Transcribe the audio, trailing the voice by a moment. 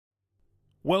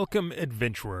Welcome,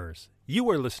 adventurers. You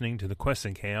are listening to the Quests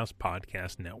and Chaos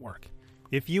Podcast Network.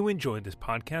 If you enjoyed this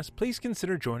podcast, please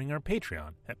consider joining our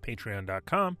Patreon at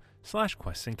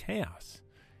patreon.com/questsandchaos.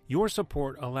 Your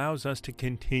support allows us to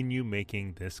continue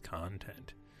making this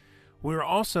content. We're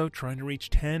also trying to reach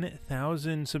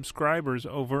 10,000 subscribers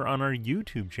over on our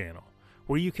YouTube channel,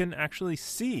 where you can actually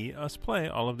see us play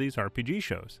all of these RPG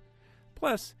shows.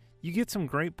 Plus, you get some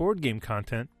great board game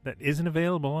content that isn't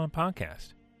available on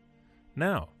podcast.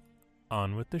 Now,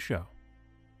 on with the show.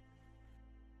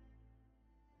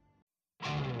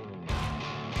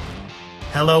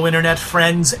 Hello, Internet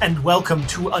friends, and welcome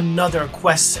to another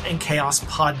Quests and Chaos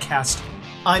podcast.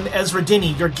 I'm Ezra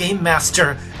Dinney, your Game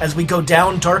Master, as we go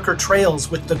down darker trails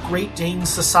with the Great Dane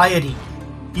Society.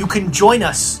 You can join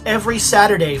us every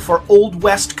Saturday for Old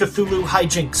West Cthulhu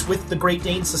hijinks with the Great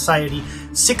Dane Society,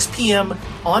 6 p.m.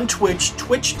 on Twitch,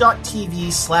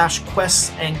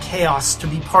 twitch.tv/questsandchaos to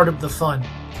be part of the fun.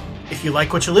 If you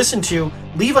like what you listen to,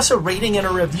 leave us a rating and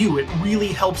a review. It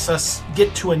really helps us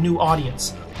get to a new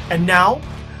audience. And now,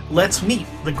 let's meet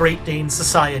the Great Dane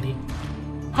Society.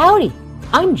 Howdy,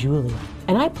 I'm Julia,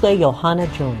 and I play Johanna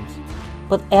Jones,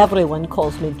 but everyone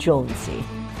calls me Jonesy.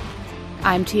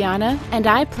 I'm Tiana, and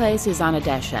I play Susanna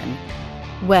Deshen.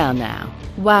 Well now,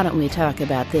 why don't we talk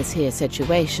about this here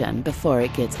situation before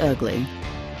it gets ugly?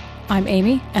 I'm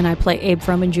Amy, and I play Abe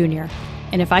Froman Jr.,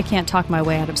 and if I can't talk my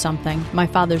way out of something, my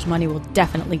father's money will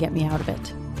definitely get me out of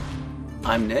it.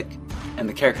 I'm Nick, and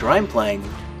the character I'm playing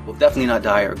will definitely not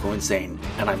die or go insane,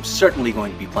 and I'm certainly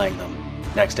going to be playing them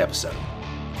next episode.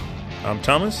 I'm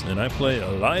Thomas, and I play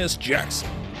Elias Jackson,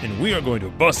 and we are going to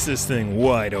bust this thing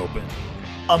wide open.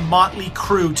 A motley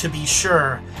crew, to be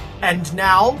sure. And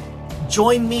now,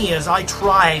 join me as I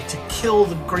try to kill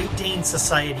the Great Dane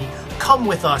Society. Come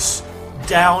with us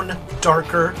down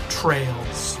darker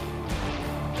trails.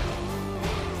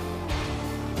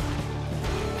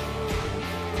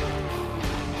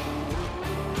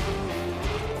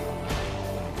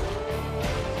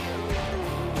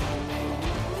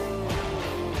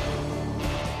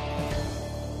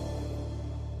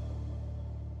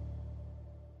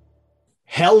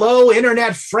 Hello,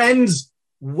 Internet friends.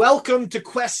 Welcome to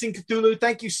Quests and Cthulhu.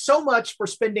 Thank you so much for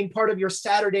spending part of your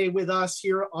Saturday with us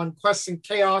here on Quests and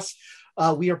Chaos.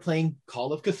 We are playing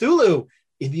Call of Cthulhu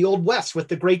in the Old West with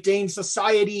the Great Dane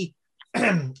Society.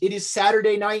 It is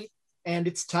Saturday night, and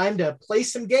it's time to play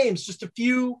some games. Just a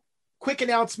few quick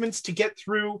announcements to get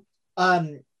through.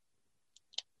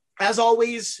 As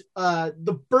always,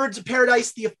 the Birds of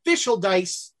Paradise, the official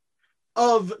dice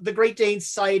of the Great Dane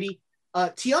Society.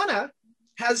 Tiana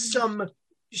has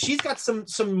she's got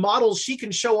some models she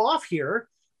can show off here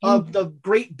of the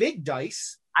great big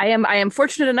dice. I am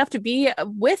fortunate enough to be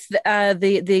with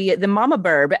the Mama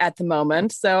Burb at the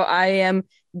moment, so I am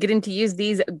getting to use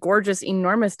these gorgeous,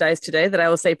 enormous dice today that I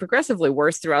will say progressively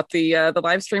worse throughout the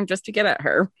live stream just to get at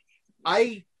her.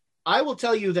 I will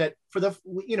tell you that for the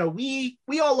we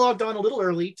all logged on a little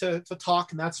early to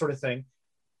talk and that sort of thing.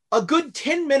 A good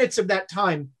 10 minutes of that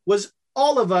time was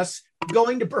all of us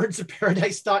going to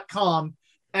birdsofparadise.com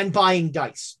and buying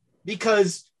dice,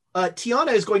 because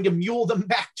Tiana is going to mule them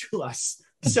back to us.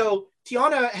 So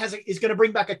Tiana is going to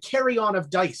bring back a carry-on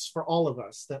of dice for all of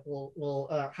us that will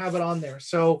have it on there.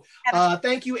 So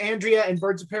thank you, Andrea and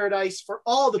Birds of Paradise, for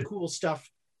all the cool stuff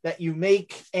that you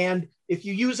make. And if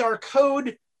you use our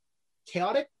code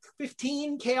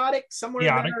chaotic15, somewhere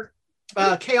in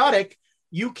there, chaotic,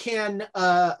 you can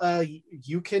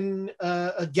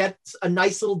get a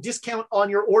nice little discount on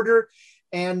your order.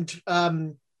 And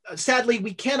sadly,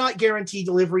 we cannot guarantee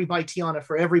delivery by Tiana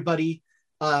for everybody.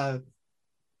 That's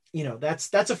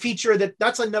a feature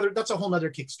that's a whole nother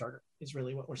Kickstarter is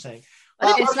really what we're saying.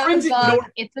 It's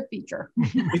a feature.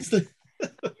 It's the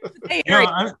Hey,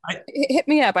 hit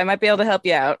me up. I might be able to help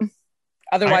you out.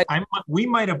 Otherwise, we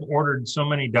might have ordered so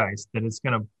many dice that it's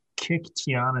going to kick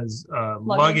Tiana's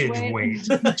luggage weight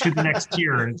to the next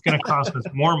tier, and it's going to cost us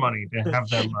more money to have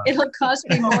them. It'll cost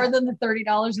me more than the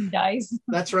 $30 in dice.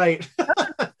 That's right.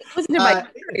 Listen to my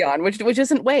carry-on, which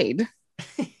isn't weighed.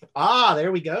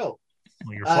 There we go.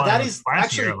 Well, that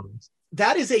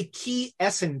is a key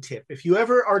Essen tip. If you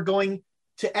ever are going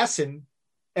to Essen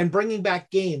and bringing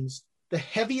back games, the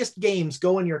heaviest games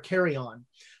go in your carry-on.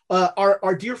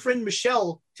 Our dear friend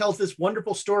Michelle tells this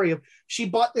wonderful story of she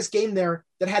bought this game there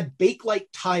that had Bakelite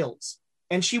tiles,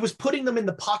 and she was putting them in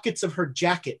the pockets of her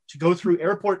jacket to go through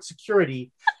airport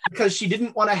security because she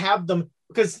didn't want to have them,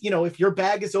 because if your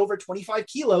bag is over 25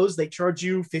 kilos, they charge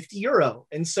you €50.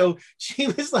 And so she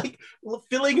was like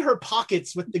filling her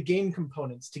pockets with the game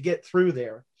components to get through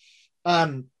there.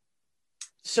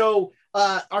 So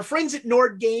our friends at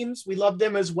Nord Games, we love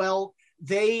them as well.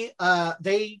 really,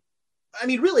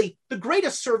 the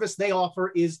greatest service they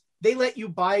offer is they let you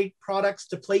buy products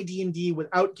to play D&D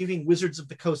without giving Wizards of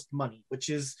the Coast money, which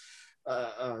is,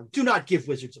 do not give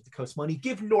Wizards of the Coast money,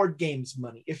 give Nord Games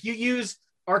money. If you use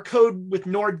our code with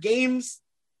Nord Games,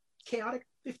 Chaotic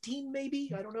 15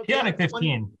 maybe? I don't know. Chaotic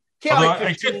 15.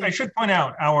 Chaotic 15. I should point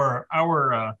out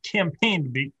our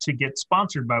campaign to get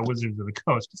sponsored by Wizards of the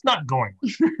Coast. It's not going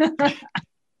well.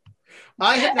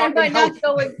 I have not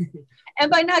and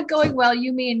by not going well,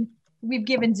 you mean we've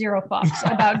given zero fucks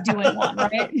about doing one,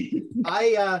 right?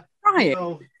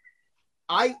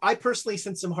 I personally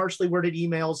sent some harshly worded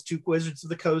emails to Wizards of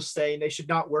the Coast saying they should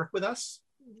not work with us.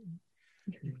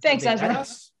 Thanks, Ezra.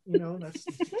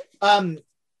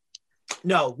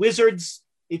 No, Wizards,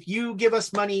 if you give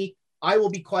us money, I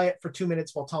will be quiet for 2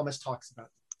 minutes while Thomas talks about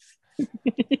it.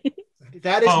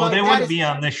 They wouldn't be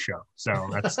on this show. So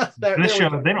that's this show.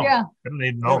 They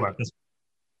don't know about this.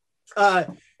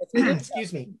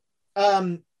 Excuse me.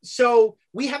 So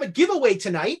we have a giveaway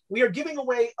tonight. We are giving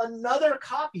away another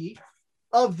copy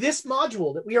of this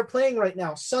module that we are playing right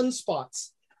now, Sunspots.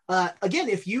 Again,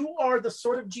 if you are the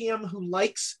sort of GM who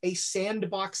likes a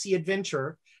sandboxy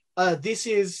adventure, this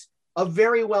is a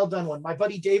very well done one. My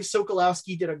buddy Dave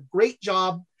Sokolowski did a great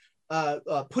job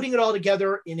putting it all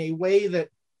together in a way that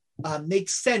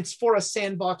makes sense for a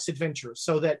sandbox adventure,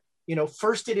 so that,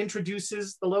 first it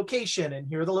introduces the location, and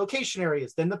here are the location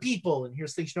areas, then the people, and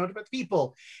here's things you know about the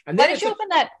people. And then why don't you open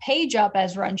that page up,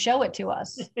 Ezra, and show it to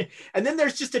us? And then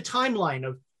there's just a timeline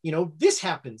of, this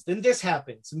happens, then this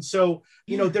happens. And so,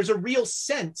 there's a real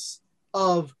sense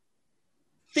of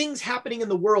things happening in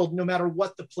the world no matter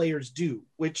what the players do,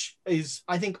 which is,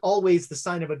 I think, always the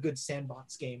sign of a good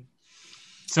sandbox game.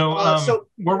 So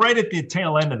we're right at the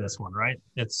tail end of this one, right?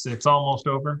 It's almost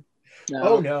over.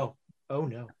 No. Oh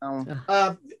no.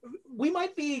 We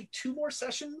might be 2 more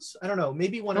sessions. I don't know,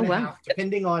 maybe 1.5,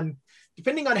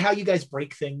 depending on how you guys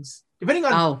break things. Depending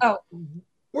on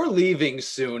we're leaving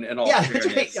soon, and all. Yeah, that's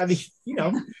right. I mean,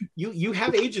 you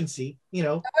have agency.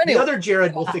 The other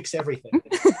Jared will fix everything.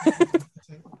 It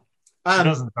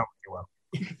doesn't help you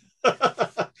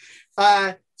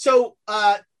well. So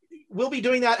we'll be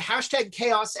doing that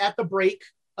 #chaos at the break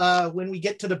when we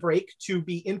get to the break to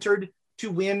be entered to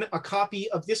win a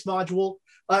copy of this module.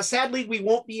 Sadly, we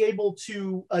won't be able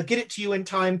to get it to you in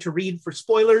time to read for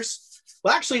spoilers.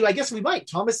 Well, actually, I guess we might.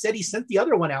 Thomas said he sent the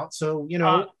other one out, so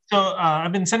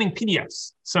I've been sending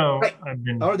PDFs. So right. I've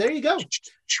been. Oh, there you go.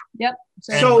 Yep.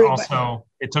 And also,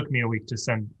 it took me a week to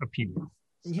send a PDF.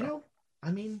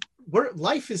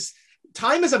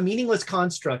 Time is a meaningless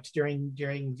construct during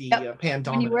the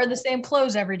pandemic. When you wear the same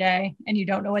clothes every day and you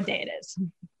don't know what day it is.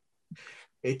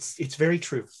 It's very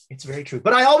true. It's very true.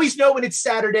 But I always know when it's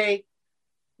Saturday,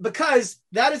 because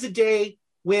that is a day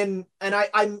when, and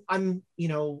I'm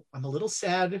a little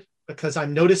sad because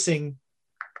I'm noticing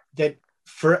that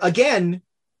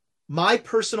my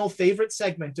personal favorite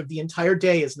segment of the entire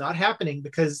day is not happening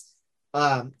because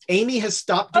Amy has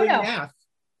stopped doing math.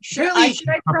 Really?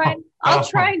 I'll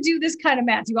try and do this kind of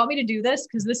math. Do you want me to do this?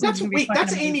 Because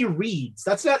that's Amy Reads.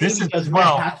 That's not this Amy does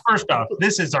math. First off,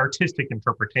 this is artistic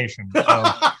interpretation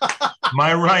of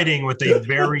my writing with a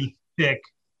very thick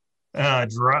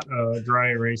dry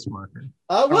erase marker.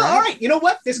 All right. You know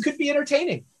what? This could be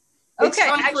entertaining. It's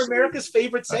time for America's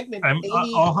favorite segment.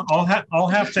 I'll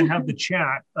have to have the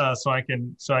chat so I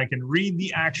can read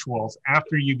the actuals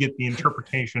after you get the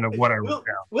interpretation of what I wrote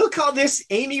down. We'll call this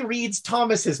Amy Reads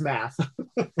Thomas's math.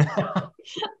 That's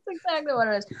exactly what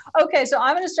it is. Okay, so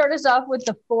I'm going to start us off with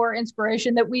the 4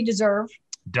 inspiration that we deserve.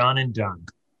 Done and done.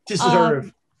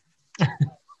 Deserve.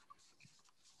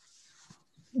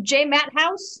 J.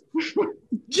 Matthouse.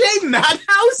 J.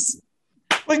 Matthouse?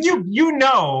 Well, you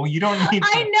know, you don't need.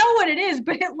 I know what it is,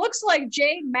 but it looks like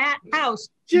J. Matthouse,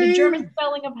 the German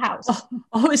spelling of house.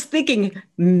 I was thinking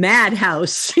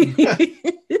Madhouse.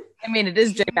 I mean, it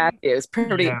is J. Matthews.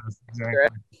 Pretty. Yeah,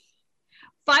 exactly.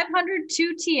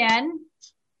 502 TN.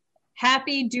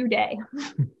 Happy Due Day.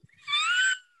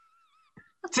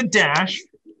 It's a dash.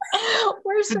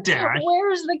 Where's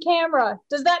the camera?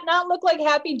 Does that not look like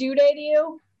Happy Due Day to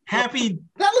you? Happy.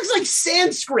 That looks like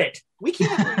Sanskrit. We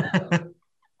can't.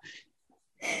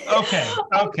 Okay.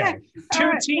 Right.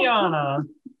 Tiana.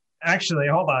 Actually,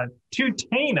 hold on.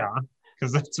 Tana,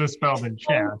 because that's what's spelled in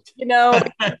chat.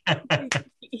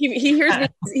 He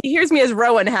hears me as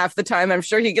Rowan half the time. I'm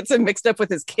sure he gets him mixed up with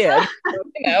his kid.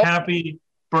 Happy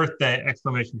birthday!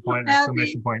 Exclamation point!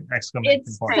 Exclamation point! Exclamation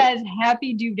point! It says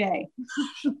Happy Due Day.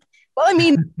 Well, I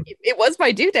mean, it was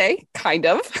my due day, kind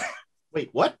of. Wait,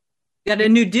 what? Got a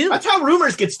new dude. That's how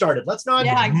rumors get started. Let's not.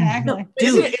 Yeah, exactly.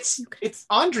 It's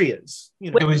Andrea's.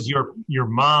 You know. It was your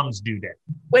mom's due date.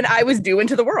 When I was due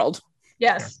into the world.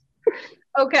 Yes.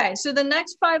 Okay, so the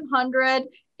next 500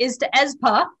 is to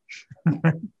Ezpa.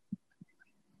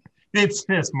 It's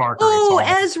this marker. Oh,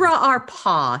 It's all- Ezra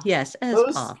Arpa. Yes,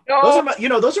 Ezpa.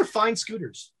 Those are fine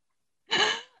scooters.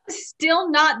 Still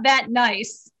not that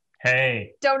nice.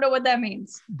 Hey, Don't know what that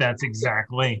means. that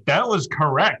was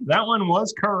correct. That one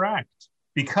was correct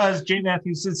because Jay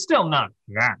Matthews is still not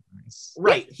that nice.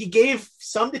 Right. He gave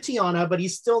some to Tiana, but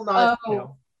he's still not.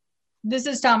 Oh. This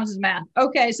is Thomas's math.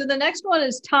 Okay, so the next one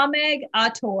is Tameg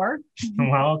Ator.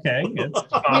 Well, okay. It's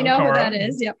We know who Torah. that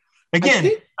is. Yep.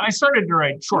 Again, I started to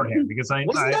write shorthand because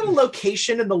Wasn't that a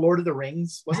location in the Lord of the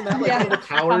Rings? Wasn't that like Yeah. one of the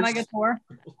towers? Tameg Ator.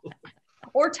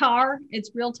 Or Tar.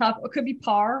 It's real tough. It could be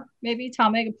Par, maybe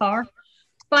Tameg Par.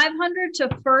 500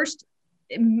 to first.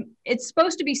 It's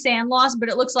supposed to be Sand lost, but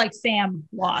it looks like Sam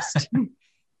lost.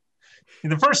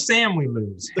 the first Sam we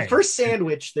lose. The Hey. first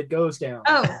sandwich that goes down.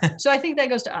 Oh, so I think that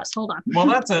goes to us. Hold on. Well,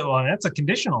 that's a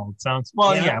conditional. It sounds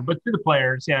yeah, but to the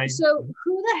players, yeah. So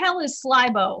who the hell is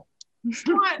Slibo?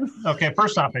 Okay,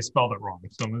 first off, I spelled it wrong,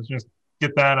 so let's just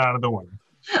get that out of the way.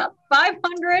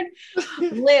 500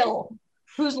 Lil.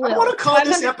 Who's Lil? I want to call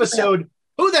this 500 episode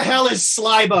 "Who the hell is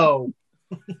Slibo?"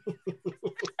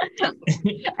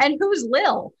 And who's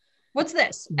Lil? What's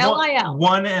this? Lil.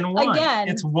 1 and 1. Again.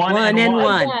 It's 1 One and and 1.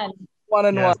 one. Again. One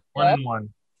and Yes, one. 1 and 1.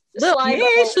 Look, Slibo.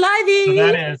 yay, Slivey. So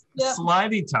that is Yep.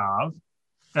 Slivey Tov.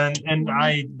 And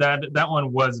I that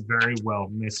one was very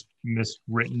well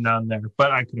miswritten on there,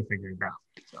 but I could have figured it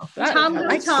out. So. Tom I Go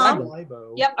like Tom.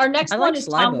 Slibo. Yep. Our next I one like is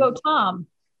Tom Slibo. Go Tom.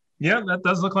 Yeah, that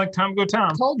does look like Tom Go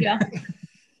Tom. Told ya.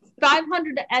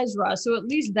 500 to Ezra. So at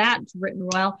least that's written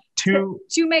well. To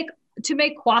To make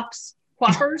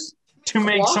quaffers. to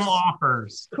make Quaff? some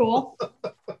offers. Cool.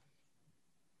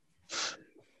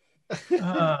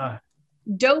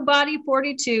 Dough Body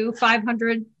 42,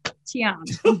 500 Tian.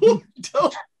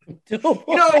 Don't-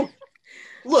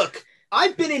 look,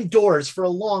 I've been indoors for a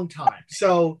long time,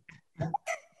 so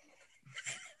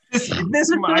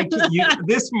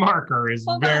this marker is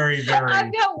Hold on. very, very.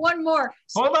 I've got one more.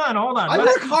 Hold on. I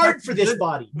work hard for this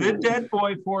body. The Dead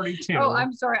Boy 42. Oh,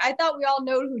 I'm sorry. I thought we all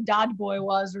know who Dodge Boy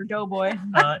was or Doughboy.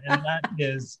 And that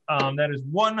is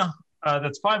one.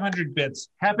 That's 500 bits.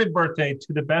 Happy birthday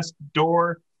to the best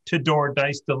door-to-door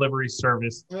dice delivery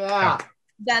service. Ah,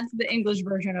 That's the English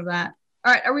version of that.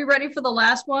 All right, are we ready for the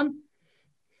last one?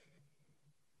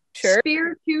 Sure.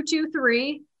 Spear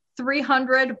 223,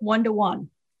 300, 1-1.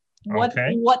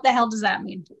 Okay. What the hell does that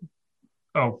mean?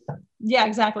 Oh, Yeah,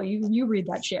 exactly. You read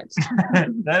that shit.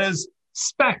 that is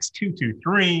Specs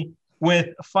 223 with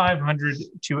 500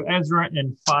 to Ezra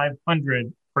and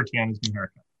 500 for Tiana's new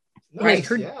haircut. nice,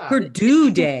 her, yeah. her due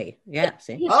day. Yeah,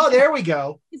 see? Oh, there we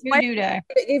go. New Due Day.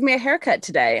 He gave me a haircut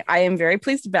today. I am very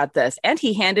pleased about this. And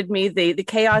he handed me the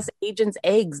Chaos Agents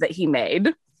eggs that he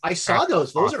made. I saw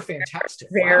those. Those are fantastic.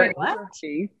 Very Wow.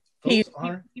 crunchy. Those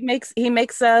are- He makes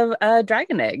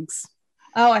dragon eggs.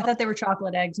 Oh, I thought they were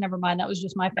chocolate eggs. Never mind. That was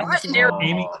just my fantasy. They're-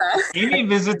 Amy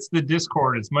visits the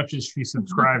Discord as much as she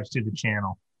subscribes to the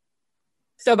channel.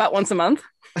 So about once a month.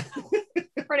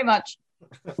 Pretty much.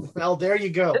 Well, there you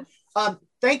go.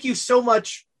 Thank you so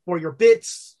much for your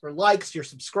bits, your likes, your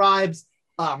subscribes.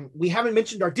 We haven't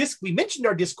mentioned our We mentioned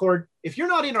our Discord. If you're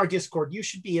not in our Discord, you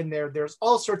should be in there. There's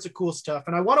all sorts of cool stuff.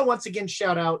 And I want to once again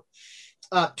shout out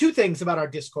two things about our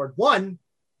Discord. One,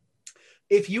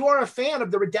 if you are a fan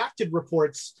of the redacted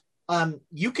reports,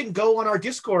 you can go on our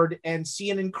Discord and see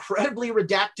an incredibly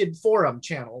redacted forum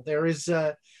channel. There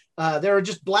are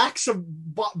just blocks of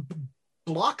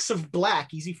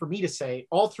black, easy for me to say,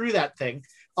 all through that thing.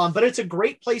 But it's a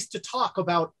great place to talk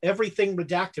about everything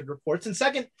redacted reports. And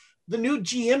second, the new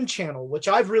GM channel, which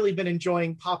I've really been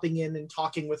enjoying popping in and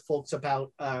talking with folks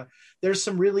about. There's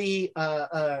some really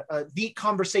neat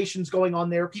conversations going on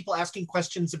there. People asking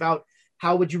questions about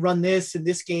how would you run this in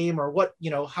this game, or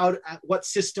what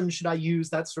system should I use?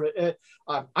 That sort of.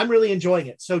 I'm really enjoying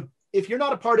it. So if you're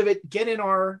not a part of it, get in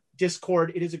our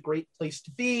Discord. It is a great place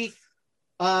to be.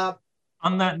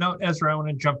 On that note, Ezra, I want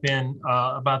to jump in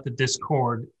about the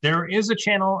Discord. There is a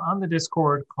channel on the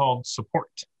Discord called Support.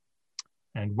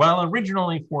 And while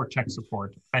originally for tech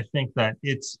support, I think that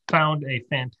it's found a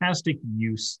fantastic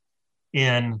use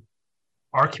in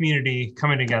our community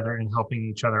coming together and helping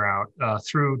each other out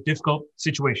through difficult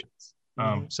situations.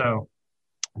 So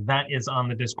that is on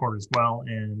the Discord as well.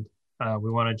 And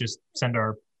we want to just send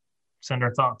our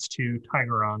thoughts to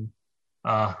Tigeron,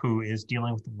 who is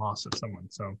dealing with the loss of someone.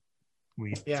 So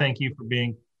we thank you for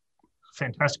being a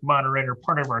fantastic moderator,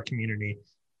 part of our community,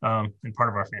 and part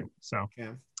of our family. So,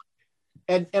 yeah.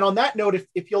 And on that note,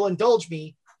 if you'll indulge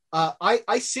me,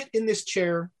 I sit in this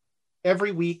chair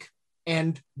every week,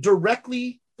 and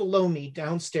directly below me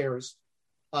downstairs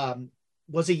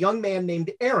was a young man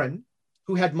named Aaron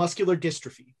who had muscular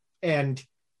dystrophy, and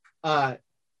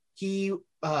he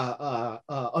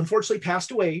unfortunately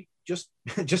passed away just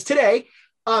today.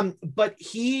 But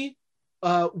he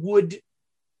would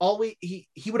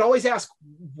always ask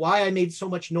why I made so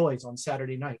much noise on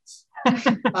Saturday nights.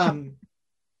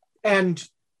 And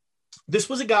this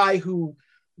was a guy who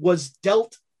was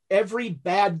dealt every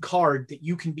bad card that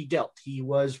you can be dealt. He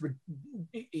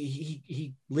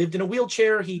lived in a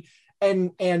wheelchair.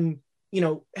 And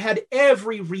had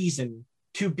every reason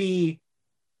to be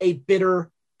a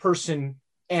bitter person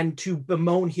and to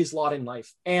bemoan his lot in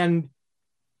life, and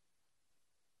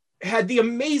had the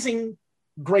amazing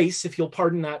grace, if you'll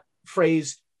pardon that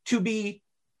phrase, to be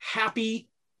happy,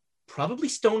 probably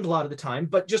stoned a lot of the time,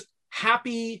 but just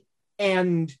happy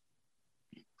and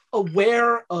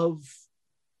aware of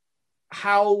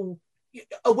all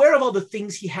the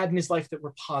things he had in his life that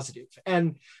were positive.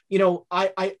 And,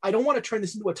 I don't want to turn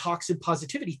this into a toxic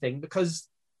positivity thing, because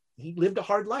he lived a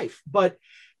hard life, but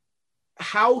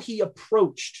how he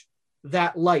approached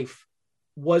that life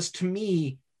was, to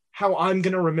me, how I'm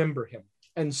going to remember him.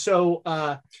 And so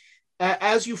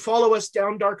as you follow us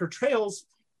down darker trails,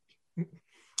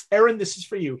 Aaron, this is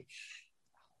for you.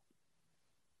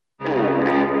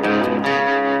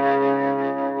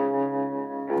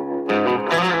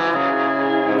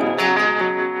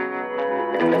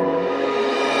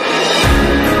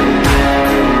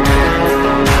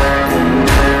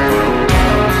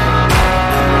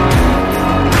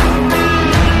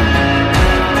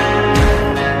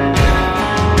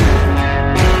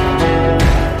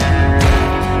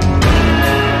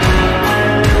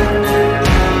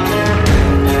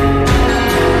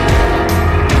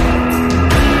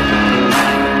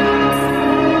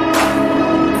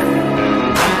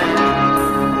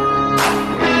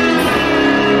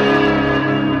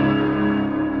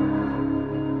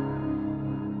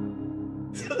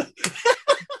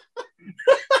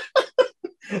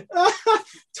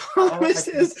 Thomas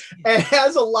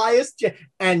as Elias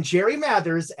and Jerry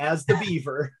Mathers as the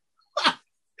Beaver.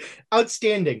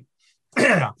 Outstanding.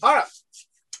 All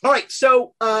right.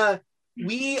 So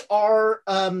we are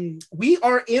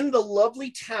in the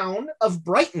lovely town of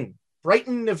Brighton,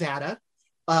 Nevada.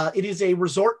 It is a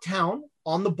resort town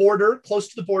on the border, close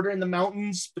to the border in the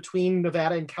mountains between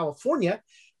Nevada and California.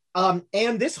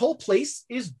 And this whole place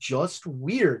is just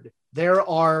weird. There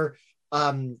are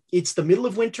it's the middle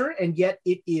of winter, and yet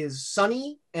it is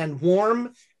sunny and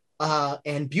warm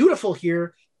and beautiful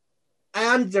here.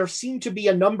 And there seem to be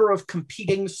a number of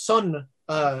competing sun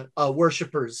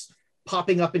worshippers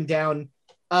popping up and down.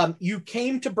 You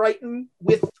came to Brighton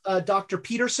with Dr.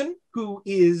 Peterson, who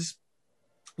is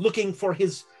looking for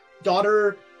his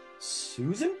daughter,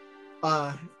 Susan.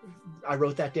 I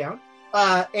wrote that down.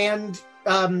 And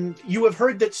you have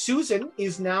heard that Susan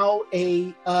is now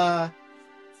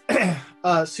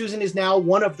Susan is now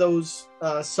one of those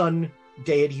sun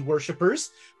deity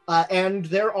worshippers, and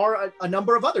there are a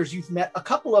number of others. You've met a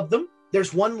couple of them.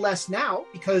 There's one less now,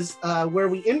 because where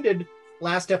we ended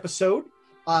last episode,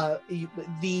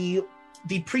 the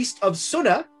priest of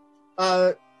Sunna,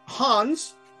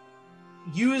 Hans,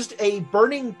 used a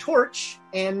burning torch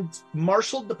and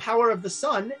marshaled the power of the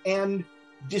sun and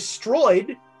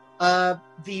destroyed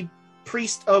the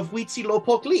priest of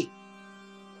Huitzilopochtli.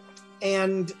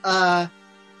 And that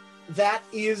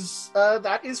is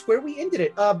where we ended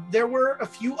it. There were a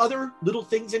few other little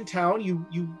things in town.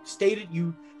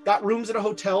 You got rooms at a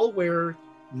hotel where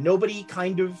nobody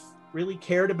kind of really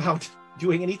cared about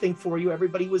doing anything for you.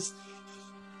 Everybody was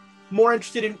more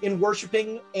interested in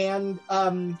worshiping, and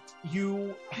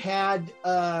you had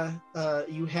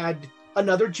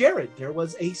another Jared. There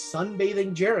was a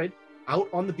sunbathing Jared out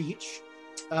on the beach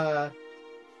that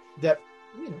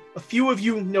a few of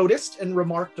you noticed and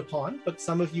remarked upon, but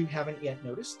some of you haven't yet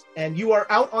noticed. And you are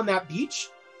out on that beach,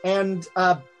 and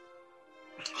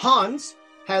Hans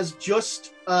has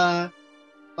just fried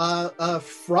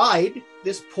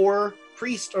this poor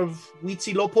priest of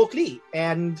Huitzilopochtli,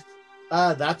 and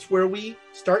that's where we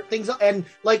start things up. And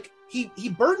he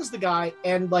burns the guy,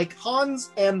 and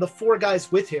Hans and the four guys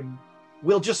with him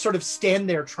will just sort of stand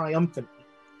there triumphantly.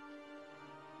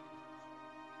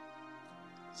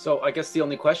 So I guess the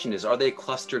only question is, are they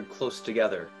clustered close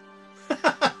together?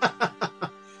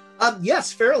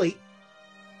 Yes, fairly.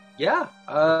 Yeah.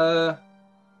 I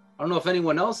don't know if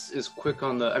anyone else is quick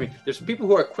on there's people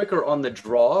who are quicker on the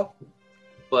draw,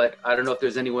 but I don't know if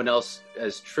there's anyone else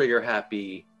as trigger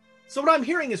happy So what I'm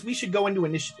hearing is we should go into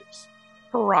initiatives.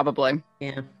 Probably.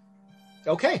 Yeah.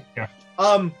 Okay. Yeah.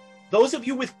 Those of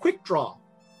you with quick draw,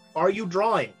 are you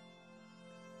drawing?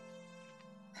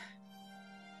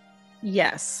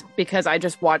 Yes, because I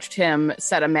just watched him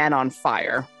set a man on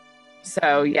fire.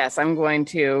 So yes, I'm going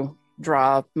to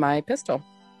draw my pistol.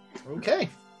 Okay.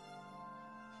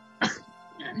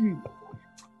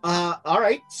 All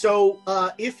right. So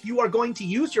if you are going to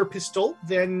use your pistol,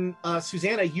 then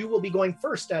Susanna, you will be going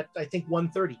first at I think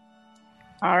 1:30.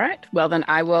 All right. Well, then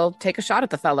I will take a shot at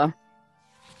the fellow.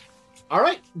 All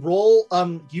right. Roll.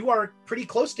 You are pretty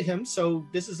close to him, so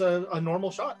this is a normal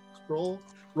shot. Roll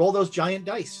those giant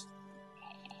dice.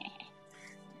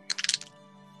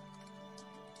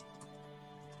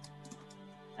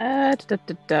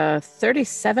 Uh,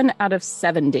 37 out of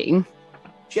 70.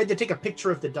 She had to take a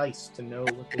picture of the dice to know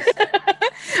what they said.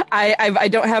 I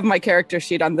don't have my character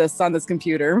sheet on this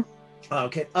computer.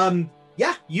 Okay.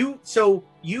 Yeah. You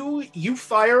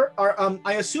fire.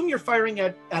 I assume you're firing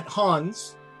at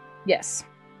Hans. Yes.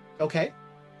 Okay.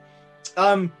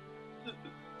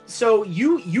 So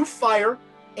you fire,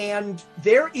 and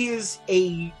there is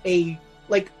a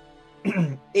like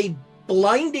a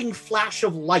blinding flash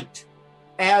of light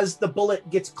as the bullet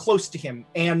gets close to him,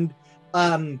 and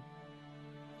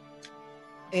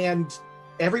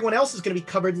everyone else is going to be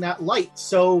covered in that light.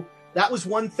 So that was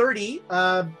 1:30.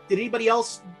 Did anybody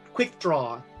else quick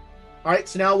draw? All right.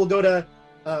 So now we'll go to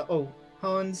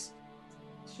Hans.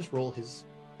 Let's just roll his.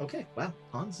 Okay. Wow.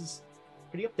 Hans is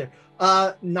pretty up there.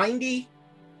 90,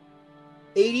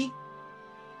 80,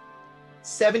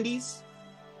 70s.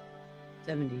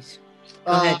 70s.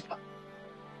 Go ahead.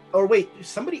 Or wait,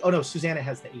 somebody. Oh no, Susanna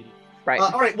has the 80. Right.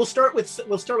 All right. We'll start with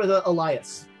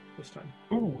Elias this time.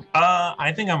 Ooh,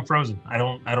 I think I'm frozen. I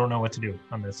don't know what to do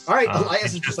on this. All right,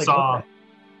 Elias is just like.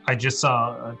 I just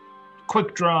saw a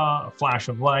quick draw, a flash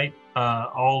of light.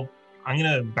 I'm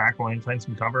gonna back away and find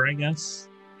some cover, I guess.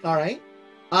 All right.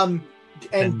 And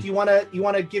do you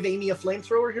wanna give Amy a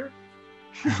flamethrower here?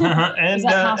 and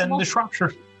the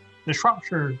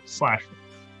Shropshire slash.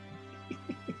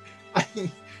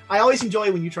 I always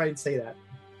enjoy when you try and say that.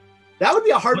 That would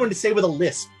be a hard one to say with a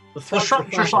lisp. The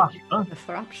Shropshire slash.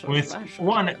 With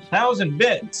 1,000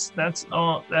 bits. That's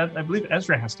all. That I believe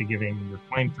Ezra has to give Amy the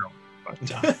flamethrower.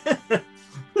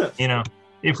 But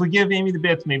if we give Amy the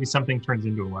bits, maybe something turns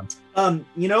into a one.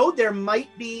 There might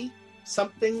be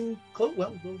something close.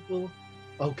 Well, we'll.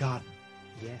 Oh God,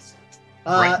 yes.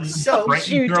 So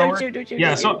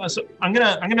I'm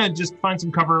gonna just find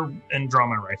some cover and draw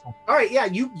my rifle. All right, yeah.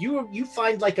 You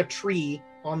find like a tree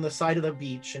on the side of the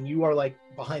beach, and you are like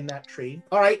behind that tree.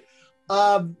 All right,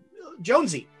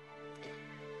 Jonesy.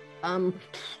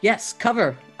 Yes,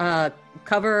 cover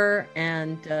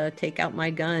and take out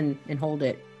my gun and hold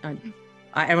it. I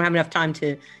don't have enough time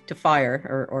to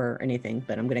fire or anything,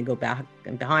 but I'm going to go back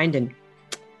and behind and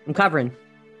I'm covering.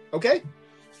 Okay.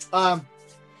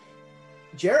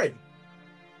 Jared.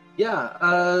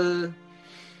 Yeah.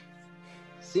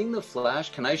 Seeing the flash,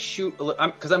 can I shoot?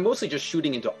 Because I'm mostly just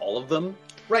shooting into all of them.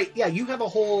 Right. Yeah. You have a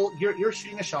whole. You're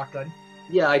shooting a shotgun.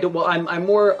 Yeah, I don't. Well, I'm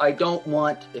more. I don't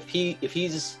want if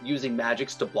he's using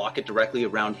magics to block it directly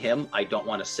around him. I don't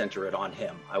want to center it on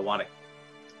him. I want to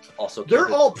also.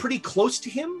 They're all pretty close to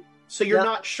him, so you're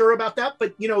not sure about that.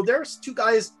 But there's two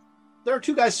guys. There are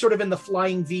two guys sort of in the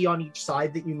flying V on each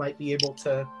side that you might be able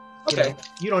to. Okay.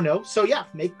 You don't know, so yeah.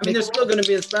 There's still going to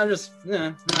be. I'm just.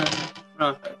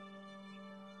 Oh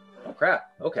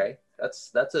crap. Okay.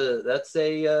 That's a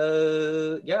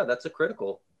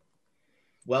critical.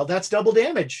 Well, that's double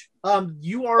damage.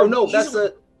 You are. Oh no, that's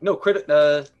a no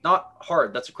critical. Not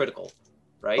hard. That's a critical,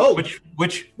 right? Oh, which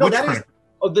that is.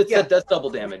 Oh, that's double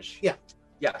damage. Yeah.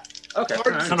 Yeah. Okay.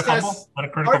 Hard success. Not a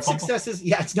critical hard fumble? successes.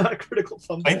 Yeah, it's not a critical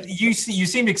fumble. You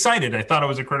seemed excited. I thought it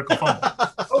was a critical fumble.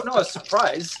 Oh no, a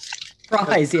surprise.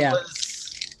 Surprise, yeah.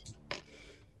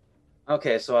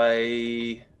 Okay, so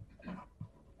do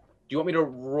you want me to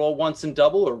roll once and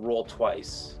double or roll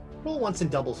twice? Roll once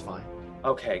and double's fine.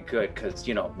 Okay, good, because,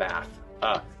 math.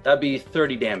 That'd be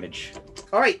 30 damage.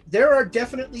 All right, there are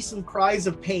definitely some cries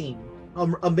of pain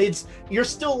amidst. You're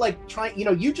still, like, trying,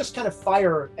 you just kind of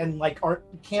fire and, like,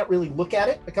 can't really look at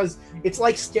it because it's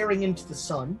like staring into the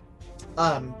sun.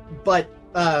 But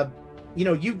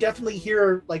you definitely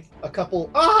hear, like, a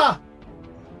couple,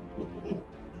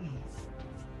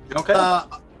 Okay.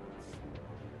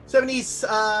 70s,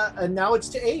 and now it's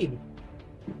to Abe.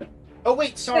 Oh,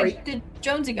 wait, sorry. Wait, did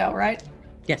Jonesy go, right?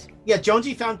 Yes. Yeah,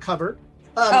 Jonesy found cover.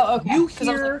 Okay. You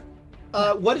hear,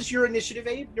 what is your initiative,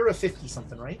 Abe? You're a 50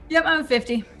 something, right? Yep, I'm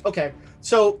 50. Okay.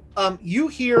 So, you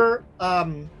hear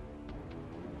Hans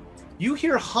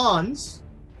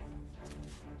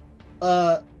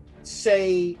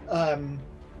say,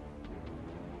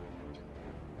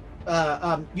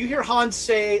 you hear Hans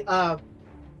say,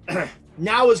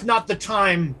 now is not the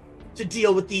time to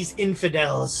deal with these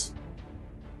infidels.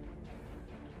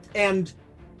 And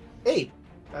Abe,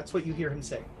 that's what you hear him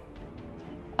say.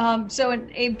 So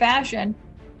in Abe fashion,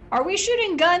 are we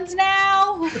shooting guns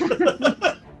now?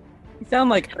 You sound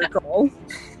like Urkel.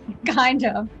 Kind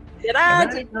of. Get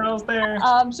out! Hey, girls there.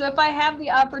 So if I have the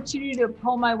opportunity to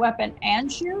pull my weapon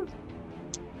and shoot,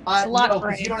 it's a lot no, for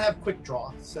because you him. don't have quick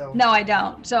draw. So No, I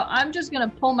don't. So I'm just gonna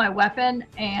pull my weapon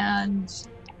and,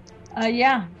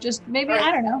 just maybe All right.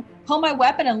 I don't know, pull my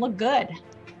weapon and look good.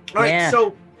 All right, Yeah.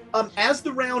 so as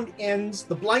the round ends,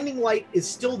 the blinding light is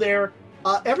still there.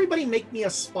 Everybody make me a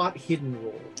spot hidden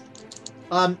roll.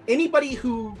 Anybody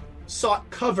who sought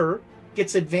cover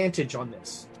gets advantage on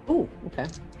this. Ooh, okay.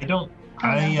 I don't.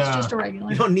 It's just a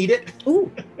regular. You don't need it.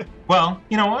 Ooh, Well,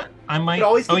 you know what? I might. It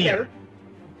always oh get yeah. better.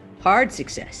 hard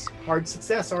success. Hard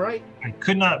success. All right. I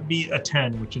could not beat a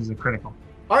 10, which is a critical.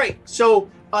 All right. So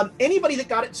anybody that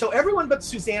got it, so everyone but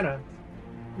Susanna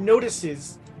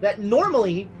notices that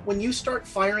normally when you start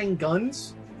firing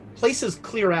guns, places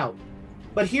clear out.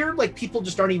 But here, like, people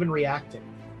just aren't even reacting.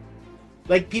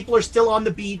 Like, people are still on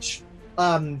the beach.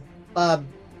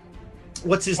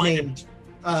 What's his name?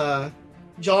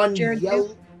 John Jared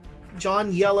Yellow.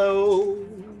 John Yellowbird.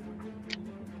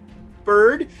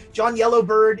 John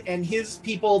Yellowbird and his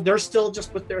people, they're still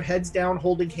just with their heads down,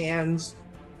 holding hands.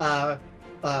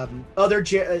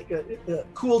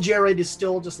 Cool Jared is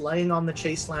still just laying on the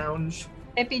chase lounge.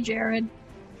 Hippie Jared.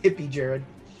 Hippie Jared.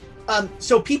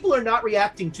 So people are not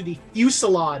reacting to the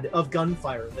fusillade of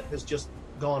gunfire that has just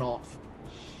gone off.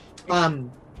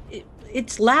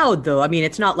 It's loud though. I mean,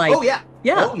 it's not like. Oh yeah.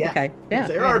 Yeah. Oh, yeah. Okay. Yeah.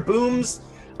 There are booms.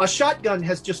 A shotgun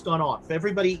has just gone off.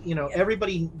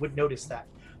 Everybody would notice that.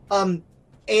 And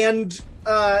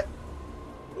at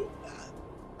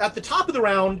the top of the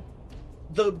round,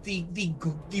 the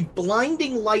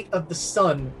blinding light of the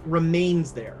sun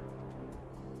remains there.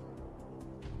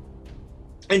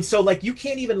 And so, like, you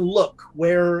can't even look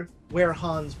where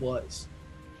Hans was.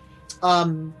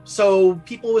 So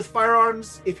people with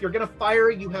firearms, if you're going to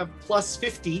fire, you have plus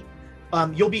 50.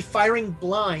 You'll be firing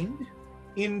blind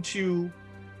into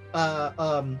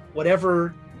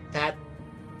whatever that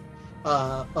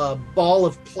ball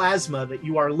of plasma that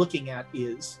you are looking at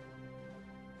is.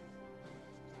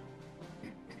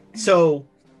 So,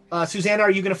 Susanna,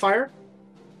 are you going to fire?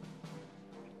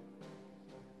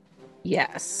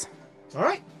 Yes. All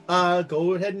right.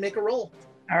 Go ahead and make a roll.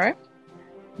 All right.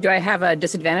 Do I have a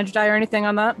disadvantage die or anything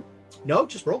on that? No,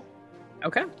 just roll.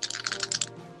 Okay.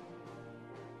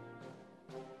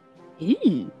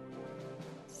 Eee.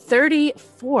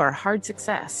 34 hard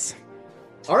success.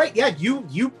 All right. Yeah,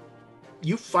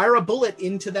 you fire a bullet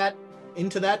into that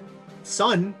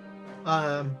sun.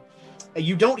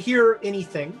 You don't hear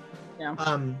anything. Yeah.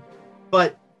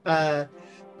 But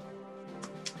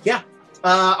yeah.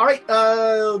 All right.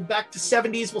 Back to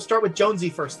 70s. We'll start with Jonesy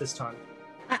first this time.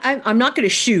 I'm not going to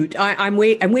shoot. I'm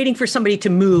waiting for somebody to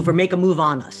move or make a move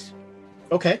on us.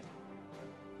 Okay.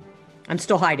 I'm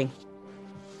still hiding.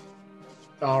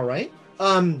 All right.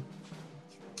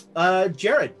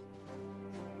 Jared.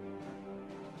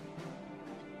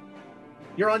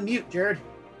 You're on mute, Jared.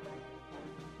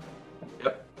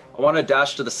 Yep. I want to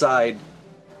dash to the side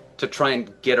to try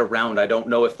and get around. I don't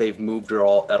know if they've moved at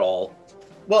all.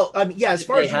 Well, yeah, as If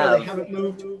far they as you know, they have- haven't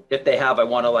moved. If they have, I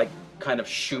want to kind of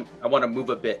shoot. I want to move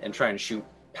a bit and try and shoot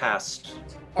past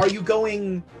Are you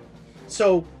going?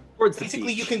 So towards the basically,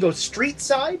 beach. you can go street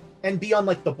side and be on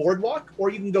like the boardwalk, or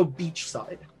you can go beach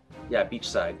side. Yeah, beach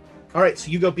side. All right, so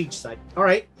you go beach side. All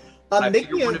right. I Make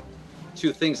figure me one a, of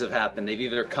two things have happened. They've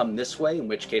either come this way, in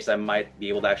which case I might be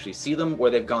able to actually see them, or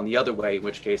they've gone the other way, in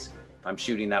which case if I'm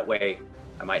shooting that way,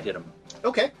 I might hit them.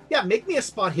 okay. Yeah, make me a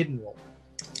spot hidden roll.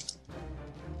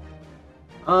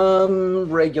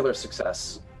 Regular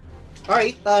success. All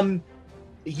right.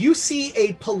 You see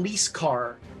a police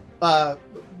car. A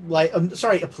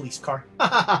police car.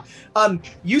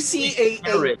 You see a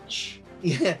Carriage.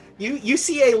 yeah. You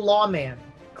see a lawman.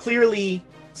 Clearly,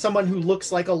 someone who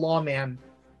looks like a lawman.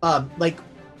 Like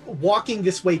walking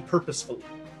this way purposefully.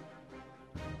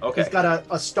 Okay. He's got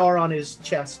a star on his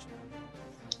chest.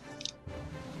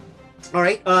 All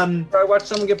right. After I watch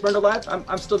someone get burned alive,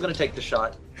 I'm still going to take the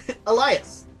shot.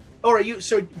 Elias. Or are you?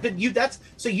 So, but you. That's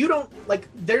so you don't like.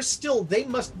 There's still. They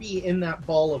must be in that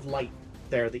ball of light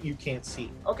there that you can't see.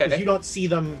 Okay. 'Cause you don't see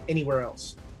them anywhere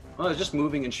else. Well, it's just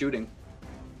moving and shooting.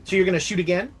 So you're gonna shoot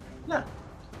again? Yeah.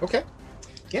 Okay.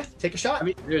 Yeah. Take a shot. I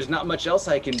mean, there's not much else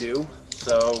I can do,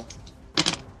 so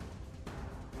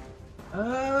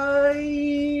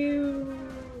I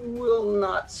will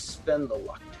not spend the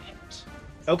luck to hit.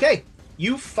 Okay,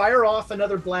 you fire off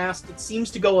another blast. It seems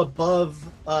to go above.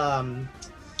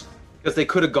 Because they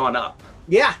could have gone up.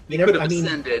 Yeah, They could have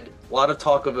ascended. A lot of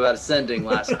talk about ascending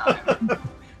last time.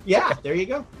 Yeah, there you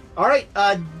go. All right,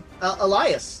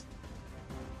 Elias.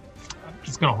 I'm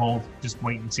just gonna hold, just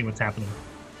wait and see what's happening.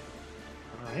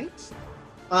 All right.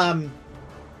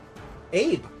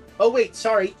 Abe. Oh wait,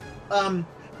 sorry.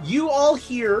 You all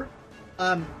hear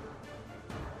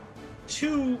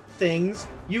two things.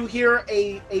 You hear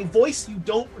a voice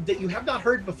that you have not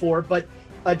heard before, but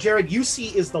Jared, you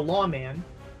see is the lawman,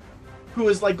 who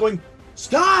is like going,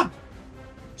 "Stop!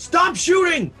 Stop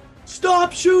shooting!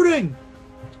 Stop shooting!"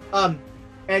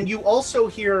 And you also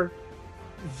hear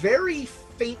very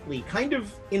faintly, kind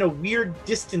of in a weird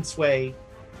distance way,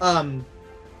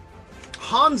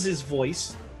 Hans's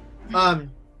voice,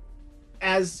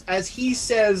 as he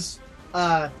says,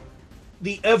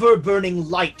 "The ever-burning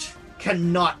light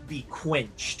cannot be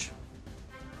quenched."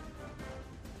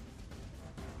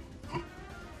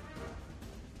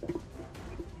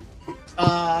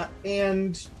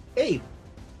 And Abe.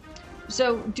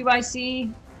 So do I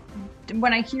see,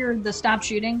 when I hear the stop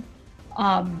shooting,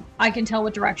 I can tell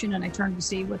what direction and I turn to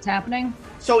see what's happening?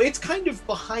 So it's kind of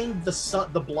behind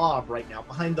the blob right now,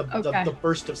 behind the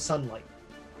burst of sunlight.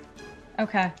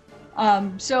 Okay.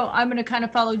 So I'm going to kind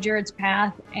of follow Jared's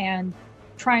path and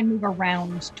try and move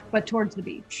around, but towards the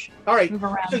beach. All right. Move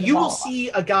around. So you will see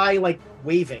a guy like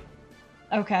waving.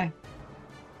 Okay.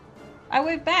 I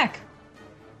wave back.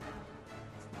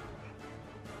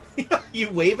 You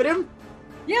wave at him?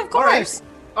 Yeah, of course.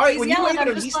 All right. He's When you yelling, wave at I'm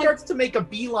him, he just like- starts to make a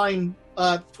beeline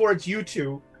towards you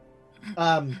two.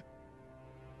 And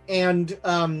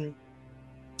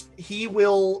he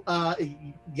will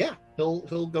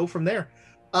he'll go from there.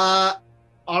 All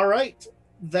right.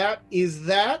 That is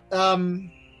that. And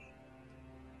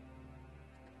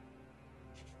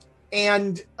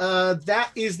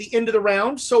that is the end of the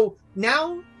round. So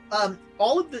now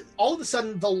all of a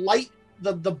sudden the light,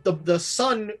 the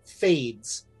sun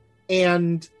fades,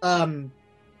 and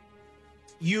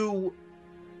you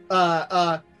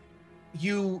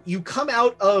come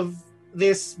out of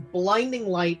this blinding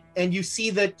light, and you see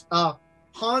that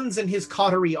Hans and his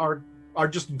coterie are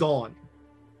just gone.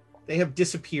 They have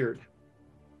disappeared.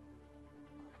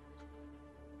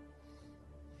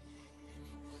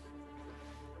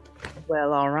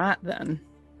 Well, all right then.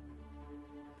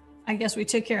 I guess we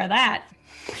took care of that.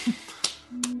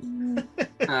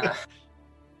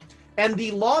 And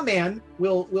the lawman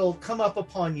will come up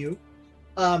upon you.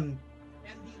 And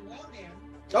the lawman.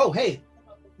 Oh, hey,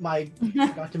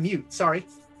 forgot to mute. Sorry.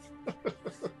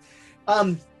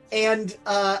 And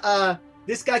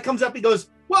this guy comes up. He goes,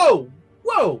 "Whoa,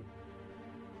 whoa!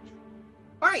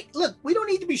 All right, look, we don't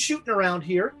need to be shooting around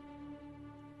here.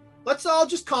 Let's all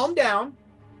just calm down.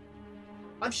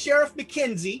 I'm Sheriff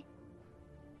McKenzie.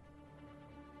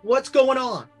 What's going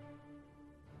on?"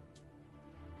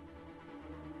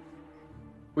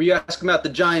 Were you asking about the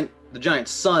giant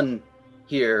sun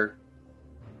here?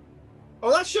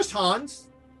 Oh, that's just Hans.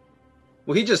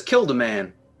 Well, he just killed a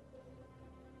man.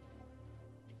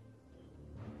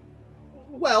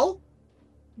 Well,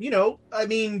 I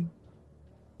mean,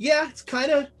 yeah, it's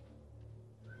kind of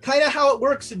how it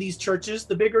works in these churches.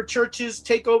 The bigger churches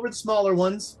take over the smaller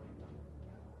ones.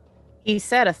 He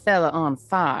set a fella on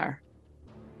fire.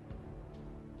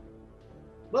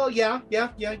 Well, yeah,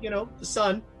 the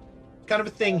sun. Kind of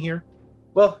a thing here.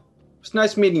 Well, it's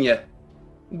nice meeting you.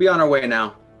 We'll be on our way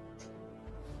now.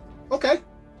 Okay.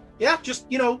 Yeah, just,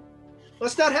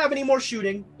 let's not have any more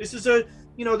shooting. This is a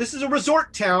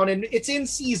resort town, and it's in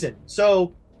season.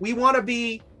 So we want to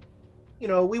be,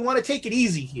 we want to take it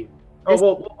easy here. Oh,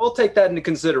 well, we'll take that into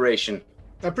consideration.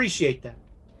 I appreciate that.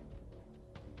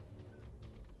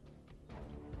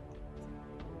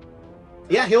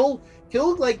 Yeah, he'll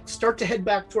like start to head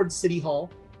back towards City Hall.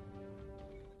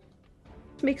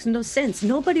 Makes no sense.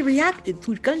 Nobody reacted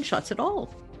to gunshots at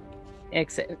all.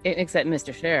 Except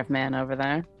Mr. Sheriff man over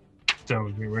there.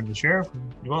 So we were the sheriff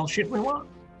and do all the shit we want.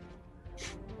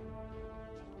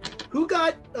 Who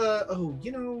got I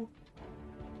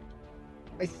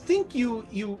think you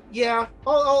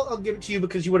I'll give it to you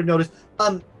because you would have noticed.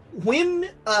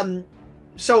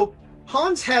 So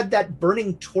Hans had that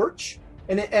burning torch,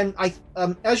 and I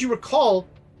as you recall,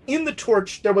 in the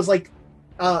torch there was like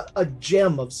a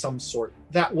gem of some sort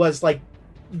that was like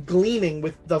gleaming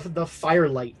with the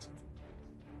firelight.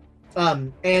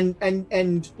 And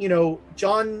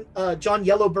John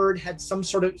Yellowbird had some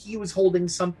sort of, he was holding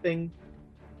something.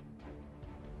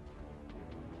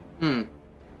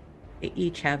 They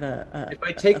each have a If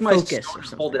I take my focus stone or and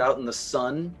something. hold it out in the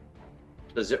sun,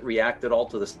 does it react at all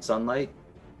to the sunlight?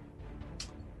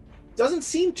 Doesn't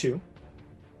seem to.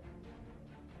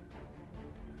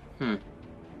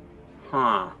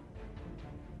 Huh.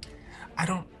 I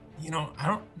don't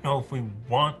know if we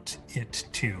want it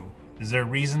to. Is there a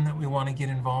reason that we want to get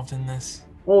involved in this?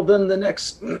 Well, then the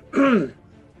next...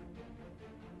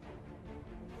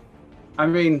 I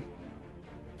mean,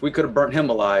 we could have burnt him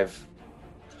alive.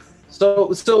 So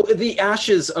the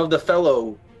ashes of the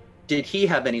fellow, did he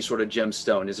have any sort of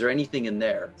gemstone? Is there anything in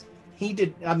there? He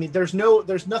did. I mean, there's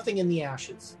nothing in the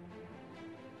ashes.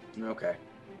 Okay.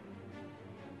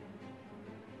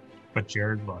 But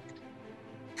Jared looked.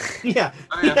 Yeah,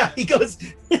 Oh, yeah. yeah. He goes.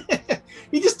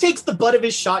 He just takes the butt of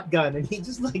his shotgun and he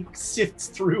just like sifts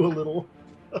through a little.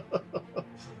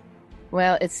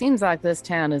 Well, it seems like this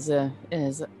town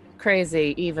is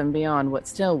crazy even beyond what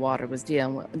Stillwater was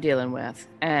dealing with.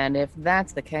 And if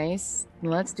that's the case,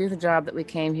 let's do the job that we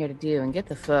came here to do and get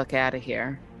the fuck out of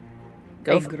here.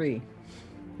 I agree.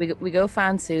 We go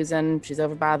find Susan. She's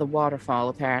over by the waterfall,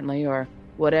 apparently, or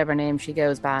whatever name she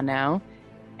goes by now.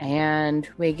 And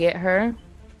we get her,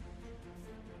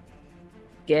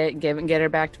 get her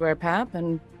back to her pap,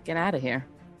 and get out of here.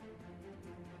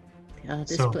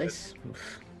 This So- place.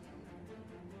 Oof.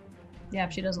 Yeah,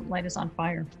 if she doesn't light us on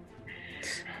fire.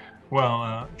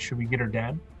 Well, should we get her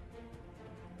dad?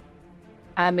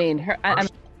 I mean, her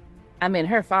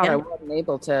father wasn't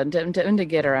able to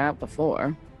get her out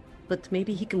before. But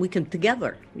maybe we can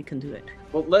together. We can do it.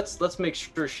 Well, let's make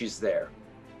sure she's there.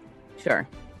 Sure.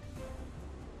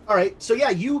 All right, so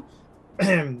yeah, you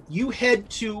you head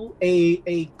to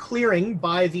a clearing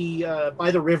by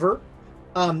the river,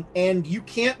 and you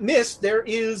can't miss. There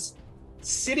is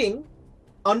sitting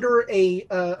under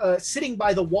sitting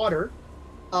by the water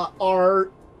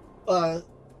are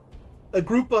a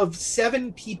group of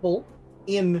 7 people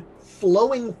in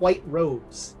flowing white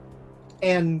robes,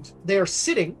 and they're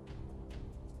sitting,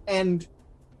 and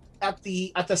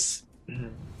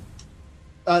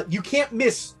you can't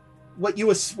miss what you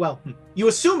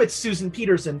assume it's Susan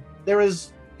Peterson. There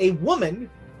is a woman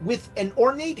with an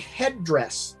ornate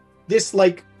headdress, this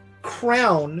like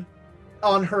crown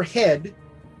on her head.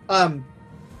 There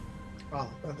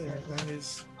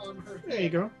you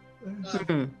go.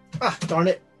 Darn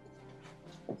it.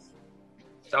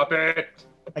 Stop it.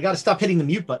 I got to stop hitting the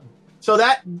mute button. So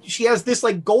that she has this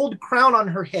like gold crown on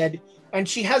her head, and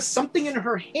she has something in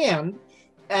her hand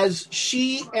as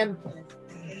she and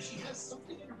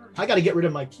I got to get rid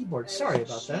of my keyboard. Sorry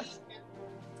about that.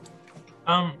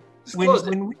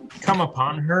 When we come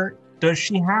upon her, does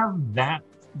she have that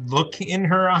look in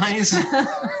her eyes?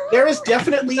 There is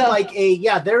definitely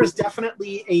there is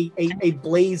definitely a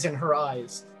blaze in her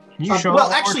eyes. Can you show well,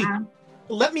 us actually, more?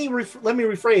 let me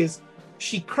rephrase.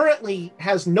 She currently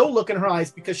has no look in her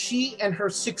eyes because she and her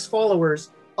 6 followers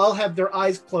all have their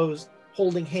eyes closed,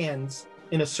 holding hands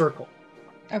in a circle.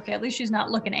 Okay, at least she's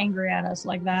not looking angry at us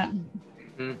like that.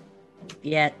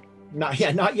 Yet. Not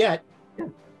yet.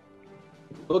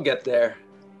 We'll get there.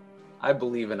 I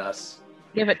believe in us.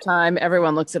 Give it time.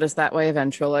 Everyone looks at us that way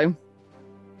eventually.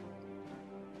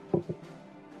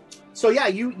 So yeah,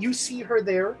 you see her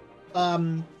there,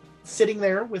 sitting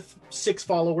there with 6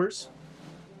 followers.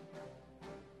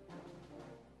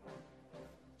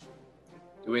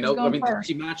 Do we know? going Did first?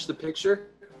 she match the picture?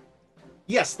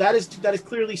 Yes, that is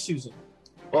clearly Susan.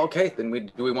 Well, okay. Then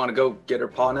do we want to go get her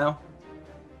paw now?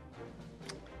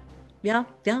 Yeah,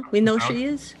 we know she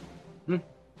is.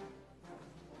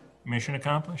 Mission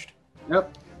accomplished.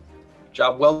 Yep.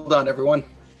 Job well done, everyone.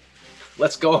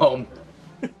 Let's go home.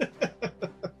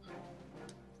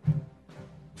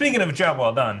 Speaking of a job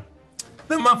well done,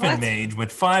 the Muffin Mage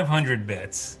with 500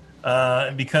 bits.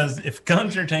 Because if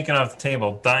guns are taken off the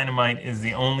table, dynamite is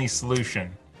the only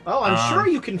solution. Oh, I'm sure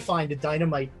you can find a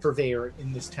dynamite purveyor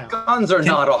in this town. Guns are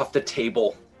not off the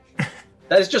table.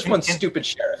 That is just one stupid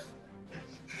sheriff.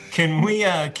 Can we,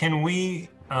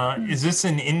 is this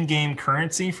an in-game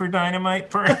currency for dynamite?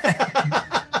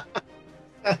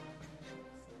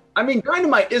 I mean,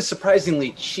 dynamite is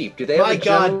surprisingly cheap. Do they have My a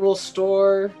God. general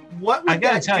store? What I would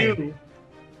gotta that tell do? you,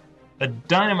 the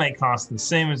dynamite costs the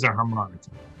same as a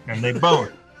harmonica, and they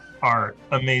both are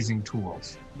amazing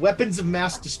tools. Weapons of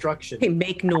mass destruction. They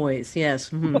make noise. Yes.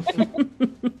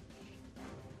 Mhm.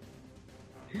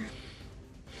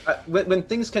 When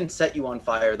things can set you on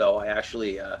fire, though,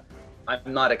 I'm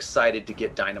not excited to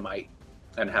get dynamite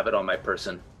and have it on my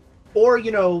person. Or,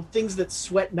 things that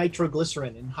sweat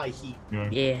nitroglycerin in high heat.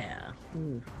 Yeah.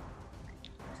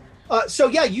 So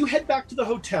yeah, you head back to the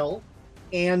hotel,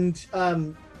 and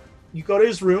you go to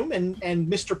his room, and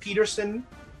Mr. Peterson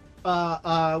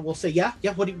will say, yeah.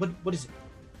 What is it?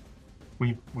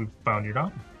 We've found your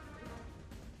daughter.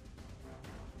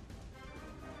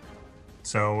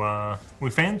 So we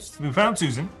found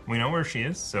Susan. We know where she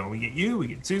is. So we get you, we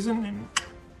get Susan, and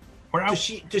we're out.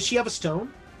 Does she have a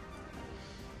stone?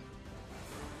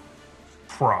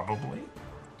 Probably.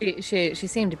 She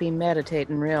seemed to be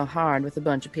meditating real hard with a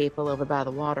bunch of people over by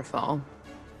the waterfall.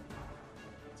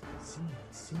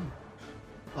 See.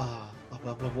 Well,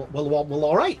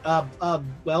 all right.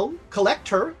 Well, collect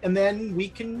her, and then you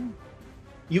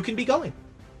can be going.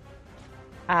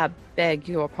 I beg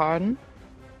your pardon?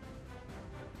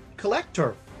 Collect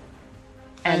her,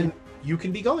 and you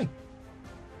can be going.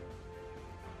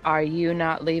 Are you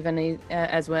not leaving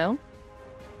as well?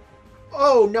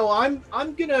 Oh no,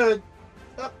 I'm gonna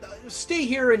stay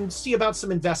here and see about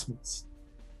some investments.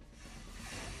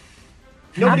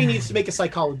 Nobody needs to make a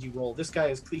psychology roll. This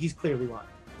guy he's clearly lying.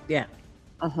 Yeah.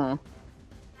 Uh-huh.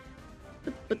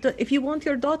 But if you want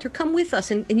your daughter, come with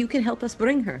us and you can help us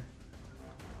bring her.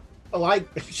 Oh,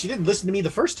 she didn't listen to me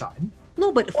the first time.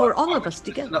 No, but for all of us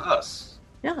together. To us.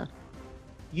 Yeah.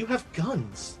 You have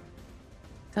guns.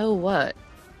 So what?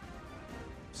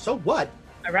 So what?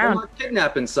 Around. We're not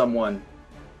kidnapping someone.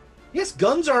 Yes,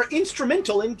 guns are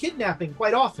instrumental in kidnapping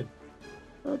quite often.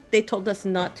 Well, they told us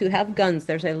not to have guns.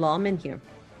 There's a lawman here.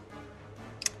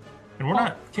 And we're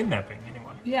not kidnapping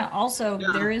anyone. Yeah, also,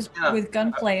 there is, with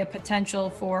gunplay, a potential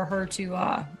for her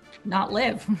to not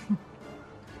live.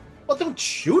 Well, don't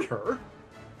shoot her.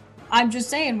 I'm just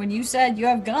saying, when you said you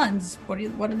have guns, what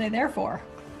are they there for?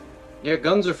 Yeah,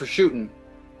 guns are for shooting.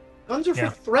 Guns are for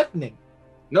threatening.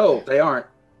 No, they aren't.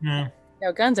 Yeah.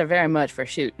 No, guns are very much for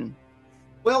shooting.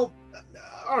 Well,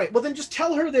 all right. Well, then just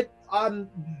tell her that. All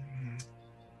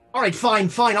right, fine.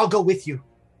 I'll go with you.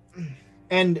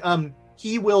 And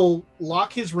he will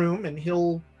lock his room, and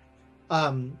he'll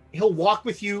walk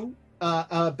with you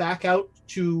back out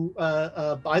to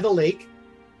by the lake.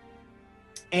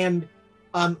 And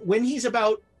when you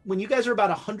guys are about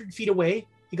 100 feet away,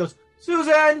 he goes,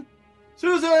 Susan,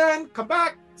 come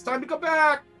back. It's time to go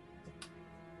back.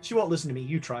 She won't listen to me.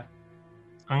 You try.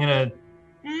 I'm gonna.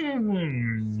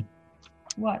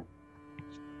 What?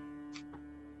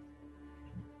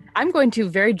 I'm going to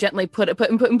very gently put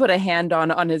a hand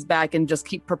on his back and just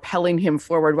keep propelling him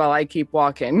forward while I keep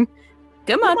walking.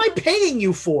 Come on. What am I paying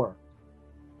you for?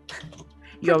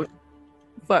 You're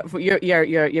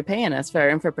paying us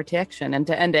for protection and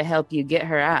to help you get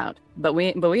her out. But we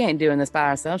ain't doing this by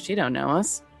ourselves. She don't know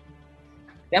us.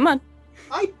 Come on.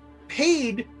 I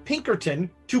paid Pinkerton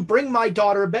to bring my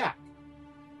daughter back.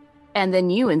 And then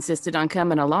you insisted on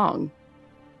coming along.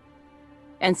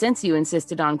 And since you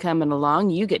insisted on coming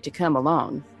along, you get to come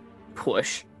along.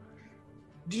 Push.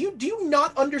 Do you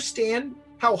not understand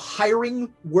how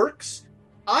hiring works?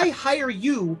 I hire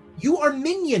you. You are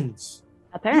minions.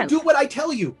 Apparently. You do what I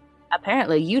tell you.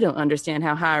 Apparently, you don't understand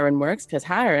how hiring works, because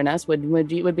hiring us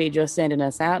would be just sending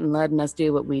us out and letting us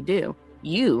do what we do.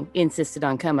 You insisted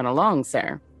on coming along,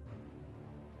 sir.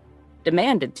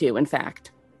 Demanded to, in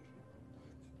fact.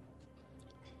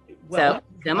 Well, so,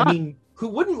 come on. I mean, who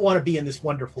wouldn't want to be in this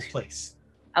wonderful place?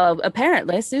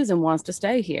 Apparently, Susan wants to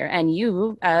stay here, and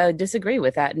you disagree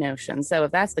with that notion. So,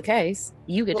 if that's the case,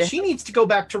 you get to. She needs to go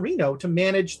back to Reno to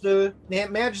manage the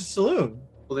saloon.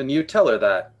 Well, then you tell her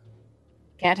that.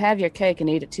 Can't have your cake and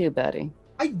eat it too, buddy.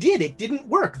 I did. It didn't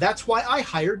work. That's why I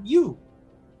hired you.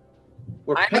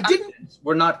 I didn't.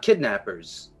 We're not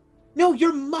kidnappers. No,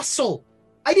 you're muscle.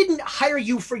 I didn't hire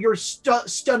you for your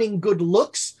stunning good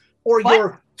looks or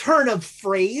your turn of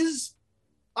phrase.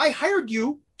 I hired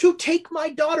you to take my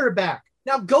daughter back.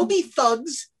 Now go be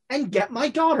thugs and get my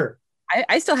daughter.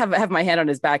 I still have my hand on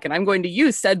his back, and I'm going to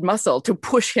use said muscle to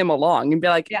push him along and be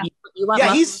like, you want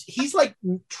muscle? he's like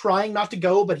trying not to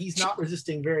go, but he's not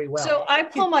resisting very well. So I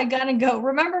pull my gun and go,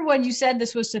 remember when you said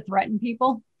this was to threaten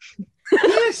people?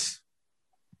 Yes.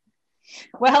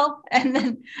 Well, and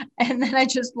then I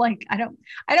just I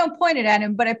don't point it at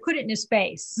him, but I put it in his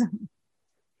face.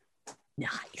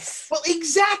 Nice. Well,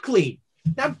 exactly.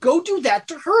 Now go do that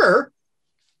to her,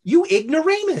 you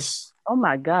ignoramus. Oh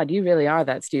my God, you really are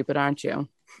that stupid, aren't you?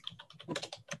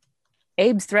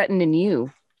 Abe's threatening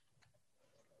you.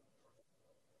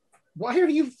 Why are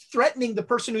you threatening the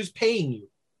person who's paying you?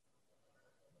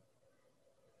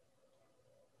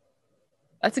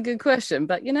 That's a good question,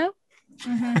 but you know.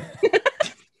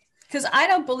 Because I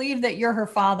don't believe that you're her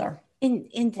father. And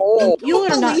you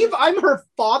are not. Believe I'm her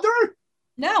father?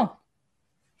 No.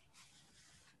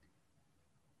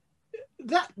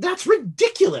 That's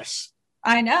ridiculous.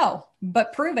 I know,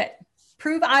 but prove it.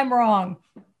 Prove I'm wrong.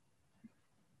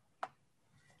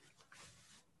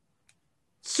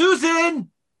 Susan!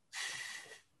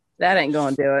 That ain't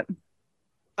going to do it.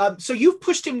 So you've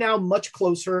pushed him now much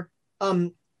closer,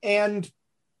 and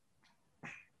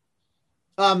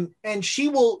she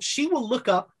will look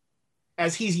up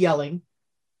as he's yelling,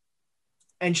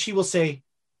 and she will say,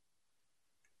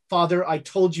 "Father, I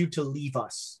told you to leave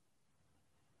us."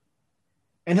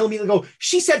 And he'll immediately go,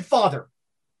 "She said father."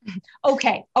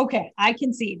 Okay, I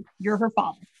concede. You're her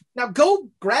father. Now go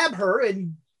grab her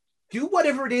and do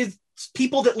whatever it is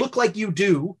people that look like you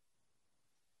do,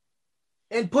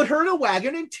 and put her in a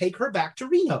wagon and take her back to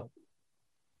Reno.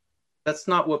 That's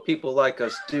not what people like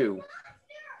us do.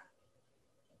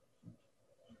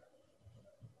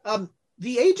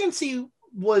 The agency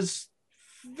was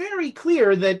very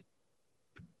clear that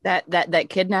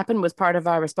kidnapping was part of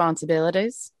our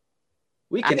responsibilities.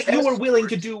 We can you were willing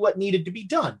to do what needed to be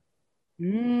done.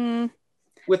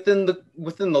 Within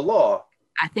the law.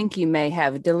 I think you may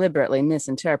have deliberately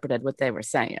misinterpreted what they were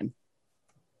saying.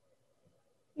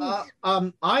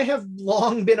 I have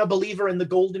long been a believer in the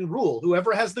golden rule.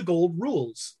 Whoever has the gold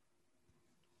rules.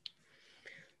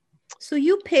 So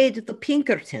you paid the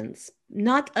Pinkertons,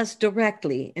 not us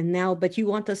directly, but you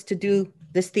want us to do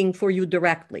this thing for you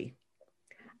directly.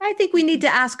 I think we need to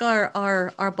ask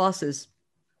our bosses.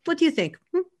 What do you think?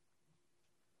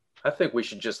 I think we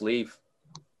should just leave.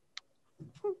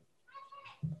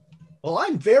 Well,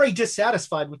 I'm very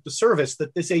dissatisfied with the service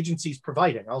that this agency is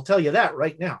providing. I'll tell you that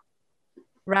right now.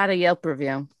 Write a Yelp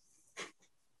review.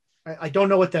 I don't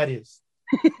know what that is.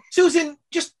 Susan,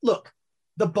 just look.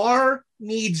 The bar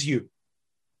needs you.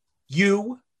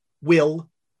 You will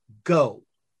go.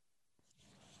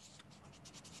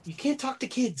 You can't talk to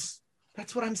kids.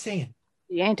 That's what I'm saying.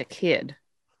 He ain't a kid.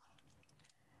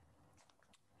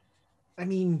 I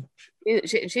mean,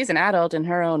 she's an adult in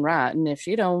her own right, and if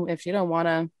she don't want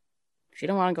to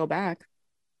go back,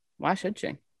 why should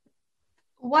she?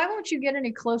 Why won't you get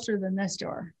any closer than this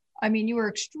door? I mean, you were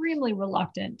extremely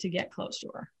reluctant to get close to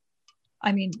her.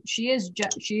 I mean, she is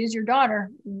your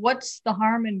daughter. What's the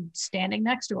harm in standing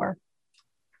next to her?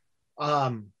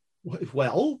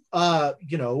 Well,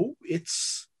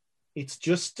 it's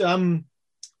just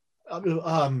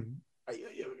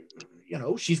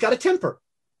she's got a temper.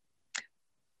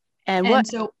 And what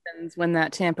happens when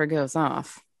that temper goes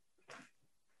off?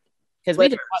 Because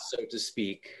so to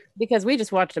speak. Because we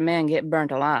just watched a man get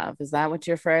burnt alive. Is that what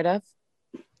you're afraid of?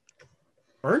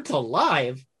 Burnt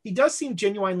alive? He does seem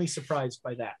genuinely surprised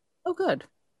by that. Oh, good.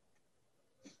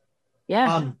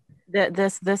 Yeah.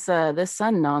 This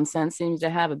sun nonsense seems to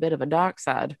have a bit of a dark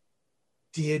side.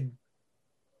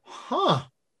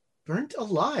 Burnt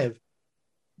alive.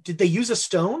 Did they use a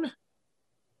stone?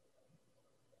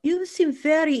 You seem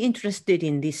very interested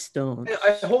in this stone.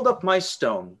 I hold up my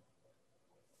stone.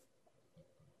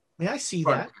 May I see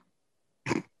that?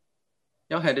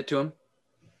 I'll hand it to him.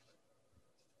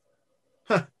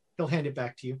 He'll hand it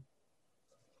back to you.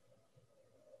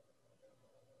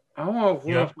 I want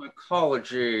to roll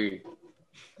psychology.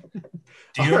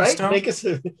 Do you All right,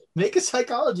 make a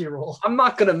psychology roll. I'm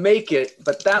not gonna make it,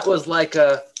 but that was like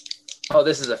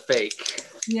this is a fake.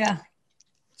 Yeah,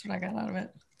 that's what I got out of it.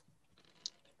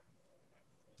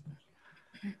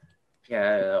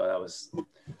 Yeah, that was.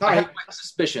 I have my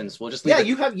suspicions. We'll just leave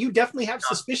it. You definitely have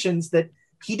suspicions that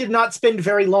he did not spend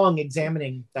very long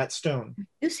examining that stone.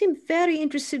 You seem very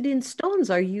interested in stones.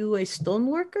 Are you a stone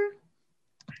worker?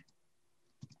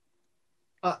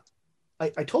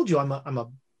 I told you I'm a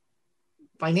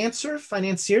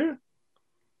financier.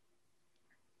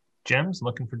 Gems,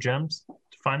 looking for gems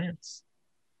to finance.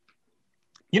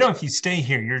 If you stay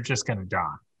here, you're just going to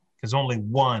die because only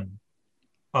one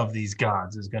of these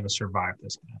gods is going to survive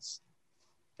this mess.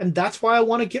 And that's why I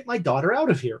want to get my daughter out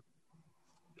of here.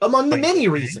 Among the many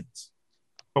reasons.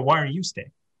 But why are you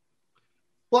staying?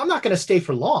 Well, I'm not going to stay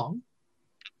for long.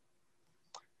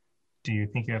 Do you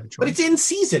think you have a choice? But it's in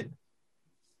season.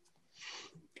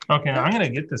 Okay, now I'm going to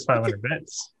get this 500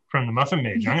 bits from the Muffin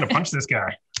Mage. I'm going to punch this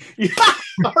guy. Yeah,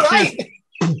 all right.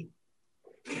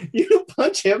 You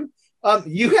punch him.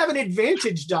 You have an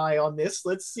advantage die on this.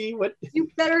 Let's see what. You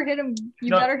better hit him.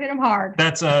 Better hit him hard.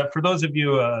 That's for those of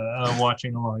you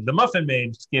watching along. The Muffin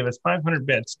Mage gave us 500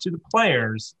 bits to the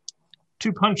players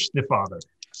to punch the father.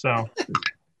 So,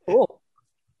 cool.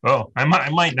 Oh, I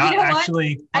might not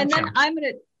actually. And then him. I'm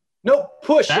gonna. No,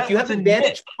 push. If you have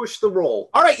advantage, push the roll.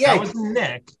 All right, yeah. That was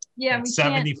Nick. Yeah, we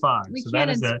 75. We so can't that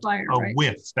is inspire, a right?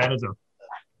 whiff. That is a.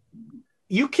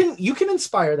 You can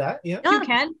inspire that. Yeah. You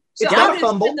can. So It's I'm not a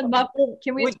gonna fumble. spin the muffin.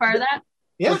 Can we inspire that?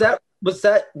 Yeah. Was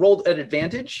that rolled at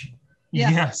advantage? Yeah.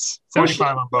 Yes.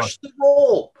 75 on both. Push the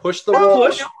roll. Push the roll.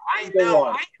 Push.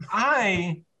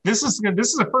 I This is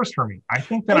a first for me. I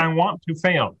think that I want to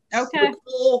fail. Okay.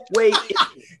 Oh, wait.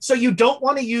 So you don't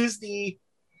want to use the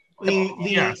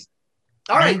Yes.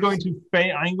 All right. I'm going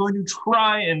to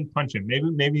try and punch him.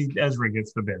 Maybe Ezra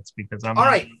gets the bits because I'm All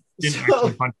right. didn't So-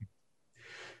 actually punch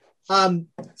him.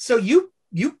 So you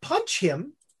punch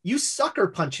him, you sucker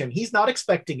punch him. He's not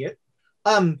expecting it.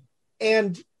 And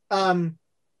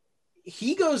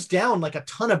he goes down like a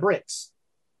ton of bricks.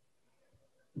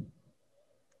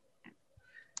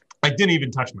 I didn't even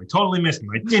touch him. I totally missed him.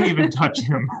 I didn't even touch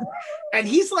him. And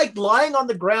he's like lying on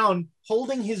the ground,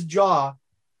 holding his jaw,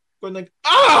 going like,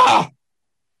 ah!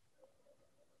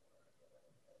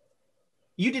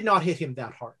 You did not hit him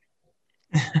that hard.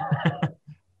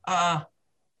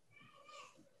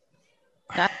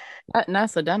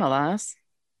 Nicely done, Elias.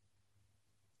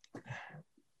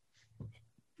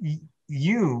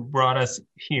 You brought us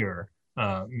here,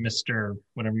 Mr.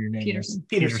 whatever your name is.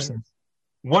 Peterson.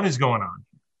 What is going on?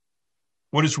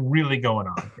 What is really going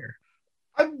on here?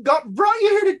 I brought you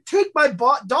here to take my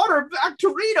daughter back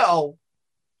to Reno.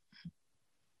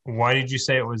 Why did you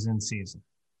say it was in season?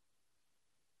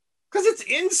 Because it's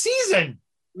in season.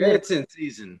 It's in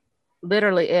season.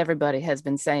 Literally everybody has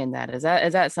been saying that. Is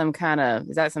that some kind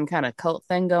of cult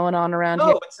thing going on around No,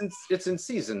 here? it's in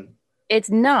season. It's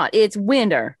not. It's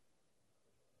winter.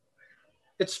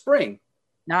 It's spring.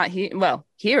 Not here. Well,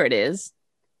 here it is.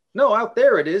 No, out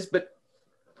there it is, but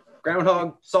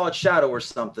groundhog saw its shadow or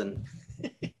something.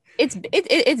 It's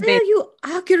Where are you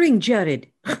arguing,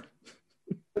 Jared?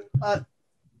 Let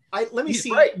me He's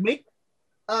see. right. Make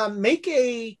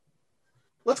a.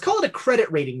 Let's call it a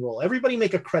credit rating roll. Everybody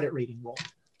make a credit rating roll.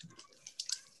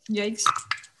 Yikes.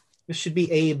 This should be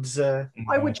Abe's.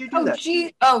 Why would you do Oh, that?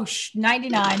 gee. Oh,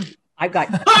 99. I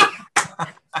got.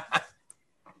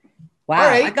 Wow, All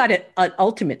right. I got an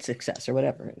ultimate success or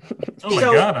whatever. Oh my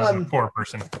So, God, I'm a poor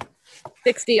person.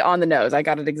 60 on the nose. I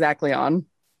got it exactly on.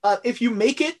 If you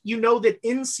make it, you know that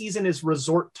in season is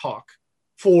resort talk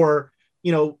for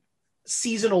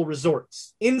seasonal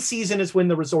resorts. In season is when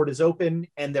the resort is open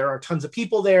and there are tons of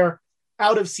people there.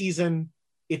 Out of season,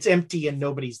 it's empty and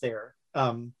nobody's there.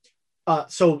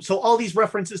 So all these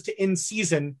references to in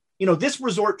season, this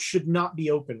resort should not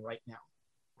be open right now.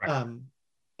 Right.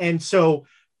 And so,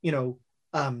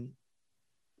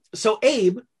 so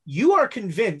Abe, you are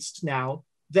convinced now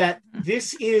that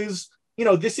this is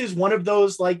one of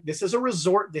those, like, this is a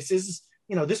resort. This is,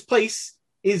 this place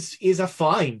is a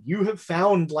find. You have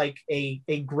found like a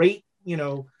great,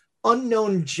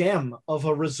 unknown gem of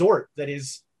a resort that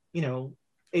is,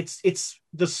 this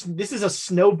is a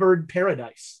snowbird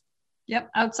paradise.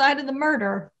 Yep. Outside of the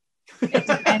murder, it's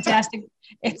fantastic.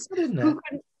 It's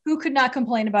who could not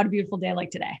complain about a beautiful day like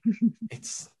today?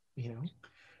 It's,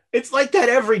 it's like that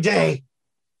every day.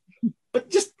 But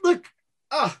just look,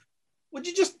 would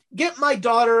you just get my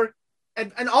daughter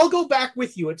and I'll go back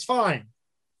with you. It's fine.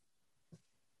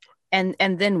 And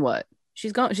then what?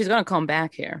 She's going to come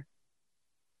back here.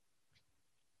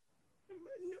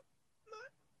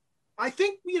 I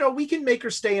think, we can make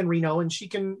her stay in Reno and she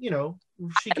can.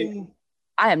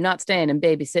 I am not staying and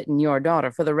babysitting your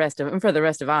daughter for the rest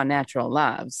of our natural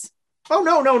lives. Oh,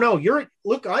 no.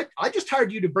 Look, I just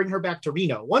hired you to bring her back to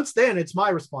Reno. Once then, it's my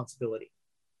responsibility.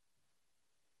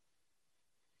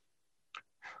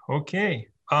 Okay,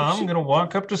 I'm gonna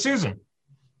walk up to Susan.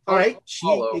 All right.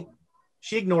 Follow.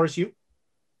 She ignores you.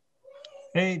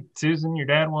 Hey, Susan, your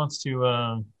dad wants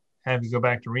to have you go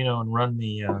back to Reno and run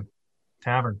the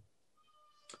tavern.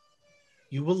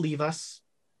 You will leave us.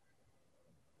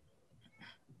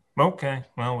 Okay,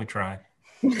 well, we tried.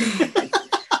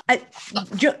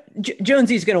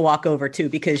 Jonesy's going to walk over too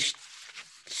because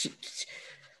she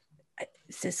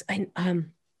says,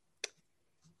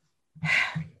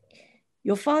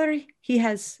 your father, he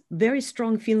has very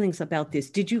strong feelings about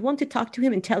this. Did you want to talk to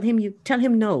him and tell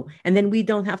him no, and then we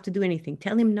don't have to do anything?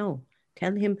 Tell him no.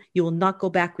 Tell him you will not go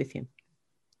back with him.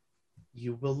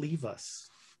 You will leave us.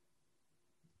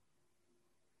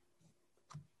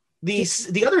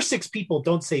 The other 6 people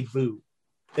don't say boo.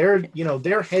 They're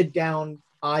head down,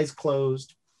 eyes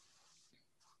closed.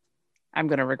 I'm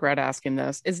going to regret asking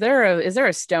this. Is there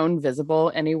a stone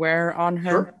visible anywhere on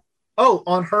her? Sure. Oh,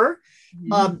 on her?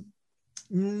 Mm-hmm.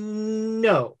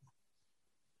 No.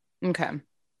 Okay.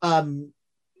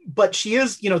 But she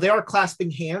is, they are clasping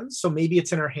hands, so maybe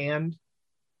it's in her hand.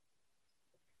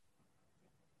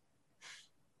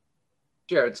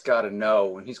 Jared's got to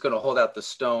know, and he's going to hold out the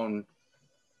stone.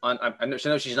 I know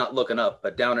she's not looking up,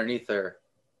 but down underneath her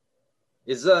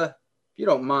is if you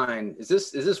don't mind, is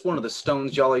this one of the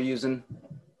stones y'all are using?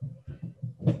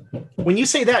 When you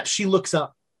say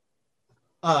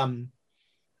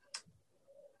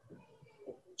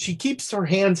She keeps her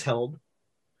hands held.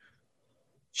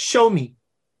 Show me.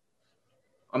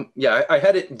 Yeah, I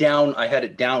had it down. I had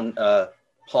it down,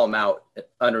 palm out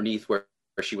underneath where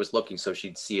she was looking, so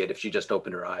she'd see it if she just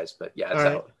opened her eyes. But yeah, it's All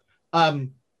right. out.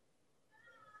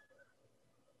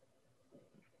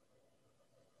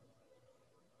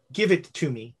 Give it to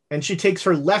me. And she takes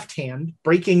her left hand,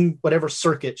 breaking whatever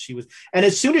circuit she was. And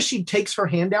as soon as she takes her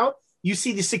hand out, you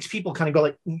see the 6 people kind of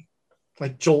go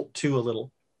like jolt to a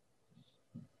little.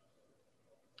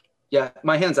 Yeah,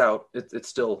 my hand's out. It's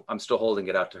still, I'm still holding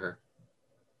it out to her.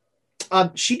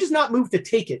 She does not move to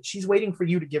take it. She's waiting for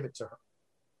you to give it to her.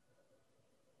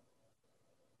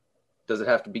 Does it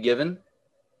have to be given?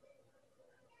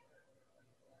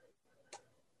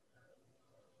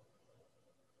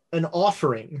 An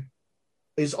offering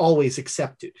is always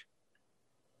accepted.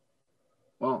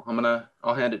 Well,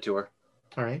 I'll hand it to her.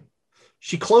 All right.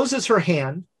 She closes her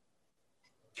hand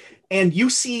and you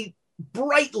see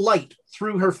bright light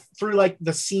through like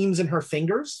the seams in her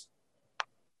fingers.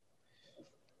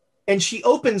 And she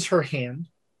opens her hand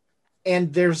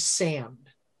and there's sand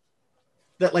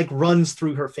that like runs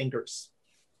through her fingers.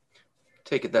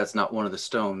 Take it that's not one of the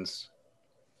stones.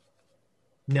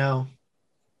 No.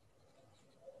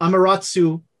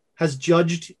 Amaterasu has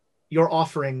judged your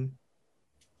offering.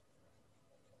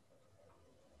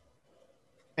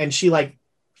 And she like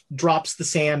drops the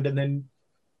sand and then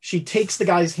she takes the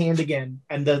guy's hand again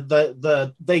and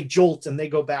they jolt and they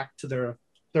go back to their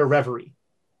reverie.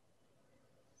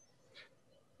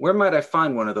 Where might I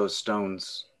find one of those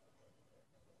stones?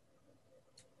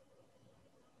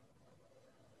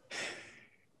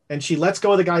 And she lets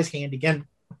go of the guy's hand again.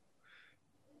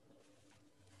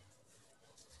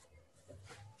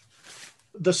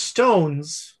 The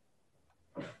stones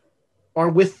are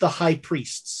with the high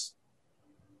priests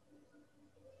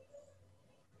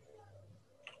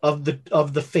of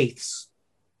the faiths.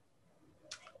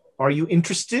 Are you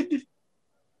interested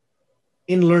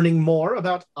in learning more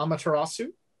about Amaterasu?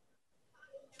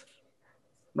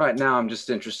 Right now, I'm just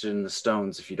interested in the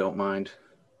stones, if you don't mind.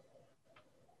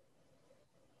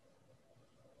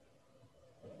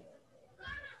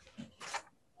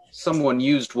 Someone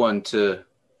used one to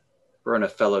burn a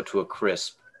fellow to a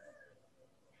crisp.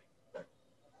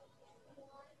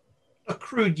 A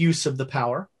crude use of the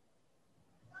power.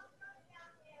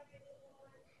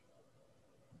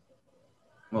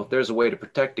 Well, if there's a way to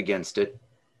protect against it,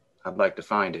 I'd like to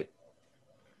find it.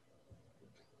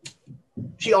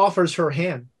 She offers her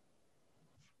hand.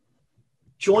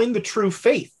 Join the true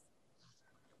faith.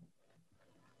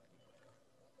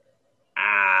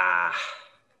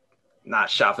 Not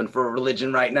shopping for a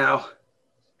religion right now.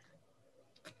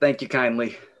 Thank you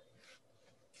kindly.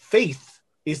 Faith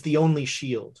is the only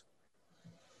shield.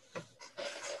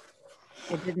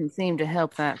 It didn't seem to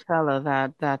help that fellow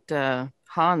that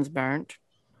Hans burnt.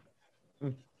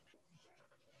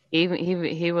 He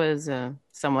was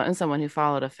someone who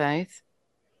followed a faith,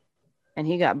 and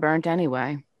he got burnt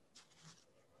anyway.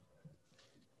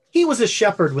 He was a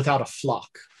shepherd without a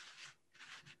flock.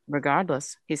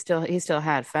 Regardless, he still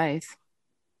had faith.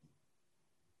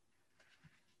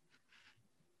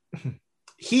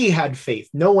 He had faith.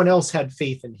 No one else had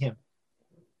faith in him.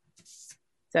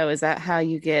 So is that how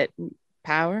you get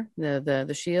power?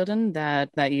 The shielding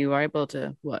that you are able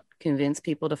to convince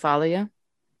people to follow you?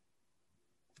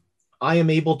 I am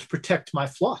able to protect my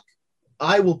flock.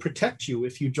 I will protect you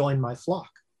if you join my flock.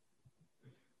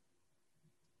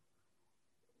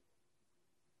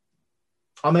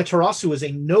 Amaterasu is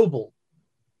a noble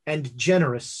and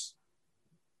generous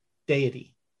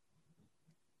deity.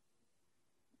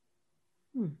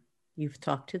 You've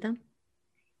talked to them?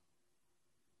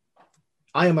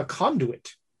 I am a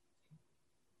conduit.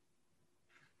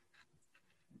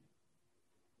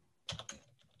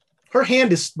 Her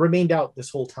hand has remained out this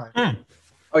whole time.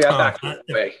 Oh yeah, back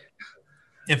away.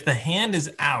 If the hand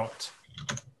is out,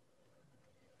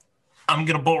 I'm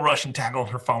gonna bull rush and tackle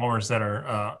her followers that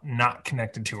are not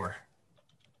connected to her.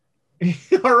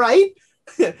 All right.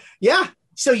 Yeah.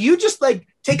 So you just like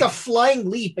take a flying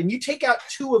leap and you take out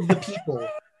 2 of the people.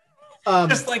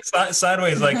 Just like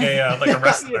sideways, like a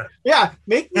wrestler. Yeah.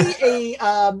 Make me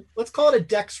a let's call it a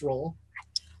dex roll.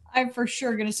 I'm for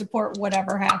sure going to support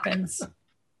whatever happens.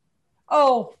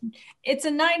 Oh, it's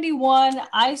a 91.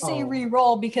 I say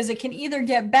re-roll because it can either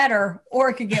get better or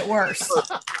it could get worse.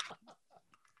 And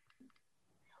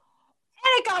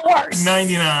it got worse.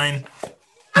 99.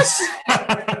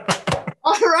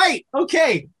 All right.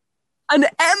 Okay. An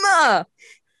Emma.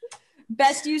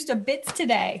 Best use of bits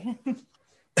today.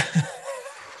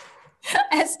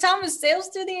 As Thomas sails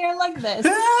through the air like this.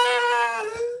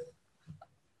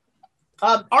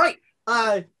 All right.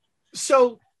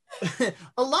 So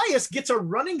Elias gets a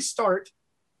running start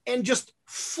and just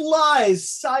flies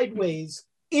sideways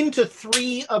into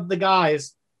 3 of the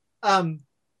guys,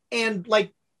 and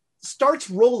like starts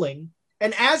rolling.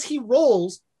 And as he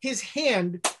rolls, his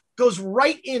hand goes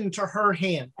right into her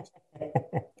hand.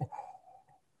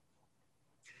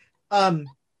 On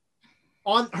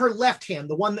her left hand,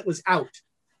 the one that was out.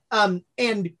 And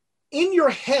in your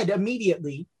head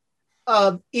immediately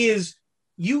is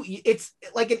it's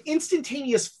like an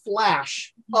instantaneous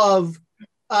flash of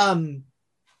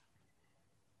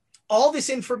all this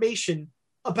information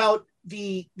about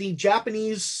the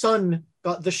Japanese sun,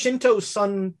 the Shinto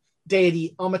sun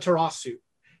deity Amaterasu.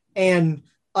 And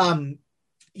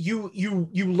you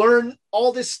learn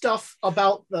all this stuff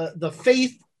about the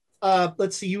faith.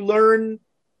 Let's see, you learn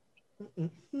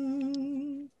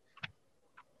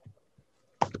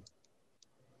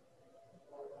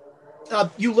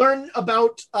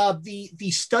about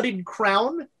the studded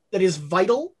crown that is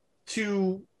vital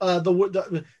to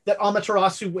that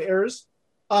Amaterasu wears.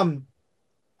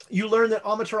 You learn that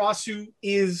Amaterasu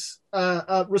is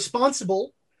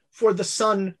responsible for the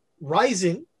sun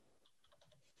rising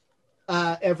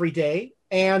every day,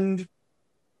 and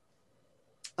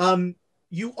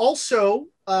you also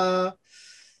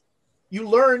you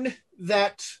learn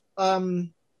that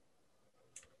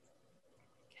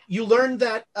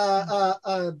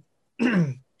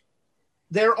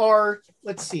there are,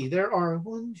 let's see, there are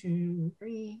 1, 2,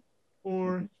 3,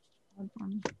 4,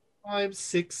 5,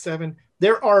 6, 7.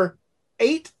 There are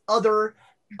 8 other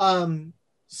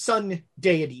sun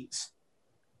deities,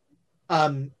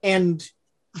 and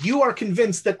you are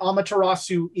convinced that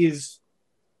Amaterasu is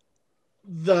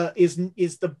the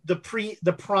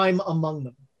prime among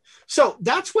them. So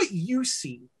that's what you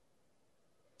see.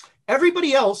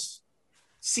 Everybody else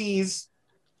sees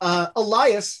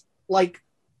Elias like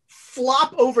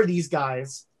flop over these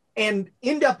guys and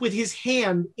end up with his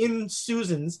hand in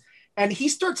Susan's, and he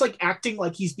starts like acting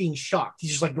like he's being shocked.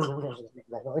 He's just like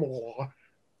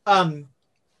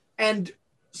and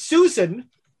Susan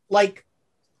like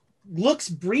looks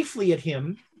briefly at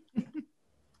him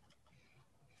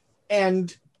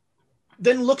and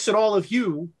then looks at all of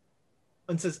you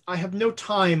and says, "I have no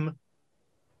time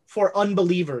for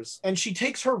unbelievers." And she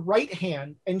takes her right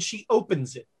hand and she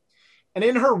opens it. And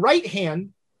in her right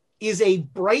hand is a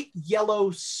bright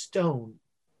yellow stone.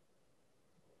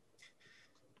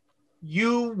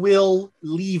 "You will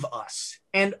leave us."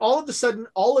 And all of a sudden,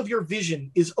 all of your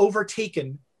vision is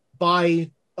overtaken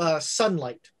by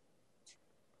sunlight.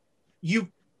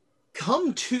 You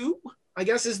come to, I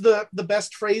guess is the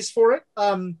best phrase for it.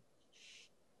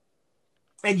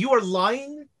 And you are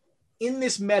lying in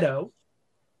this meadow,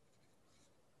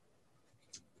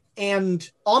 and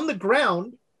on the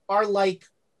ground are like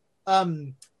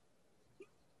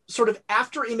sort of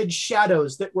after image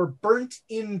shadows that were burnt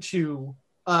into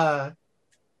the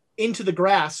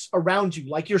grass around you.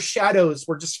 Like your shadows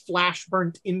were just flash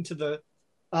burnt into the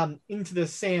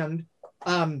sand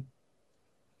and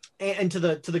to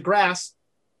the grass.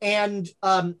 And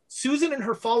Susan and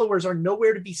her followers are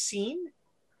nowhere to be seen.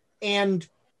 And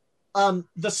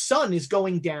the sun is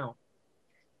going down.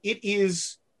 It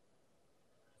is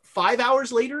 5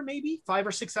 hours later, maybe 5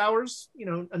 or 6 hours. You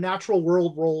know, a natural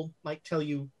world roll might tell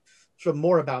you sort of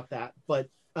more about that. But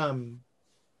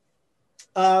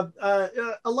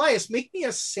Elias, make me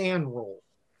a sand roll.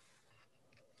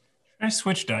 Should I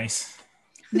switch dice?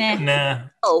 Nah. Nah.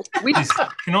 Oh, we These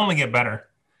can only get better.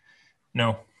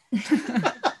 No.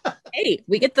 Hey,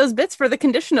 we get those bits for the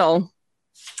conditional.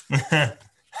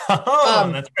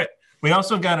 That's right. We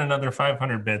also got another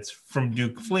 500 bits from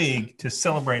Duke Fleeg to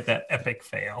celebrate that epic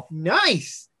fail.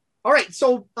 Nice. All right,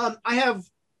 so I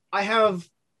have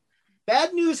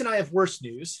bad news and I have worse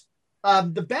news.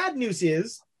 The bad news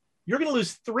is you're going to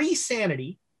lose 3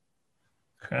 sanity.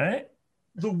 Okay.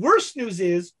 The worst news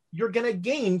is you're going to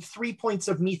gain 3 points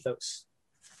of mythos.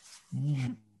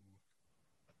 It's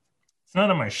not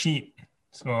on my sheet,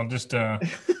 so I'll just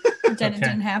Pretend it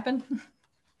didn't happen.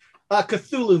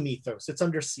 Cthulhu mythos. It's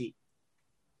under C.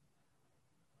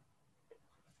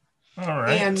 All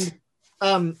right.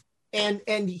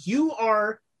 And you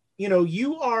are,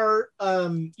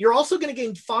 you're also going to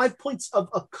gain 5 points of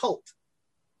occult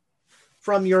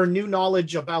from your new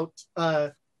knowledge about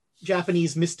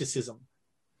Japanese mysticism.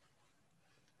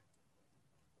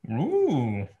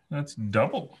 Ooh, that's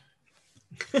double.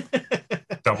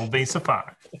 Double base of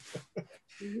 5.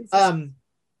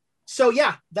 So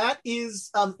yeah, that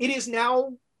is it is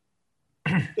now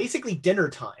basically dinner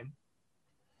time,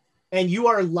 and you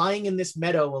are lying in this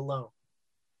meadow alone.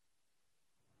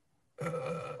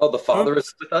 Oh, the father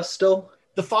is with us still?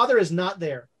 The father is not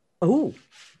there. Oh,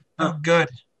 Oh, good.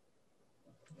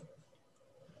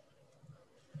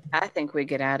 I think we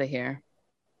get out of here.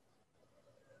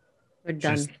 We're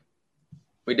done.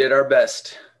 We did our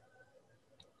best.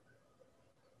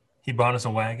 He bought us a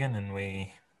wagon, and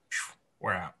we're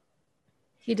out.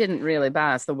 He didn't really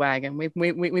buy us the wagon. We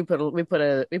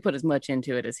put as much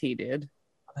into it as he did.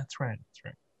 That's right.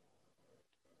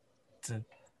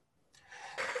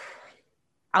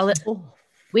 I'll let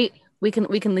we can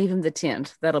leave him the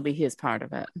tent. That'll be his part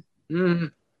of it. No.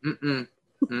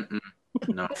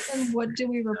 And what do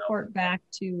we report back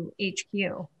to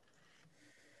HQ?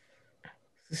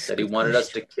 That he wanted us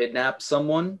to kidnap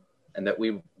someone, and that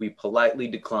we politely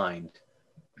declined.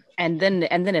 And then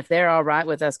if they're all right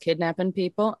with us kidnapping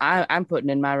people, I'm putting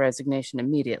in my resignation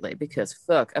immediately, because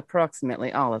fuck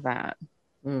approximately all of that.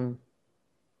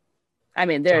 I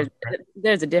mean, there's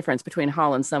a difference between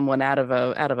hauling someone out of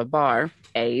a bar,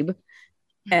 Abe,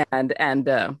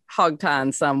 and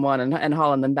hog-tying someone and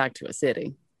hauling them back to a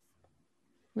city.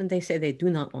 When they say they do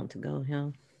not want to go, yeah.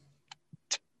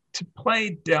 To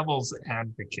play devil's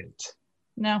advocate.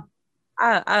 No.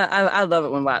 I love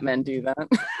it when white men do that.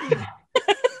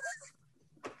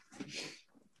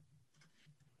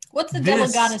 What's the devil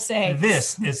got to say?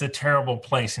 This is a terrible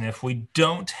place, and if we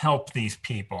don't help these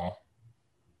people,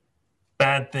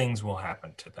 bad things will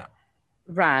happen to them.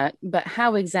 Right, but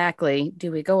how exactly do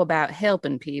we go about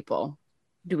helping people?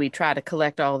 Do we try to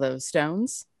collect all those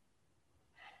stones?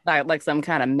 Like some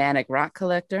kind of manic rock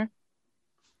collector?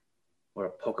 Or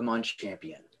a Pokemon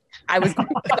champion. I was going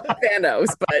to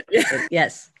Thanos, but yeah.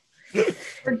 Yes.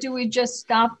 Or do we just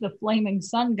stop the flaming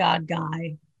sun god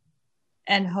guy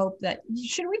and hope that...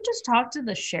 Should we just talk to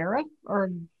the sheriff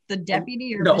or the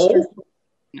deputy? Or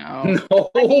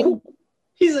No.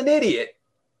 He's an idiot.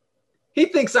 He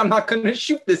thinks I'm not going to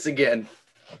shoot this again.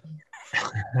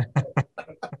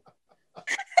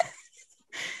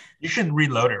 You should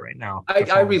reload it right now.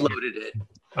 I reloaded it.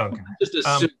 Okay. Just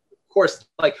assume, of course,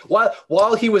 like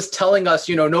while he was telling us,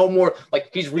 no more,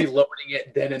 like he's reloading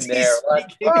it then and there.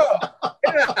 Like,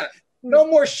 yeah, no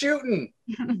more shooting.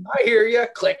 I hear you.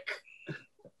 Click.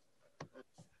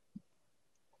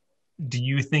 Do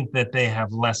you think that they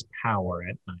have less power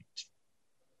at night?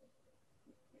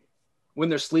 When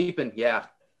they're sleeping, yeah.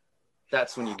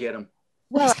 That's when you get them.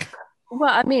 Well,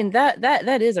 I mean,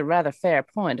 that is a rather fair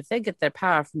point. If they get their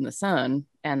power from the sun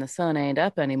and the sun ain't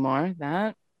up anymore,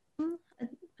 that...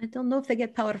 I don't know if they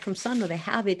get power from sun or they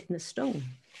have it in the stone.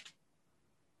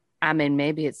 I mean,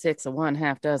 maybe it's 6 of one,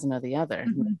 half dozen of the other.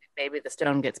 Mm-hmm. Maybe the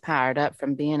stone gets powered up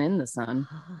from being in the sun.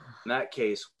 In that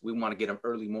case, we want to get them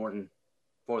early morning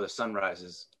before the sun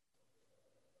rises.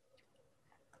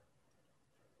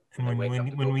 And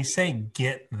when we say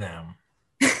get them,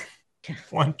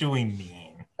 what do we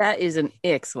mean? That is an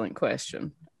excellent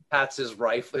question. Pat's his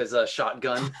rifle, his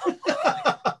shotgun.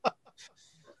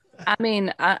 I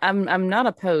mean, I'm not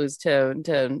opposed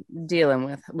to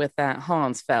dealing with that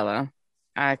Hans fella.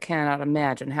 I cannot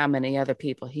imagine how many other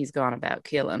people he's gone about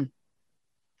killing.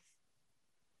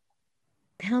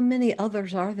 How many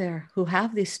others are there who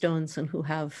have these stones and who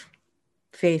have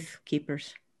faith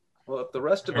keepers? Well, if the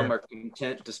rest of them are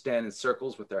content to stand in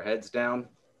circles with their heads down,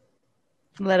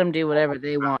 let them do whatever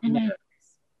they want. Mm-hmm.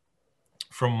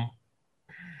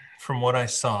 From what I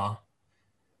saw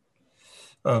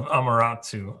of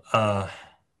Amaterasu,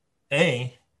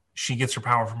 she gets her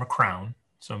power from a crown,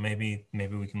 so maybe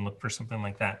we can look for something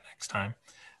like that next time.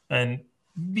 And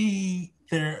B,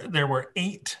 there were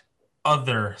 8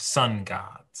 other sun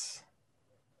gods,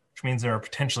 which means there are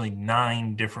potentially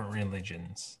 9 different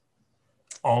religions,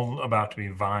 all about to be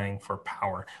vying for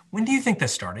power. When do you think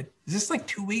this started? Is this like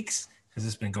 2 weeks? Has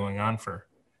this been going on for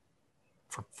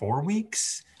 4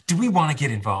 weeks? Do we want to get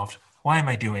involved? Why am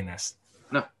I doing this?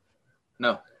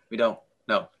 No, we don't.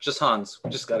 No, just Hans. We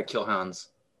just got to kill Hans.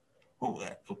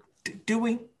 Do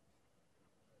we?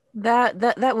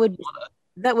 That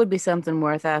would be something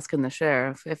worth asking the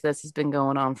sheriff if this has been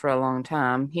going on for a long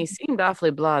time. He seemed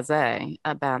awfully blasé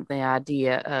about the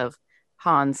idea of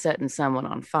Hans setting someone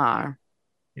on fire.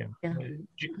 Yeah.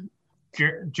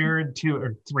 Jared 2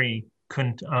 or 3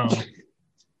 couldn't.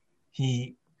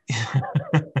 He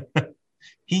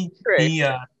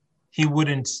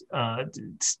wouldn't.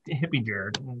 Hippie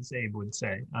Jared, as Abe would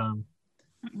say.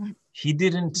 He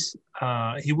didn't.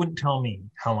 He wouldn't tell me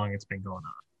how long it's been going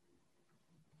on.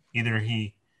 Either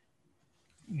he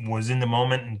was in the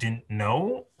moment and didn't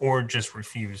know, or just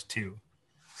refused to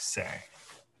say.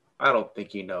 I don't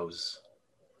think he knows.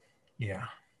 Yeah.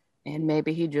 And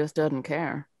maybe he just doesn't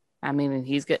care. I mean,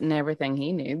 he's getting everything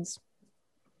he needs.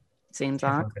 Seems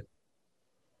like.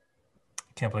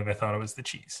 Can't believe I thought it was the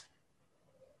cheese.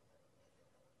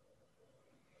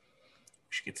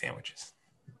 should get sandwiches.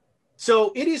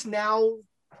 So it is now,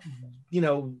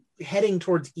 heading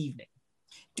towards evening.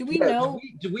 Do we know?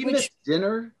 Did we miss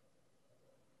dinner?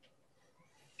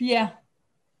 Yeah.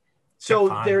 So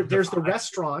Fine. there's the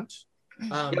restaurant.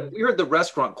 Yeah, we heard the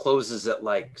restaurant closes at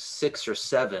like 6 or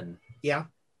 7. Yeah.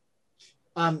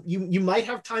 You might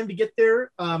have time to get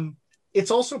there.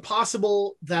 It's also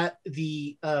possible that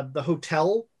the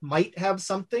hotel might have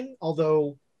something,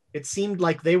 although it seemed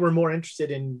like they were more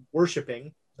interested in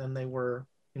worshiping than they were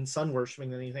in sun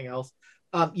worshiping than anything else.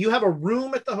 You have a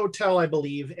room at the hotel, I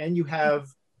believe, and you have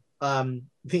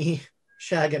the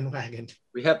Shaggin' Wagon.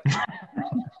 We have.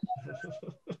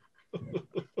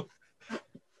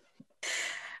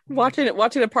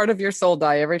 Watching a part of your soul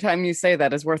die every time you say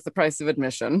that is worth the price of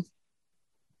admission.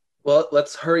 Well,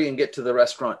 let's hurry and get to the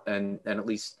restaurant and at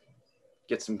least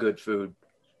get some good food.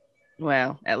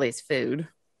 Well, at least food.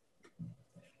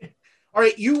 All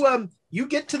right, you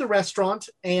get to the restaurant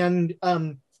and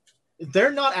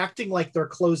they're not acting like they're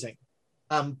closing,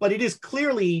 but it is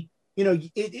clearly,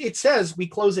 it says we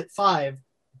close at 5,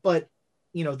 but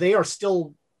they are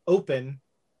still open.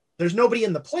 There's nobody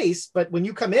in the place, but when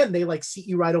you come in, they like seat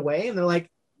you right away and they're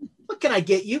like, "What can I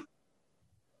get you?"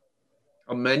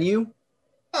 A menu?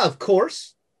 Of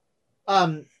course.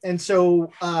 And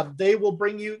so they will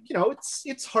bring you,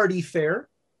 it's hearty fare.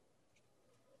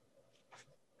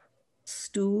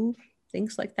 Stew,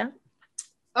 things like that.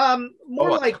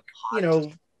 More like,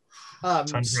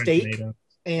 Sun-dried steak tomato.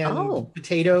 and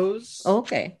potatoes.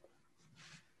 Okay.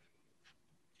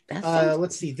 That sounds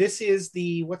Let's see. This is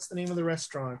what's the name of the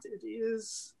restaurant? It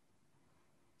is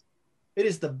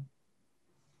the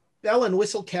Bell and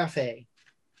Whistle Cafe.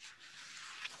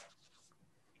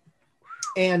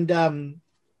 And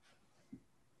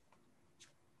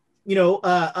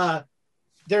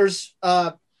there's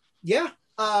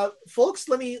folks,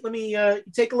 let me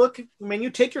take a look. I mean, you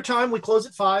take your time. We close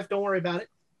at 5. Don't worry about it.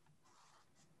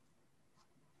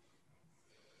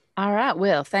 All right,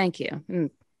 Will, thank you.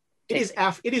 It is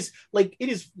after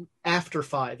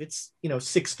 5. It's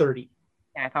 6:30.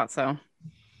 Yeah, I thought so.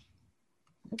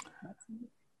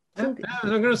 Yeah,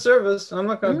 they're going to serve us. I'm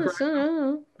not going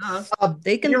to.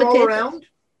 Bacon You're all potato. around.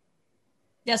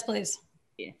 Yes, please.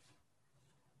 Yeah.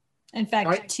 In fact,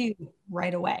 Right. 2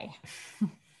 right away.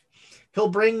 He'll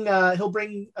bring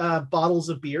bottles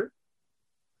of beer,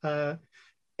 and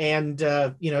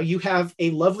you have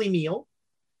a lovely meal.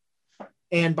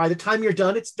 And by the time you're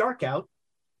done, it's dark out.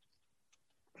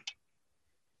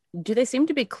 Do they seem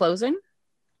to be closing?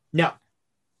 No,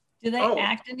 Do they Oh.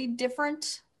 act any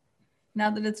different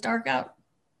now that it's dark out?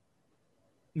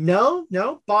 no,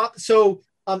 Bob. So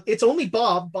it's only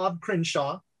Bob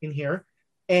Crenshaw in here,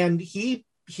 and he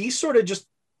sort of just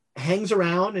hangs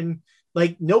around, and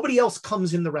like nobody else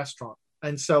comes in the restaurant.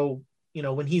 And so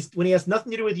when he has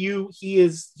nothing to do with you,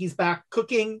 he's back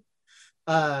cooking,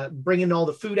 bringing all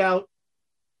the food out.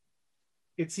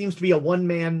 It seems to be a one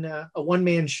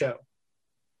man show.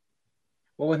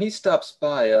 Well, when he stops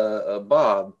by,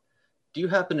 Bob, do you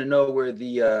happen to know where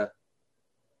the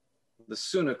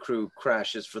Suna crew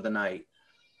crashes for the night?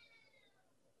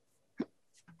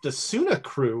 The Suna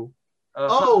crew.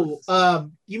 Uh-huh.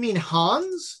 You mean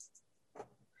Hans?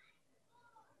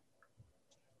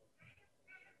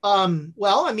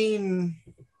 Well, I mean,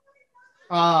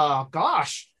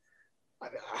 gosh,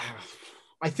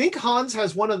 I think Hans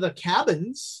has one of the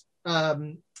cabins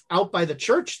out by the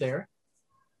church there.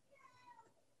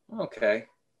 Okay.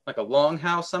 Like a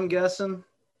longhouse, I'm guessing?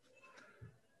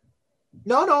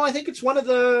 No, I think it's one of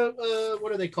the,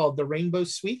 what are they called? The Rainbow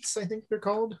Suites, I think they're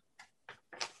called.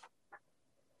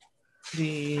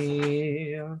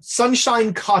 The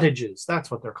Sunshine Cottages, that's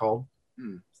what they're called.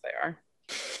 They are.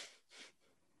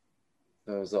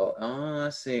 Those all. Oh, I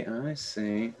see.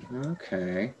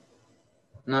 Okay.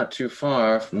 Not too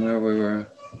far from where we were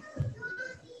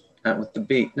at with the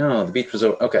beach. No, the beach was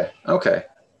over. Okay.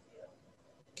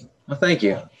 Well, thank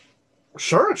you.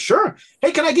 Sure.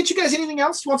 Hey, can I get you guys anything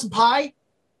else? You want some pie?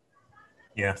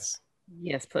 Yes.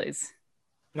 Yes, please.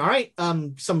 All right.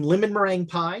 Some lemon meringue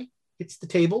pie hits the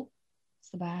table.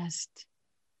 It's the best.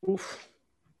 Oof.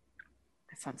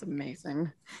 That sounds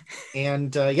amazing.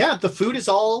 And the food is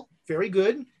all very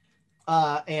good.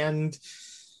 And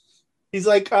he's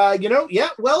like, tell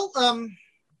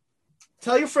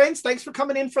your friends, thanks for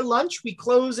coming in for lunch. We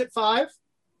close at 5.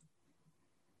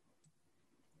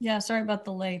 Yeah, sorry about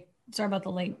the late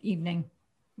evening.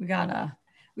 We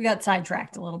got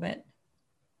sidetracked a little bit.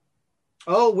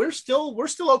 Oh, we're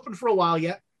still open for a while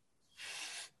yet.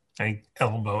 I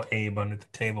elbow Abe under the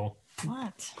table.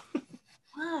 What?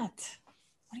 What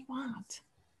do you want?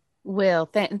 Will,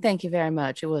 thank you very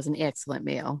much. It was an excellent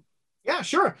meal. Yeah,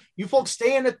 sure. You folks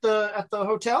staying at the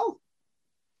hotel?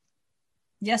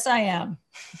 Yes, I am.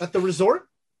 At the resort?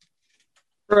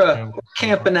 We're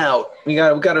camping out. We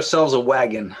got ourselves a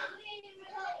wagon.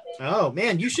 Oh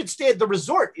man, you should stay at the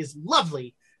resort. Is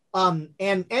lovely. And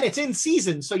it's in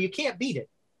season, so you can't beat it.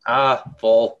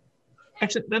 Full.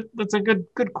 Actually, that's a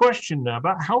good question.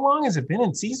 About how long has it been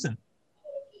in season?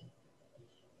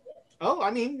 Oh, I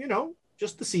mean,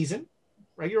 just the season,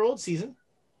 regular old season.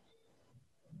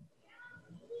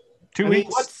 2 weeks.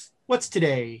 Mean, what's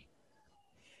today?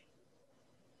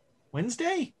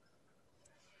 Wednesday?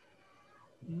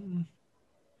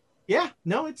 Yeah,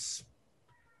 no, it's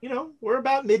we're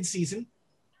about mid-season.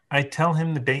 I tell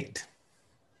him the date.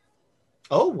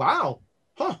 Oh wow,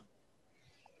 huh?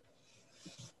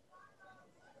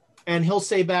 And he'll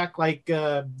say back like,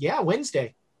 "Yeah,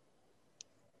 Wednesday."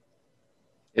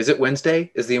 Is it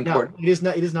Wednesday? Is the important? No, it is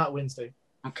not. It is not Wednesday.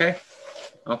 Okay.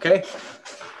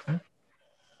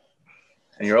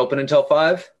 And you're open until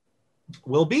 5?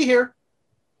 We'll be here.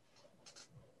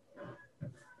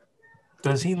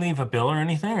 Does he leave a bill or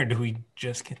anything, or do we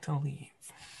just get to leave?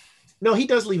 No, he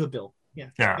does leave a bill. Yeah.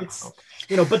 It's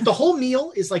but the whole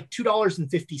meal is like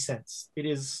 $2.50. It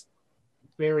is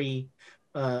very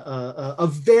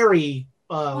very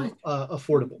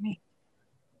affordable.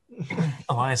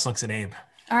 Elias looks at Abe.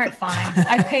 All right, fine.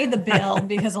 I pay the bill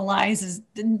because Elias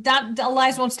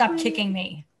won't stop kicking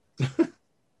me.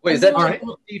 Wait, is that all right?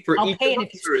 For I'll each pay of it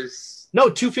if us, or is...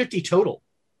 No, $2.50 total.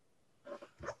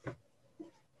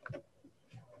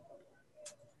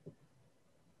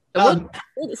 So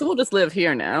we'll just live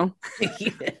here now.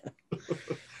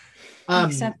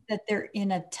 Except that they're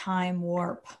in a time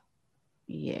warp.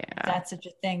 Yeah. That's such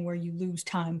a thing where you lose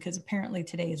time because apparently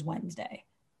today is Wednesday.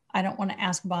 I don't want to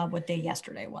ask Bob what day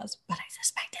yesterday was, but I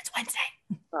suspect it's Wednesday.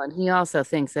 Well, and he also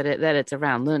thinks that it's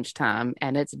around lunchtime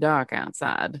and it's dark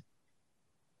outside.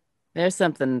 There's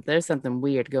something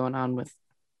weird going on with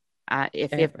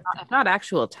if not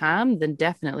actual time, then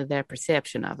definitely their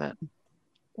perception of it.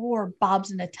 Or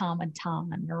Bob's an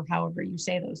automaton, or however you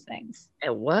say those things.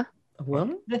 What?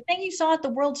 The thing you saw at the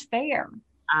World's Fair.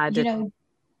 The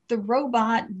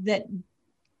robot that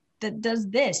does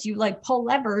this. You like pull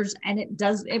levers and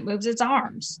it moves its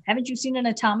arms. Haven't you seen an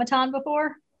automaton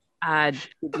before? I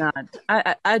did not.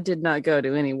 I did not go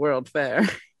to any World Fair.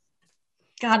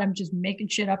 God, I'm just making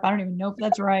shit up. I don't even know if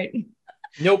that's right.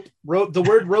 Nope. The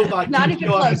word robot. Not even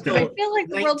close. I feel like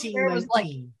the World's Fair was like,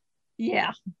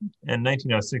 yeah. And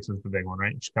 1906 was the big one,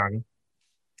 right? In Chicago.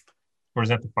 Or is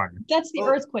that the fire? That's the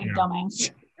earthquake,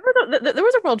 dumbass. There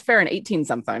was a World Fair in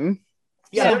 18-something.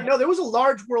 Yeah, there was a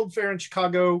large World Fair in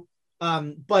Chicago,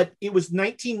 but it was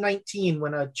 1919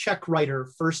 when a Czech writer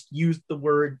first used the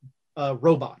word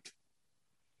robot.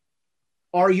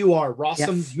 RUR,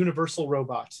 Rossum's Universal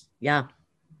Robot. Yeah.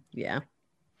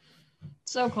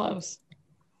 So close,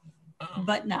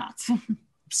 but not.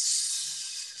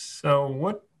 So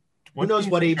what Who knows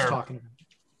what Abe's talking about?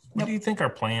 What do you think our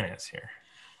plan is here?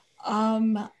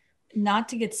 Not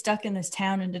to get stuck in this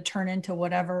town and to turn into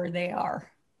whatever they are.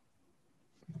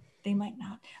 They might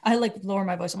not. I like lower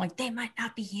my voice. I'm like, they might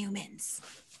not be humans.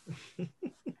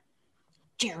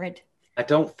 Jared. I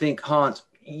don't think Hans.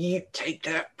 You take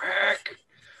that back.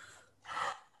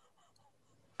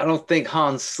 I don't think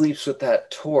Hans sleeps with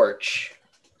that torch.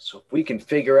 So if we can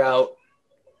figure out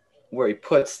where he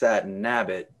puts that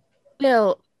nabbit.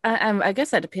 Well, I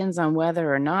guess that depends on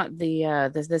whether or not the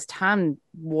this time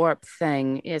warp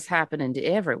thing is happening to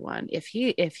everyone. If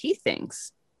he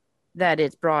thinks that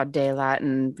it's broad daylight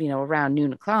and around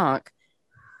noon o'clock.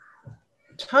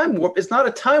 Time warp? It's not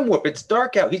a time warp. It's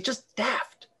dark out. He's just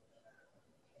daft.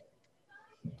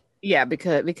 Yeah,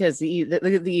 because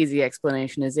the easy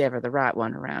explanation is ever the right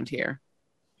one around here.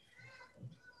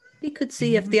 We could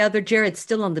see if the other Jared's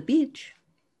still on the beach.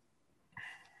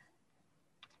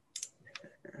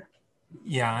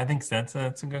 Yeah, I think that's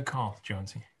a good call,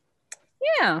 Jonesy.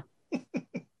 Yeah.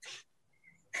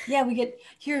 Yeah,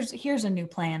 here's a new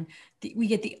plan. We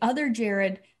get the other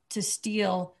Jared to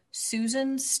steal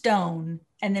Susan's stone,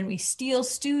 and then we steal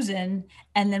Susan,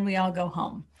 and then we all go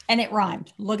home. And it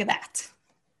rhymed. Look at that.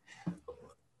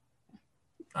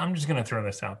 I'm just gonna throw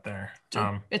this out there.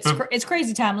 It's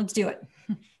crazy time. Let's do it.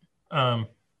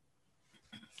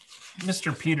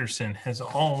 Mr. Peterson has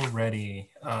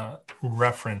already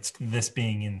referenced this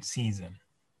being in season.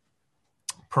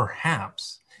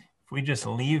 Perhaps if we just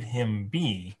leave him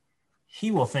be,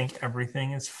 he will think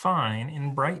everything is fine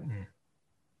in Brighton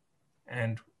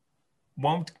and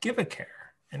won't give a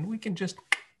care, and we can just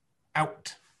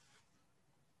out.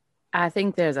 I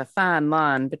think there's a fine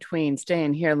line between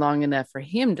staying here long enough for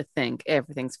him to think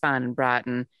everything's fine in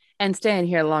Brighton And staying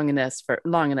here long enough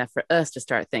for us to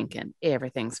start thinking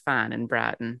everything's fine in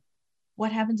Brighton.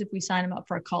 What happens if we sign him up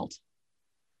for a cult?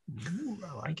 Ooh,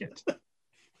 I like it.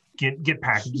 Get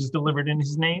packages delivered in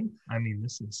his name. I mean,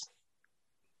 this is.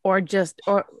 Or just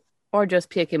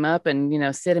pick him up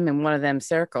and sit him in one of them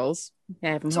circles.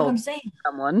 Have him That's what I'm hold saying.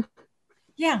 someone.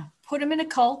 Yeah, put him in a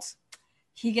cult.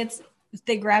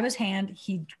 They grab his hand.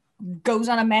 He goes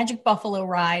on a magic buffalo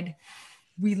ride.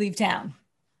 We leave town.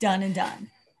 Done and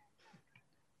done.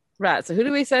 Right. So who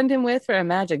do we send him with for a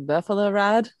magic buffalo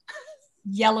ride?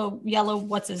 Yellow,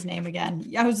 what's his name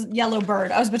again? I was Yellow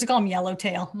Bird. I was about to call him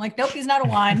Yellowtail. I'm like, nope, he's not a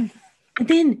wine.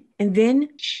 And then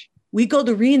we go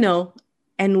to Reno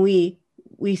and we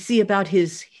see about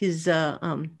his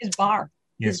bar.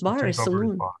 His bar, his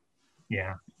saloon.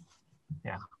 Yeah.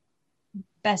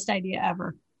 Best idea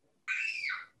ever.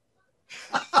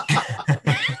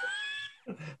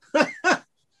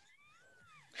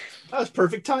 That was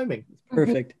perfect timing.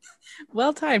 Perfect.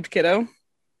 Well timed, kiddo.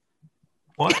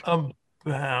 What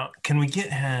can we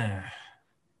get?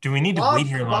 Do we need to wait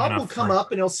here long Bob enough? will come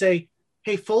up and he'll say,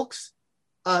 "Hey, folks,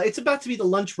 it's about to be the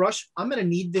lunch rush. I'm going to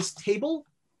need this table,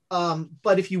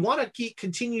 but if you want to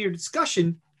continue your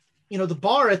discussion, the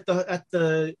bar at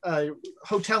the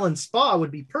hotel and spa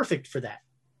would be perfect for that."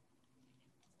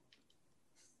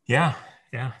 Yeah.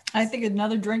 I think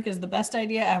another drink is the best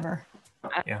idea ever.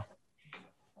 Yeah.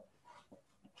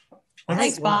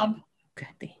 Thanks, Bob.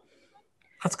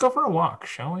 Let's go for a walk,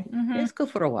 shall we? Mm-hmm. Let's go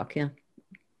for a walk. Yeah.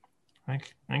 I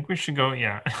think we should go.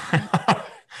 Yeah.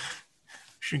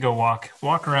 Should go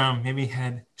walk around. Maybe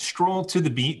stroll to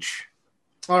the beach.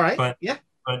 All right.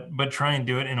 But try and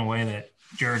do it in a way that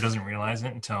Jared doesn't realize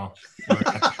it until.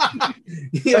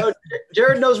 So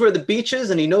Jared knows where the beach is,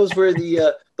 and he knows where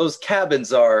the those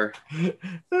cabins are.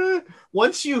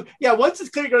 Once it's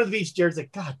clear to go to the beach, Jared's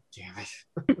like, "God damn it."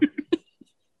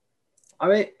 I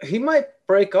mean, he might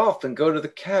break off and go to the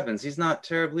cabins. He's not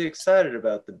terribly excited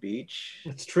about the beach.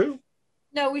 It's true.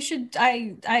 No, we should.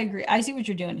 I agree. I see what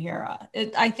you're doing here.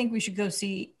 I think we should go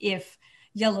see if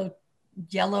Yellow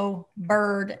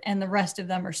Bird and the rest of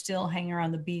them are still hanging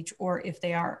around the beach, or if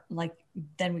they are,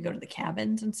 then we go to the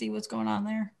cabins and see what's going on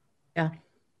there. Yeah.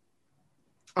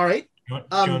 All right.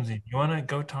 Jonesy, you want to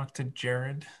go talk to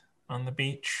Jared on the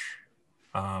beach?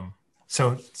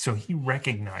 So he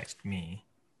recognized me.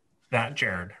 That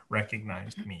Jared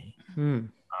recognized me.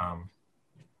 And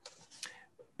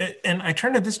I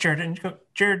turned to this Jared and go,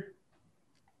 Jared,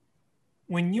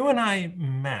 when you and I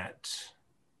met.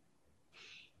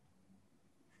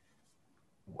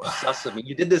 Sus of me.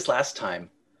 You did this last time.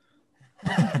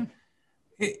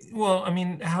 Well, I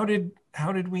mean, how did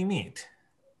we meet?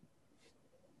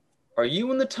 Are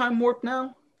you in the time warp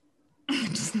now?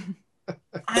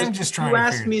 I'm just trying. You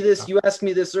asked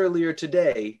me this earlier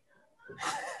today.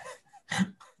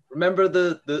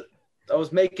 Remember I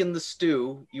was making the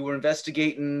stew. You were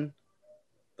investigating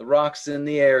the rocks in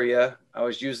the area. I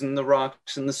was using the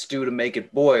rocks in the stew to make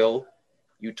it boil.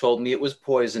 You told me it was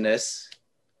poisonous.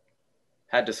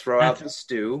 Had to throw out the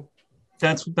stew.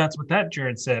 That's what that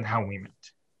Jared said, how we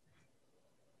met.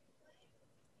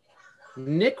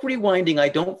 Nick rewinding, I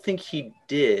don't think he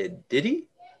did. Did he?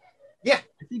 Yeah.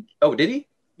 Did he?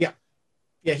 Yeah.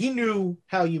 Yeah, he knew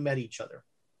how you met each other.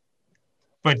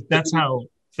 But that's how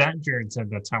that Jared said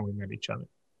that's how we met each other.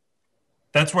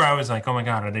 That's where I was like, oh my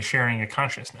God, are they sharing a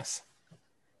consciousness?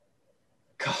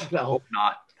 God, I hope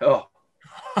not. Oh.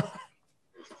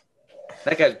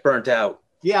 That guy's burnt out.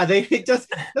 Yeah, it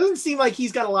doesn't seem like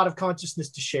he's got a lot of consciousness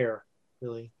to share,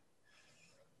 really.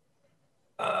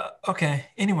 Okay.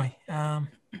 Anyway,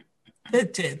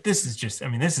 this is just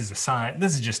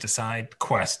a side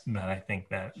quest that I think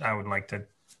that I would like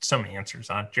some answers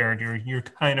on. Jared, you're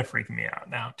kind of freaking me out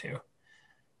now too.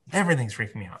 Everything's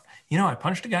freaking me out. I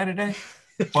punched a guy today.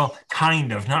 Well,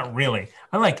 kind of, not really.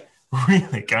 I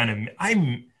really kind of.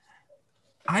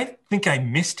 I think I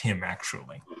missed him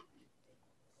actually.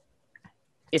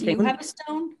 Do you have a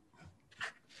stone?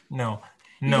 No.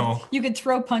 You could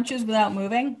throw punches without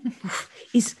moving?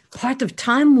 He's part of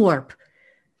time warp.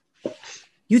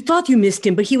 You thought you missed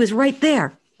him, but he was right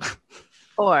there.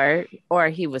 Or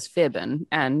he was fibbing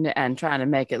and trying to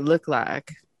make it look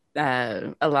like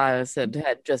Elias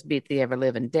had just beat the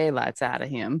ever-living daylights out of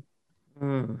him.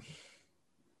 I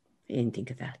didn't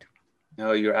think of that.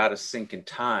 No, you're out of sync in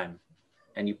time.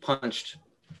 And you punched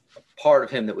a part of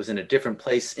him that was in a different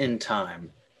place in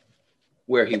time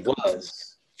where he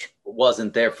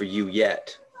wasn't there for you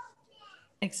yet.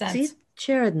 Makes sense. See,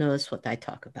 Jared knows what I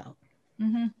talk about.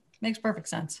 Mm-hmm. Makes perfect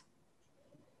sense.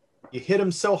 You hit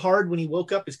him so hard when he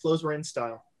woke up, his clothes were in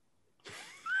style.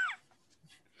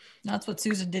 That's what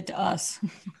Susan did to us.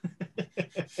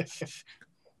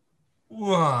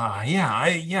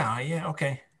 Yeah.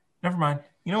 Okay. Never mind.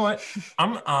 You know what?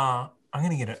 I'm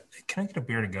gonna get a. Can I get a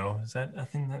beer to go? Is that a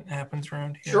thing that happens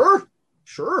around here?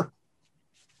 Sure.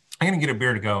 I'm gonna get a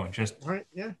beer to go and just. All right.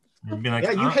 Yeah. Be like,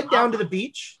 Yeah. You head down to the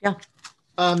beach. Yeah.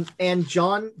 And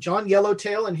John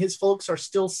Yellowtail and his folks are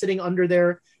still sitting under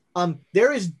there.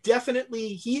 There is definitely,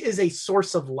 he is a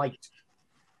source of light.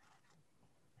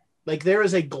 Like there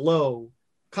is a glow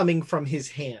coming from his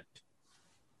hand.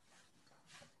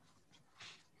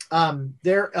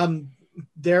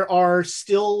 There are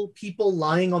still people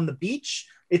lying on the beach.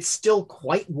 It's still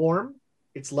quite warm.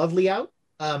 It's lovely out.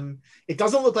 It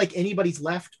doesn't look like anybody's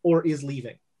left or is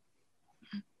leaving.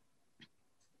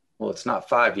 Well, it's not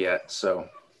 5 yet, so.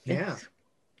 Yeah.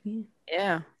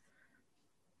 Yeah.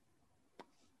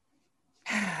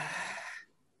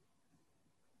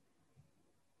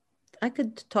 I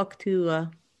could talk to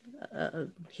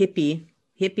Hippie,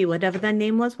 whatever that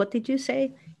name was. What did you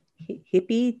say?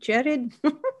 Hippie Jared?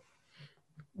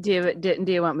 Do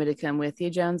you want me to come with you,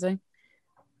 Jonesy?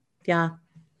 Yeah.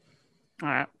 All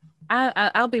right.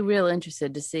 I'll be real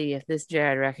interested to see if this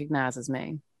Jared recognizes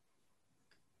me.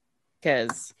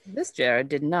 Because this Jared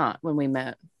did not when we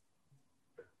met.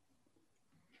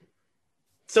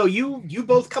 So you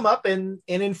both come up and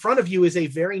in front of you is a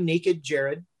very naked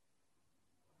Jared.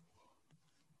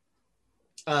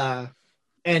 And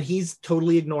he's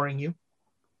totally ignoring you.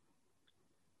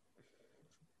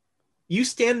 You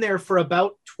stand there for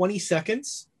about 20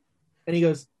 seconds and he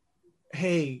goes,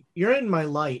 "Hey, you're in my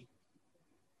light.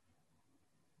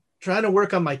 Trying to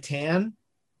work on my tan."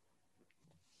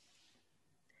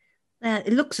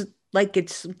 It looks like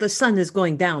the sun is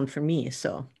going down for me,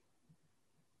 so.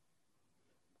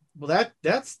 Well,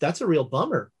 that's a real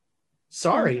bummer.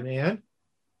 Sorry, man.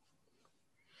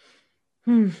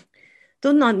 Do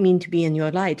not mean to be in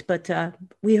your light, but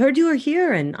we heard you were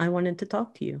here and I wanted to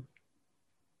talk to you.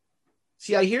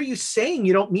 See, I hear you saying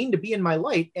you don't mean to be in my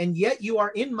light, and yet you are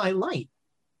in my light.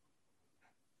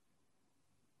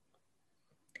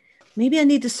 Maybe I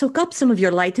need to soak up some of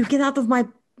your light to get out of my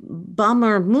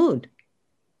bummer mood.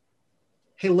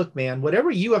 Hey, look, man, whatever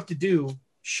you have to do,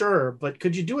 sure, but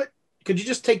could you do it? Could you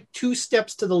just take 2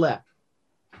 steps to the left?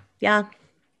 Yeah.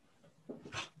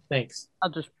 Thanks. I'll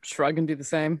just shrug and do the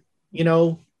same. You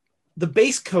know, the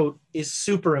base coat is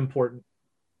super important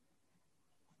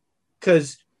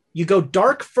because you go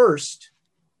dark first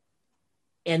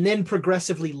and then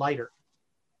progressively lighter.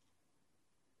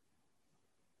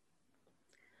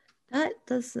 That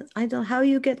doesn't, I don't, how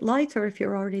you get lighter if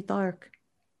you're already dark?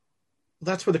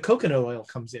 That's where the coconut oil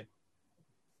comes in.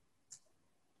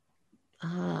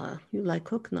 Ah, you like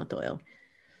coconut oil.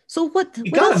 So what?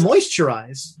 You gotta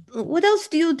moisturize. What else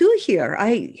do you do here?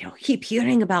 I keep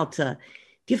hearing about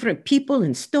different people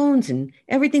and stones and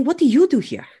everything. What do you do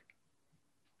here?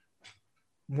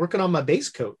 I'm working on my base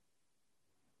coat.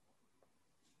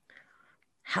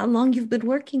 How long you've been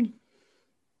working?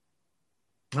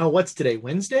 Oh, what's today?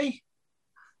 Wednesday?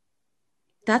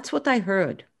 That's what I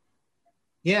heard.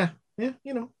 Yeah,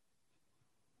 you know.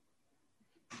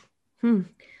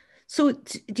 So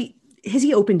has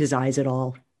he opened his eyes at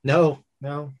all? No.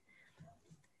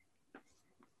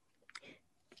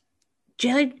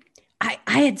 Jared, I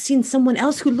had seen someone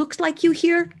else who looks like you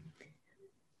here.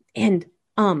 And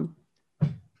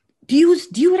do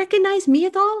you recognize me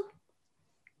at all?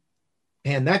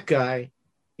 And that guy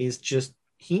is just,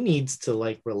 he needs to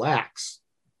like relax.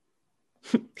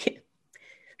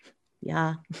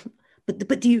 Yeah.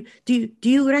 But do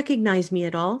you recognize me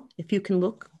at all? If you can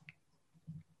look?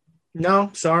 No,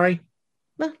 sorry.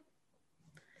 Well,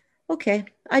 okay.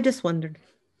 I just wondered.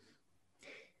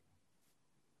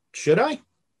 Should I?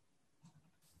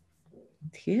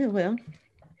 Yeah, well,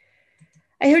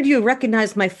 I heard you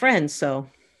recognized my friend, so.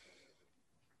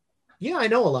 Yeah, I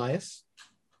know Elias.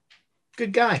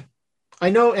 Good guy. I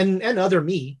know, and other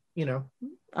me, you know.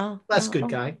 Less good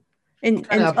guy. And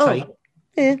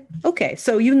yeah, okay.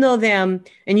 So you know them,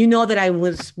 and you know that I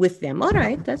was with them. All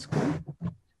right, that's cool.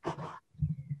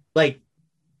 Like,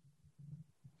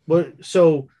 what?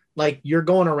 So, like, you're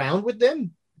going around with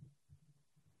them?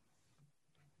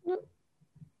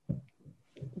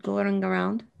 Going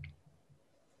around.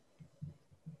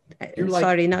 You're like,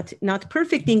 sorry, not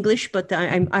perfect English, but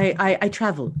I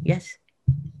travel. Yes.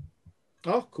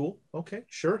 Oh, cool. Okay,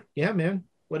 sure. Yeah, man.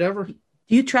 Whatever. Do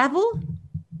you travel?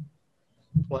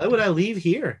 Why would I leave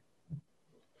here?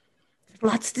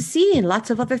 Lots to see and lots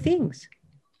of other things.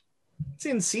 It's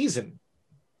in season.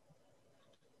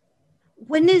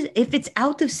 If it's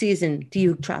out of season, do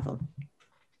you travel?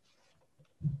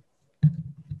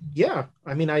 Yeah.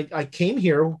 I mean, I came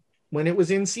here when it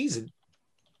was in season.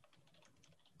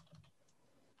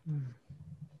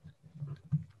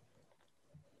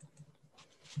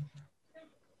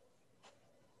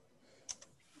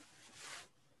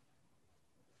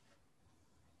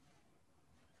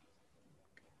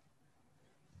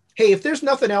 Hey, if there's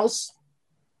nothing else,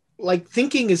 like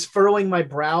thinking is furrowing my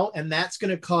brow, and that's going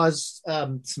to cause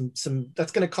some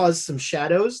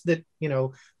shadows that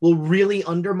will really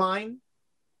undermine.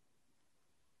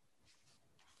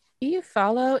 Do you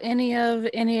follow any of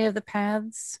the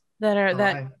paths that are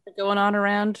going on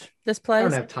around this place? I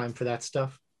don't have time for that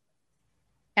stuff.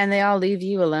 And they all leave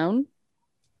you alone?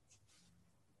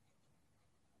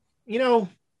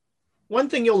 One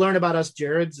thing you'll learn about us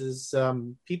Jareds is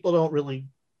people don't really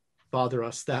bother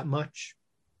us that much.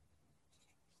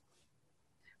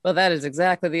 Well, that is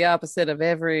exactly the opposite of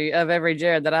every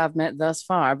Jared that I've met thus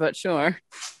far, but sure.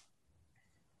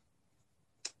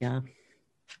 Yeah.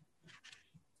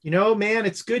 Man,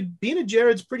 it's good. Being a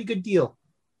Jared's a pretty good deal.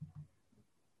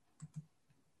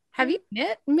 Have you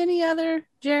met many other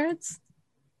Jareds?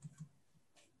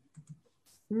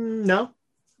 No.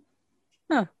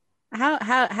 Huh.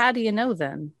 How do you know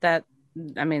then that,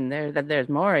 that there's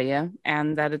more of you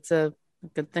and that it's a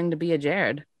good thing to be a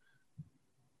Jared?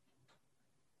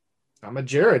 I'm a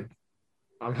Jared.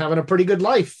 I'm having a pretty good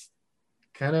life.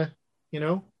 Kind of,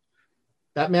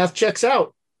 that math checks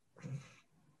out.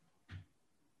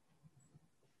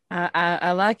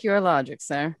 I like your logic,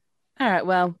 sir. All right,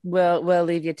 well, we'll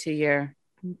leave you to your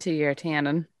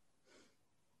tannin.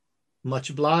 Much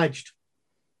obliged.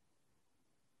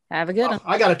 Have a good one.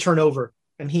 I got to turn over,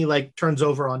 and he turns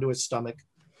over onto his stomach.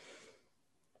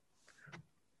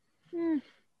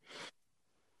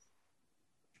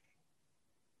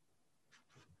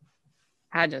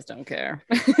 I just don't care.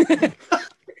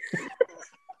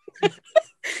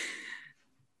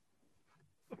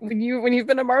 When you've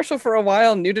been a marshal for a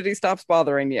while, nudity stops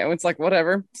bothering you. It's like,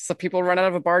 whatever. So people run out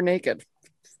of a bar naked.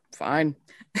 Fine.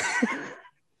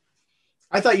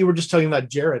 I thought you were just talking about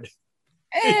Jared.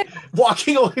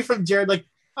 Walking away from Jared,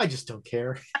 I just don't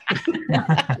care.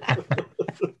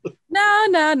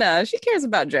 No. She cares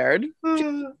about Jared. She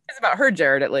cares about her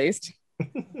Jared, at least.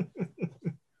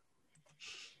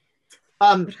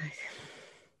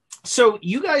 So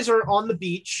you guys are on the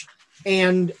beach,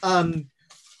 and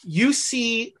you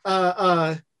see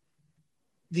the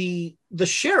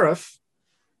sheriff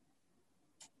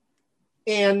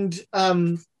and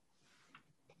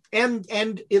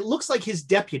it looks like his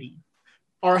deputy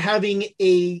are having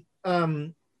a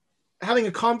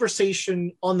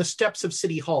conversation on the steps of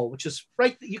City Hall, which is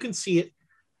right. You can see it,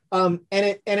 and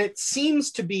it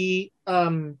seems to be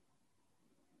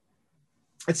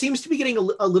getting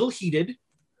a little heated,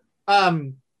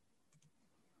 and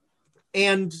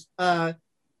the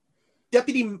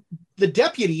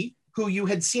deputy who you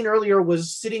had seen earlier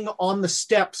was sitting on the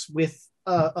steps with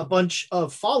a bunch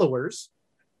of followers.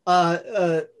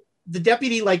 The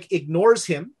deputy ignores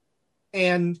him,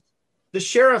 and the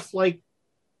sheriff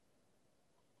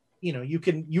you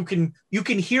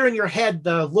can hear in your head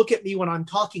the look at me when I'm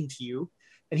talking to you,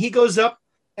 and he goes up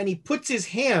and he puts his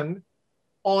hand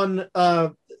on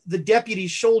the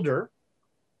deputy's shoulder,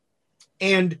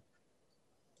 and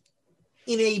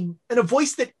in a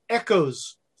voice that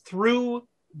echoes through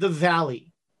the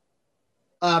valley,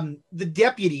 the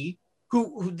deputy,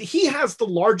 who he has the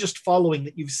largest following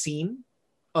that you've seen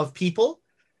of people,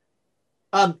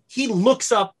 he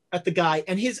looks up at the guy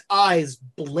and his eyes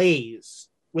blaze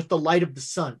with the light of the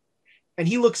sun. And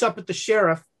he looks up at the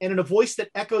sheriff, and in a voice that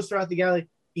echoes throughout the gallery,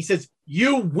 he says,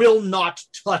 "You will not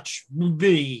touch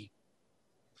me.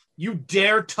 You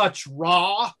dare touch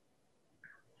Ra."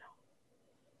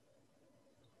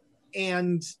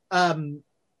 And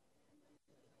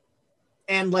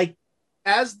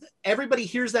as everybody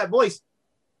hears that voice,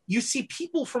 you see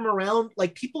people from around,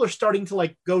 people are starting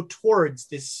to go towards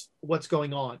this, what's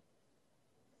going on.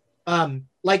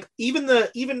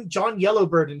 Even John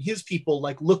Yellowbird and his people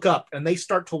look up and they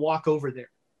start to walk over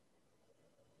there.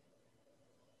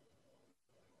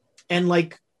 And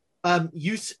the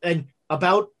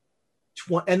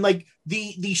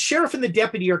sheriff and the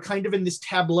deputy are kind of in this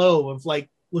tableau of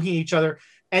looking at each other,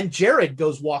 and Jared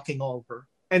goes walking over.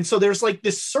 And so there's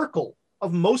this circle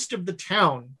of most of the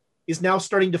town is now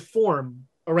starting to form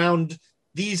around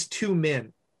these two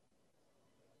men.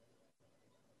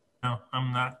 No,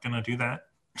 I'm not going to do that.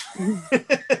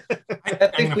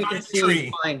 I think we can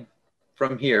see fine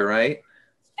from here, right?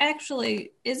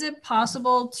 Actually, is it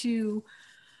possible to,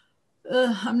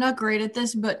 I'm not great at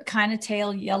this, but kind of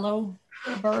tail yellow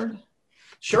bird?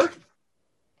 Sure.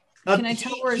 Can I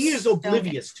tell where he is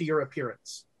oblivious to your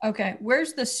appearance. Okay.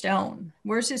 Where's the stone?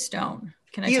 Where's his stone?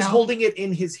 Can I tell? He is holding it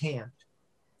in his hand.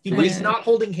 He's not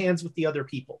holding hands with the other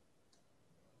people.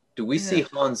 Do we see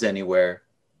Hans anywhere?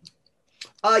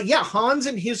 Yeah, Hans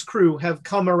and his crew have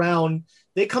come around.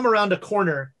 They come around a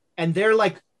corner, and they're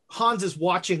like, Hans is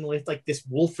watching with like this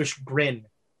wolfish grin.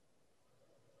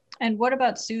 And what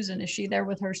about Susan? Is she there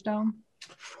with her stone?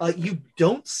 You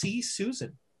don't see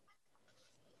Susan.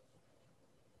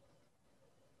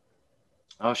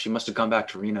 Oh, she must have gone back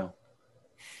to Reno.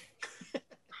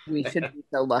 We should be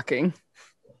so lucky.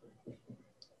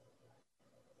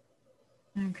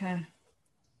 Okay.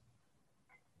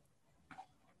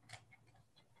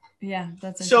 Yeah,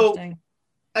 that's So- interesting.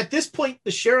 At this point,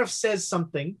 the sheriff says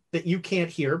something that you can't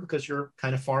hear because you're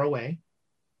kind of far away.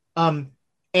 And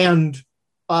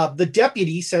the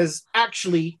deputy says,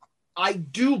 actually, I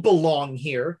do belong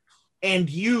here, and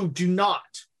you do not.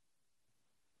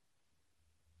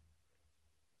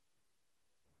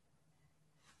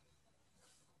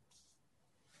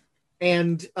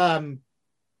 And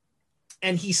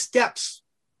he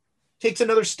takes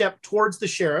another step towards the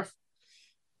sheriff,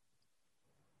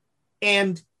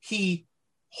 and he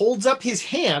holds up his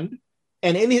hand,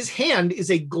 and in his hand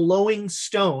is a glowing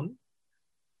stone.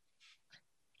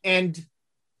 And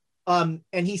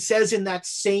he says in that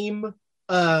same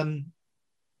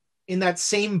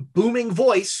booming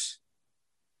voice,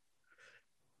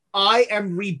 I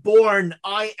am reborn.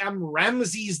 I am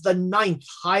Ramses the Ninth,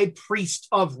 High Priest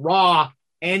of Ra,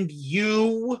 and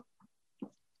you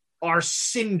are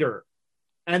Cinder.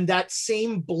 And that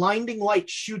same blinding light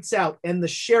shoots out, and the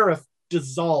sheriff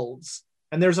dissolves,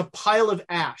 and there's a pile of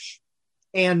ash.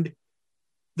 And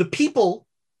the people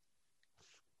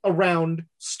around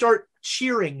start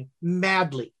cheering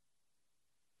madly.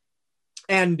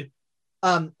 And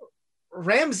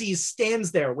Ramses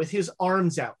stands there with his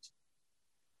arms out.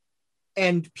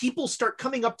 And people start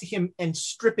coming up to him and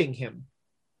stripping him.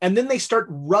 And then they start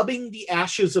rubbing the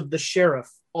ashes of the sheriff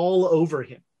all over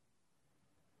him.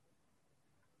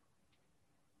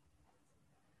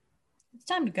 It's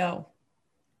time to go.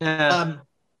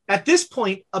 At this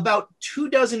point, about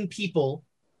 24 people,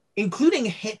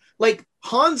 including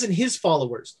Hans and his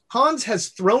followers. Hans has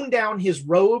thrown down his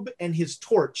robe and his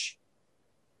torch.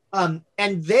 And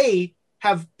they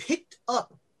have picked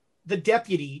up the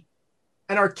deputy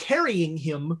and are carrying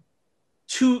him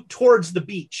towards the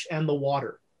beach and the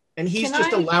water. And he's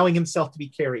allowing himself to be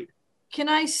carried. Can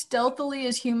I stealthily,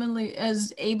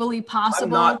 as ably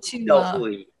possible, not to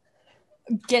stealthily.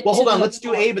 get? Well, to hold on. the Let's do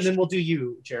torch? Abe, and then we'll do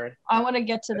you, Jared. I want to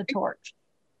get to the torch.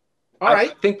 All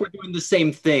right. I think we're doing the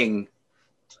same thing.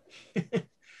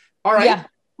 All right. Yeah.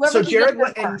 Whoever So can Jared,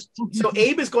 get there first. so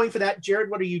Abe is going for that.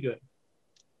 Jared, what are you doing?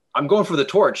 I'm going for the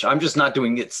torch. I'm just not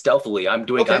doing it stealthily. I'm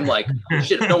Okay. like,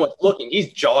 shit, if no one's looking,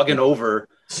 he's jogging over.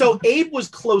 So Abe was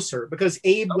closer because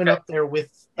Abe went Okay. up there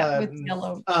with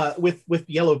Yellow. with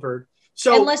Yellowbird.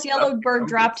 So Unless Yellowbird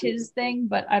dropped his thing,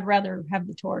 but I'd rather have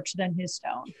the torch than his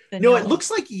stone. than no, it Yellow.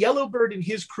 looks like Yellowbird and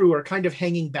his crew are kind of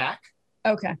hanging back.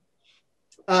 Okay.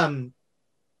 But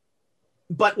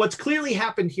what's clearly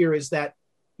happened here is that,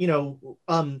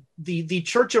 the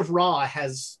Church of Ra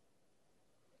has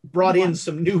brought in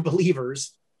some new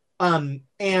believers.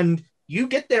 And you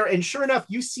get there, and sure enough,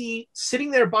 you see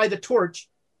sitting there by the torch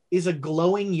is a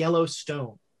glowing yellow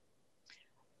stone.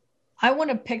 I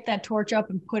want to pick that torch up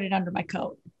and put it under my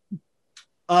coat.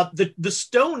 The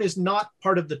stone is not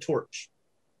part of the torch.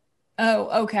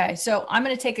 Oh, okay. So I'm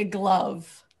going to take a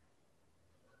glove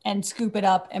and scoop it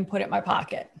up and put it in my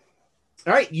pocket.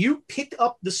 All right, you pick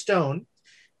up the stone,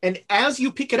 and as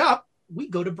you pick it up, we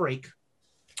go to break.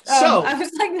 So I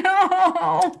was like,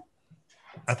 no.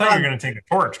 I thought you were going to take a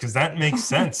torch because that makes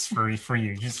sense for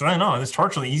you. Just I don't know, this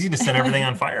torch will be easy to set everything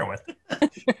on fire with.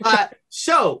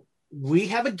 so we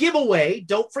have a giveaway.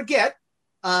 Don't forget.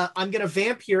 I'm going to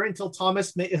vamp here until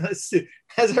Thomas has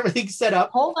everything set up.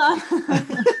 Hold on.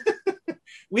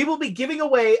 We will be giving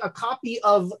away a copy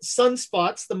of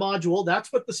Sunspots, the module.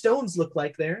 That's what the stones look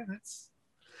like there. That's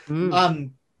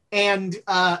and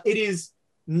it is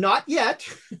not yet,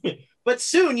 but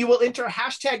soon you will enter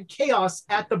hashtag chaos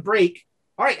at the break.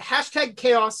 All right, hashtag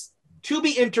chaos to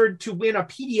be entered to win a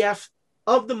PDF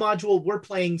of the module. We're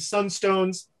playing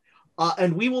Sunstones,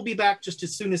 and we will be back just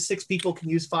as soon as 6 people can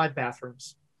use 5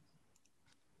 bathrooms.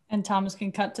 And Thomas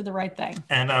can cut to the right thing.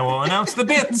 And I will announce the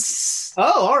bits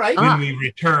Oh, all right. when we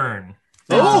return.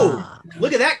 Oh,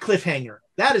 look at that cliffhanger.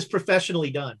 That is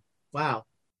professionally done. Wow.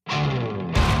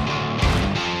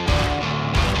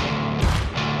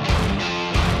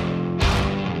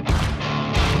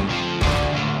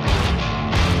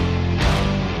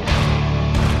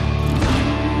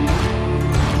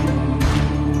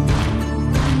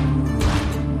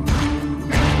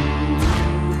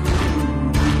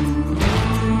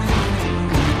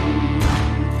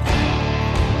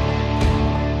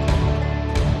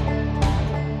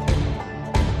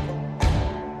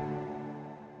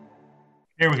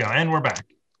 Here we go, and we're back.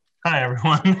 Hi,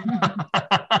 everyone.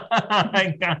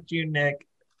 I got you, Nick.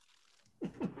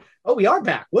 Oh, we are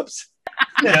back. Whoops.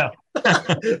 Yeah.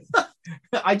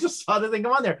 I just saw the thing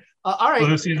come on there. All right.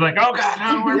 Lucy's like, oh, God,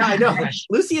 no, we're Yeah, I know. back.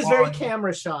 Lucy is very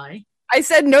camera shy. I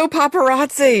said no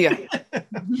paparazzi.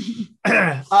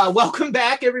 Welcome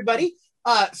back, everybody.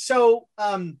 Hashtag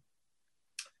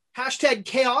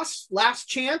chaos, last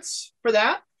chance for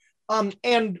that.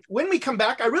 And when we come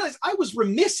back, I realized I was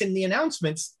remiss in the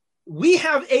announcements. We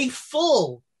have a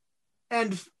full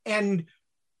and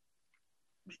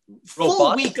full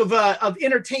Robust? week of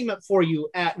entertainment for you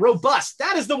at Robust.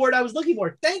 That is the word I was looking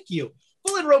for. Thank you.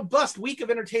 Full and robust week of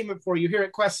entertainment for you here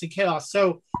at Quests and Chaos.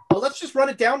 So let's just run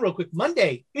it down real quick.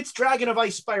 Monday, it's Dragon of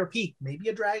Icespire Peak. Maybe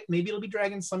it'll be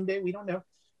Dragon someday. We don't know.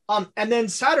 And then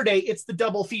Saturday, it's the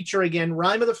double feature again.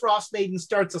 Rime of the Frost Maiden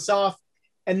starts us off.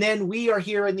 And then we are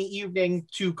here in the evening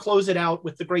to close it out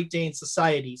with the Great Dane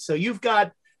Society. So you've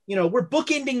got, we're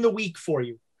bookending the week for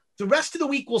you. The rest of the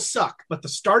week will suck, but the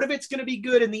start of it's going to be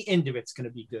good and the end of it's going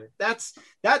to be good.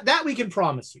 That we can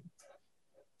promise you.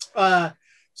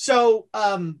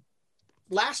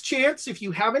 Last chance, if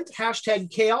you haven't, hashtag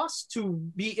chaos to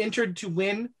be entered to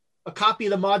win a copy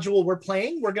of the module we're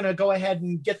playing. We're going to go ahead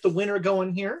and get the winner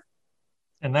going here.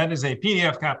 And that is a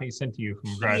PDF copy sent to you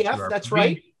from Garage PDF, that's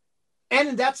right.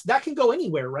 And that can go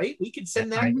anywhere, right? We could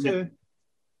send that to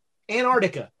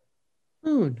Antarctica.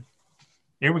 Moon.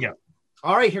 Here we go.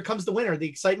 All right, here comes the winner. The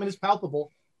excitement is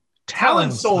palpable.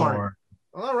 Talonsorn.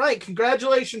 All right,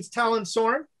 congratulations,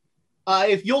 Talonsorn.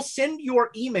 If you'll send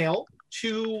your email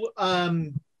to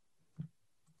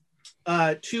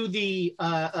the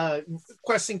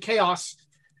Quests and Chaos,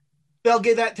 they'll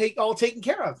get that all taken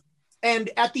care of. And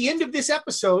at the end of this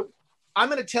episode, I'm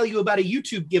going to tell you about a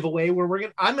YouTube giveaway where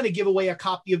I'm going to give away a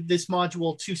copy of this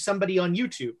module to somebody on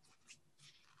YouTube.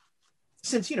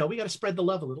 Since, we got to spread the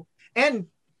love a little. And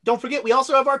don't forget, we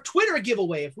also have our Twitter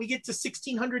giveaway. If we get to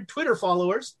 1,600 Twitter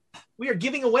followers, we are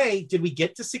giving away. Did we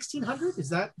get to 1,600? Is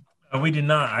that? We did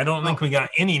not. I don't think we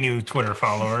got any new Twitter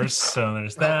followers. So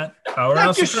there's that.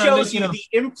 That just shows you the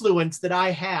influence that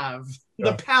I have,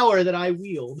 the power that I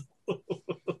wield.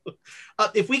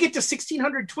 If we get to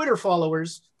 1,600 Twitter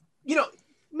followers,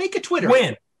 make a Twitter.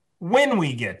 When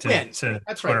we get to that's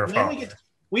Twitter right. followers.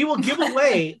 We will give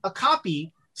away a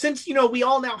copy. Since, we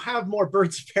all now have more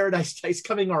Birds of Paradise dice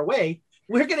coming our way,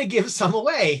 we're going to give some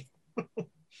away.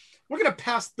 We're going to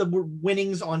pass the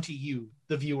winnings on to you,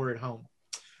 the viewer at home.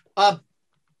 All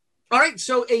right,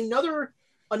 so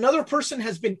another person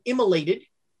has been immolated,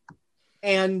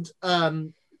 and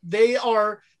they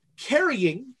are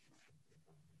carrying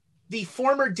the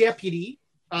former deputy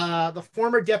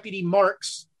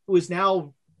Marks, who is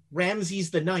now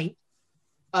Ramses the Ninth.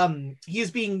 He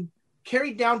is being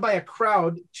carried down by a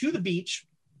crowd to the beach,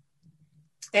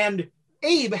 and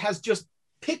Abe has just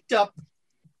picked up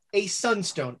a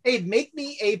sunstone. Abe, make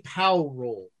me a POW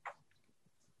roll.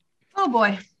 Oh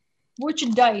boy. Which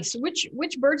dice? Which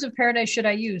Birds of Paradise should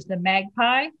I use? The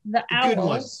magpie? The owls? Good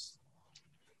ones.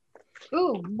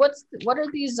 Ooh, what are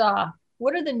these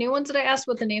what are the new ones that I asked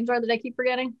what the names are that I keep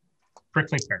forgetting?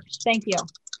 Prickly pears. Thank you.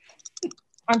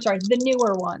 I'm sorry, the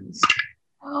newer ones.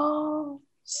 Oh,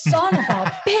 son of a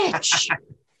bitch.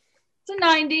 It's a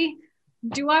 90.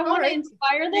 Do I want to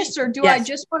inspire this, or do I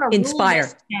just want to inspire?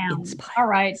 Rule this down? All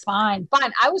right, fine.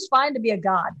 I was fine to be a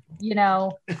god.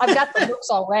 I've got the looks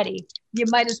already. You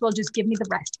might as well just give me the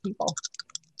rest, people.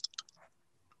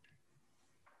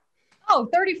 Oh,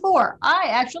 34. I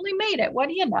actually made it. What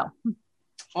do you know?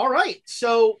 All right.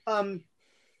 So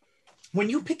when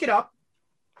you pick it up,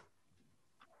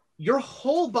 your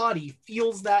whole body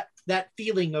feels that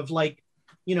feeling of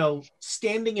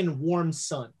standing in warm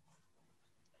sun.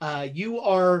 You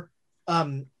are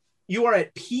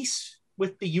at peace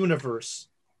with the universe,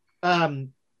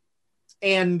 and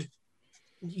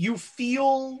you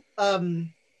feel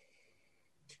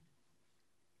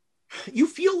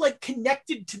like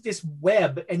connected to this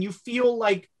web, and you feel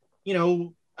like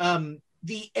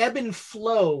the ebb and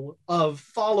flow of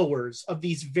followers of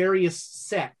these various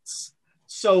sects.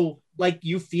 So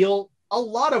you feel a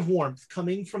lot of warmth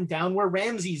coming from down where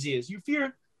Ramses is. You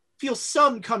feel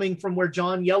some coming from where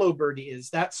John Yellowbird is,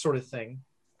 that sort of thing.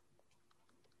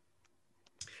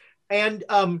 And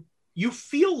you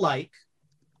feel like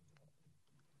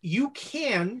you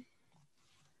can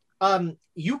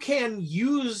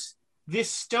use this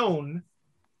stone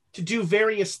to do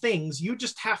various things. You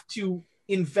just have to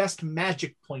invest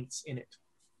magic points in it.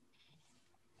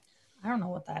 I don't know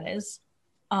what that is.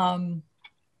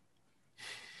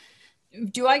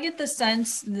 Do I get the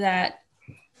sense that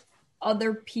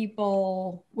other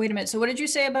people. Wait a minute. So what did you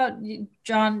say about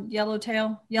John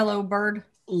Yellowbird?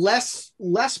 Less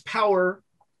power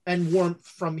and warmth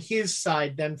from his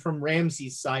side than from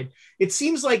Ramsay's side. It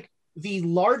seems like the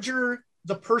larger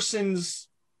the person's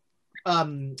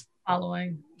following,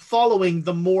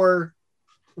 the more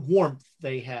warmth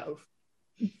they have.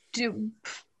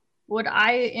 Would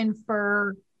I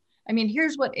infer? I mean,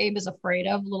 here's what Abe is afraid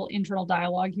of. A little internal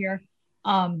dialogue here.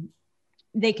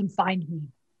 They can find me.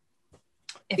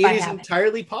 It is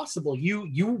entirely possible.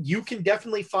 You can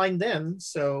definitely find them.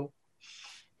 So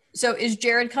is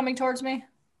Jared coming towards me?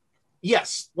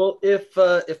 Yes. Well,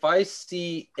 if I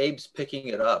see Abe's picking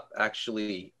it up,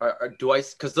 actually, do I?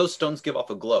 Because those stones give off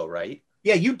a glow, right?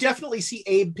 Yeah, you definitely see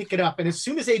Abe pick it up, and as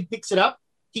soon as Abe picks it up,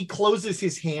 he closes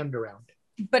his hand around it.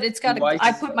 But it's got.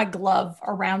 I put my glove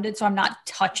around it, so I'm not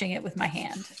touching it with my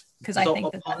hand because I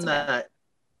think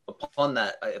upon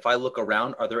that, if I look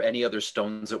around, are there any other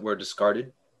stones that were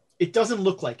discarded? It doesn't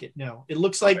look like it. No, it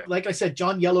looks like I said,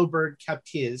 John Yellowbird kept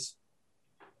his.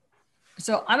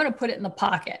 So I'm going to put it in the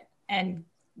pocket and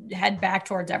head back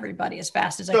towards everybody as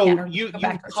fast as I can. You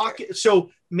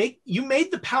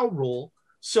made the POW roll.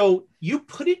 So you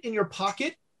put it in your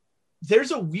pocket. There's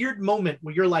a weird moment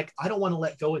where you're like, I don't want to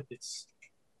let go of this.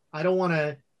 I don't want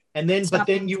to. And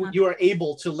then, you are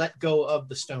able to let go of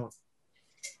the stone.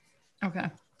 Okay.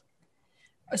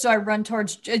 So I run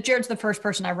towards Jared's the first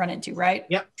person I run into, right?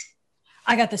 Yep.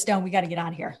 I got the stone. We got to get out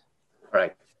of here. All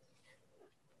right.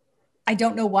 I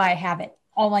don't know why I have it.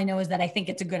 All I know is that I think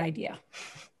it's a good idea.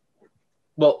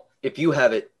 Well, if you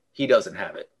have it, he doesn't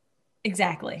have it.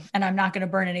 Exactly. And I'm not going to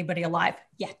burn anybody alive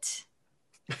yet.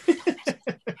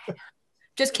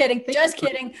 Just kidding. Just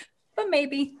kidding. But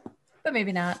maybe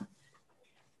not.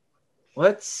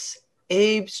 What's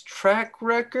Abe's track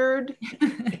record?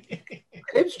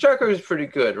 Abe's track record is pretty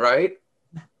good, right?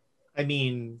 I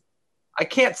mean, I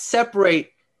can't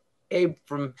separate Abe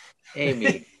from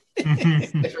Amy.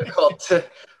 It's difficult to,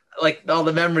 like, all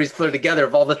the memories blur together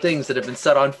of all the things that have been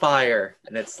set on fire,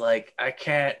 and it's like I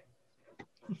can't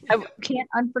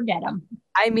unforget them.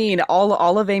 I mean,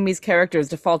 all of Amy's characters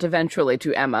default eventually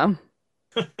to Emma.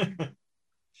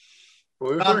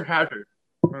 Whoever has it,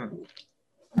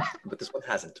 but this one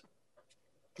hasn't.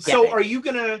 So, are you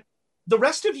gonna? The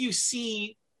rest of you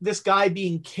see this guy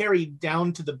being carried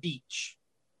down to the beach,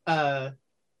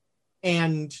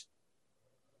 and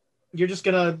you're just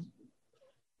gonna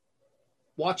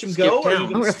watch him go. Or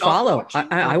I'm gonna follow.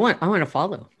 I want to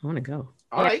follow. I want to go.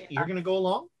 All right, you're gonna go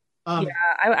along.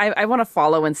 I want to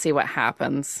follow and see what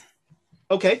happens.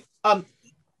 Okay.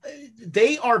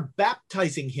 They are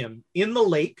baptizing him in the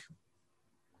lake.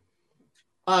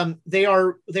 They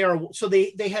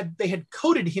had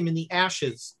coated him in the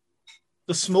ashes,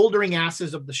 the smoldering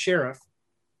ashes of the sheriff,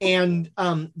 and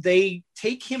they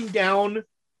take him down.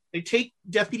 They take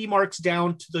Deputy Marks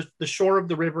down to the shore of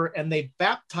the river, and they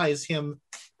baptize him.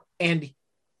 And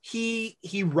he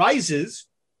rises,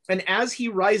 and as he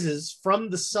rises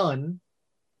from the sun,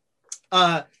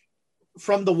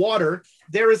 from the water,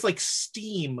 there is like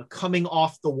steam coming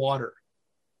off the water.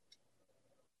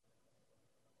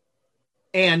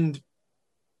 And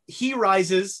he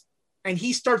rises and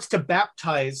he starts to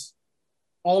baptize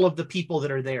all of the people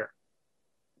that are there.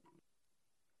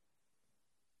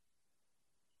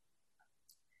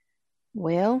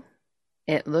 Well,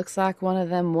 it looks like one of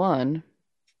them won.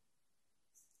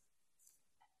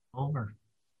 Over.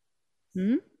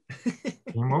 Hmm?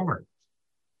 Game over.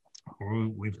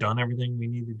 We've done everything we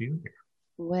need to do here.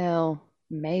 Well,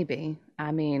 maybe.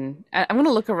 I mean, I'm going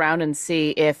to look around and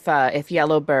see if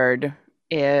Yellowbird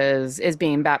is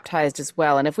being baptized as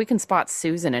well, and if we can spot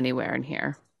Susan anywhere in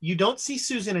here. You don't see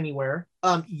Susan anywhere.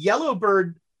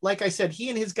 Yellowbird, like I said, he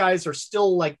and his guys are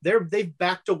still like they've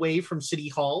backed away from City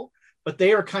Hall, but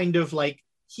they are kind of like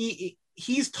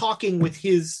he's talking with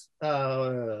his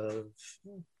 5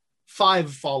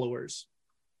 followers.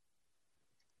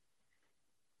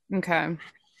 Okay.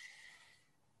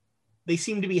 They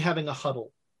seem to be having a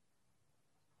huddle.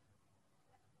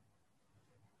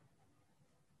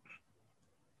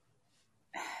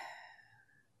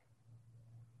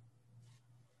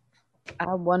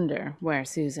 I wonder where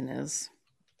Susan is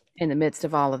in the midst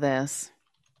of all of this.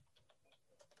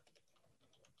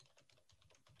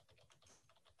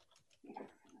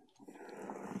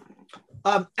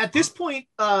 At this point,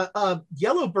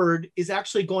 Yellowbird is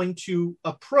actually going to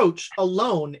approach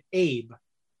alone Abe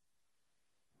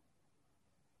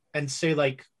and say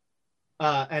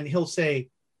and he'll say,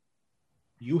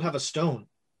 "You have a stone.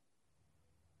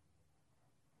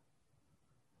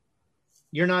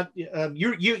 You're not.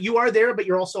 You are there, but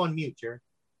you're also on mute, Jared."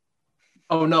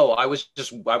 Oh no, I was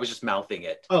just mouthing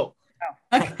it. Oh,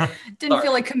 Didn't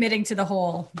feel like committing to the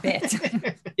whole bit.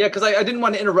 Yeah, because I didn't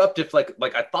want to interrupt if like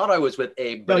I thought I was with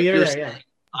Abe, but No, if you're you're there, saying yeah.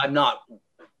 I'm not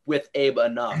with Abe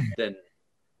enough, then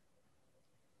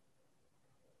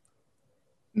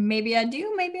Maybe I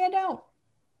do, maybe I don't.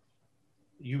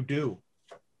 You do.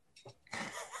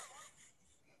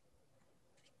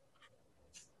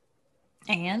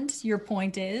 And your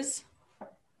point is?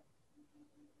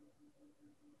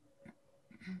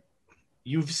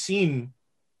 You've seen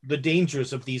the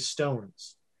dangers of these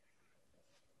stones.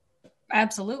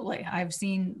 Absolutely. I've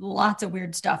seen lots of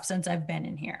weird stuff since I've been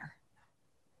in here.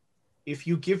 If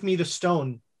you give me the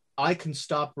stone, I can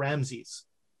stop Ramses.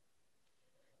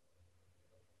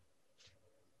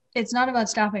 It's not about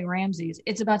stopping Ramses.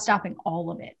 It's about stopping all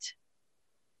of it.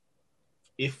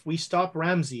 If we stop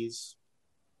Ramses,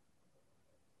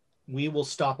 we will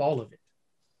stop all of it.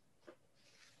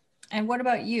 And what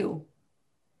about you,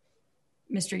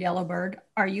 Mr. Yellowbird?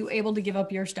 Are you able to give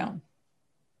up your stone?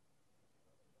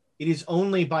 It is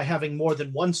only by having more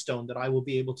than one stone that I will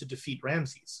be able to defeat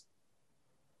Ramses.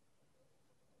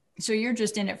 So you're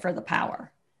just in it for the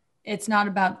power. It's not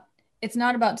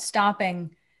about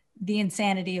stopping the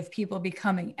insanity of people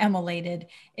becoming immolated.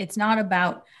 It's not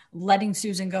about letting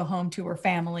Susan go home to her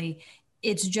family.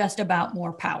 It's just about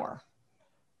more power.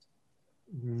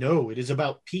 No, it is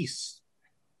about peace.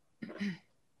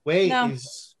 Wei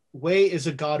is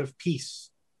a god of peace.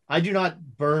 I do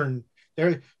not burn.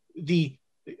 To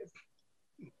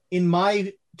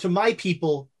my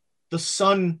people, the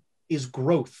sun is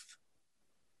growth.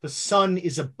 The sun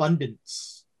is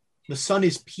abundance. The sun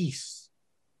is peace.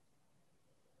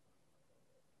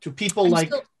 To people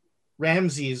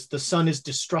Ramses, the sun is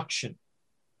destruction.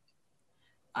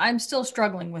 I'm still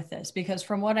struggling with this because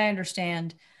from what I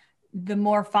understand, the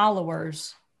more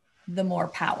followers, the more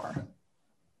power.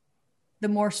 The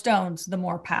more stones, the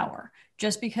more power.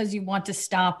 Just because you want to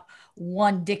stop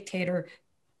one dictator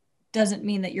doesn't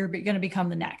mean that you're going to become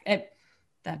the next.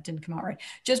 That didn't come out right.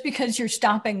 Just because you're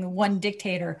stopping one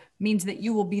dictator means that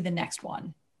you will be the next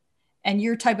one. And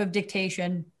your type of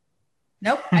dictation,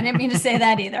 nope, I didn't mean to say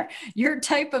that either. Your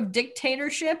type of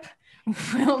dictatorship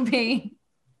will be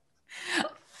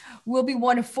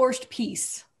one of forced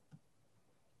peace.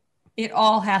 It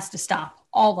all has to stop,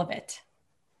 all of it.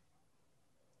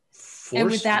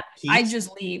 And with that, I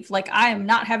just leave. Like, I am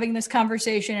not having this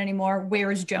conversation anymore.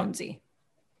 Where is Jonesy?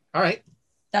 All right.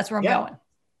 That's where I'm going.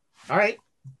 All right.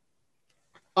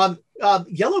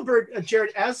 Yellowbird,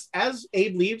 Jared, as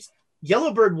Abe leaves,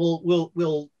 Yellowbird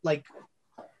will like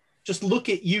just look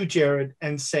at you, Jared,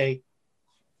 and say,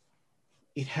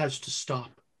 "It has to stop."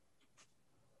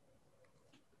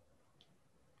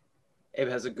 Abe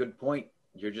has a good point.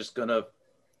 You're just gonna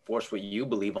force what you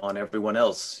believe on everyone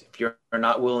else. If you're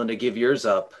not willing to give yours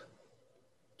up,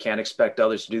 can't expect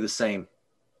others to do the same.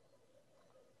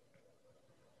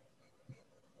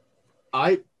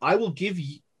 I will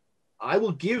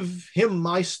give him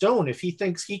my stone if he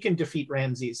thinks he can defeat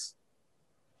Ramses.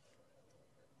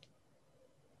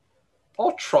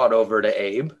 I'll trot over to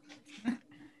Abe.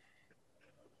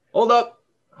 Hold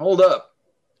up.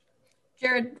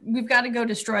 Jared, we've got to go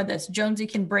destroy this. Jonesy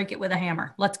can break it with a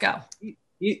hammer. Let's go.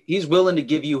 He's willing to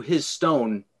give you his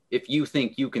stone if you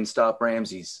think you can stop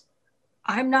Ramses.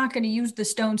 I'm not going to use the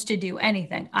stones to do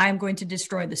anything. I'm going to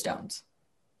destroy the stones.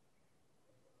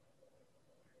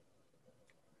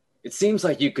 It seems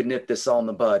like you could nip this all in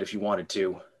the bud if you wanted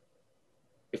to.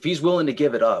 If he's willing to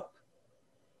give it up.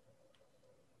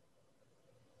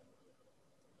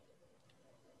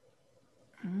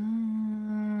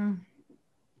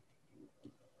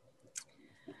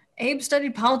 Abe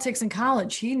studied politics in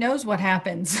college. He knows what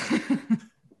happens.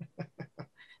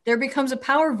 There becomes a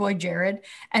power void, Jared,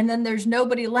 and then there's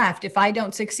nobody left. If I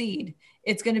don't succeed,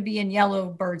 it's going to be in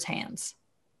Yellowbird's hands.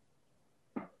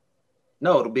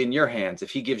 No, it'll be in your hands. If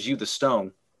he gives you the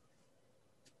stone,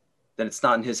 then it's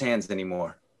not in his hands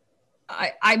anymore.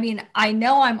 I mean, I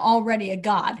know I'm already a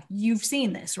god. You've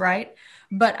seen this, right?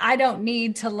 But I don't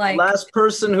need to like... Last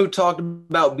person who talked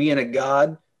about being a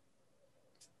god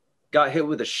got hit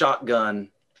with a shotgun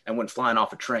and went flying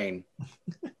off a train.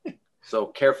 So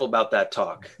careful about that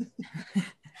talk.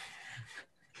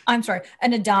 I'm sorry,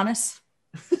 an Adonis?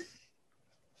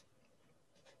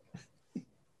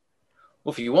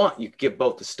 Well, if you want, you could give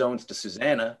both the stones to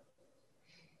Susanna.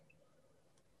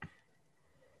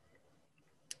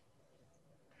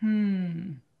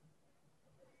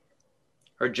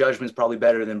 Her judgment's probably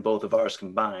better than both of ours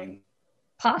combined.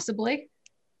 Possibly.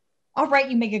 All right,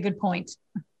 you make a good point.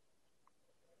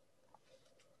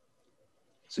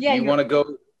 So do you want to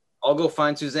go? I'll go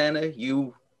find Susanna.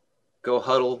 You go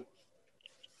huddle.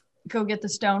 Go get the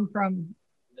stone from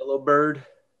Yellow bird.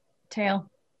 Tail.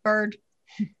 Bird.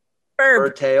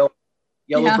 Bird tail.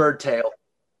 Yellow Yeah. bird tail.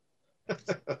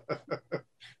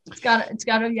 It's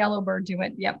got a yellow bird to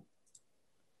it. Yep.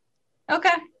 Okay.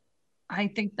 I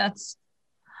think it's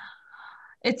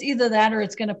either that or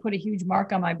it's going to put a huge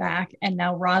mark on my back, and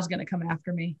now Ra's going to come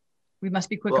after me. We must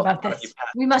be quick about not if this. you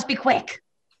pass- We must be quick.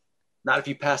 Not if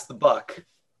you pass the buck.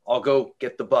 I'll go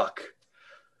get the buck.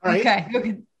 All right.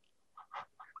 Okay.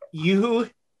 You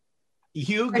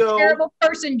A go. terrible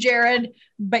person, Jared,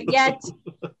 but yet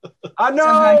I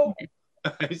know.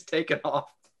 He's taking off.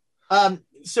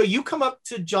 So you come up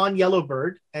to John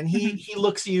Yellowbird, and he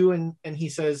looks at you and he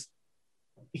says,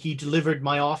 "He delivered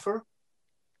my offer."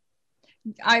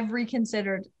 I've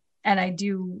reconsidered, and I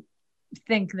do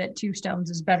think that 2 stones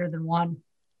is better than 1.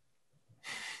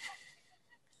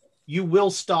 You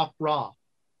will stop Ra.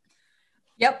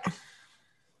 Yep.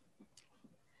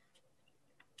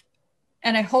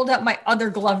 And I hold up my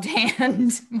other gloved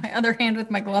hand, my other hand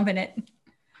with my glove in it.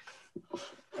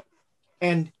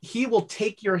 And he will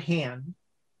take your hand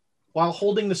while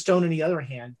holding the stone in the other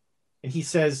hand, and he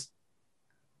says,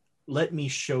 "Let me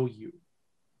show you."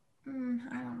 I don't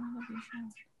know if you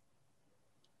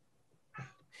should.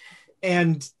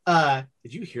 And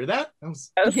did you hear that? That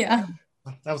was Yeah.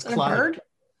 that was Is that a Clyde. bird?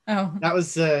 Oh.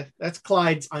 That's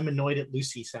Clyde's "I'm annoyed at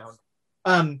Lucy" sound.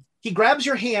 He grabs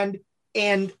your hand,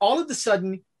 and all of a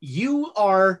sudden you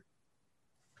are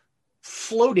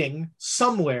floating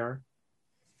somewhere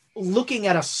looking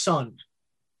at a sun.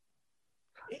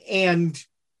 And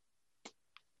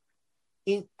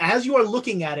as you are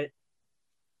looking at it,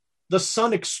 the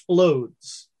sun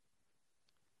explodes.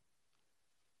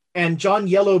 And John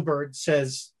Yellowbird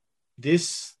says,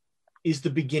 "This is the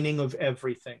beginning of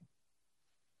everything."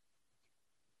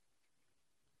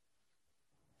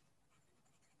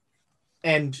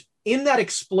 And in that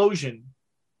explosion,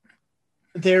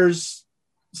 there's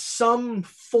some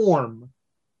form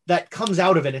that comes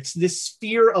out of it. It's this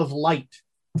sphere of light.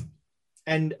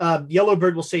 And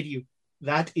Yellowbird will say to you,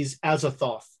 "That is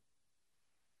Azathoth."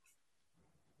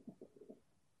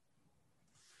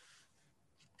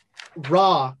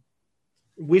 Ra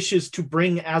wishes to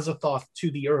bring Azathoth to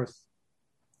the earth,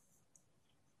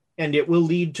 and it will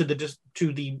lead to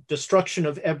the destruction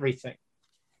of everything.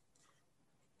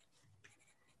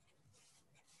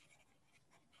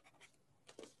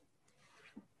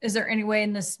 Is there any way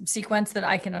in this sequence that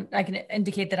I can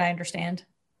indicate that I understand?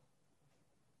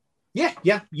 Yeah.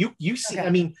 You see, Okay.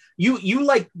 I mean, you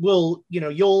like will,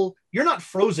 you're not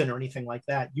frozen or anything like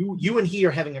that. You and he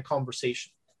are having a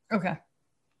conversation. Okay.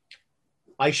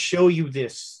 I show you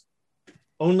this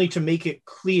only to make it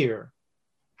clear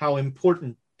how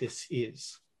important this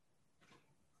is.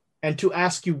 And to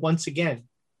ask you once again,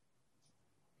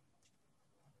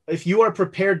 if you are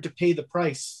prepared to pay the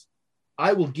price,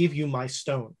 I will give you my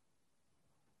stone.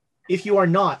 If you are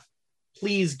not,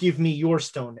 please give me your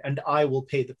stone and I will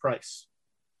pay the price.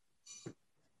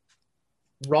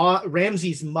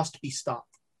 Ramses must be stopped.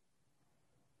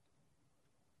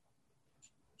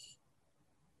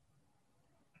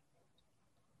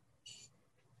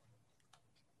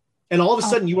 And all of a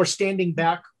sudden you are standing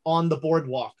back on the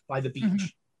boardwalk by the beach.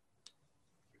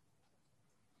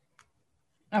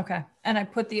 Mm-hmm. Okay. And I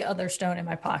put the other stone in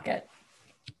my pocket.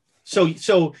 So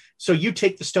you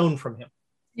take the stone from him.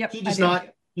 Yep. He does not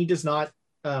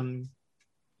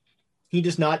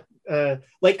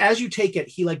like, as you take it,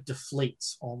 he like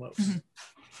deflates almost.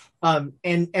 Mm-hmm.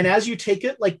 And as you take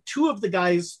it, like 2 of the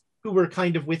guys who were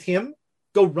kind of with him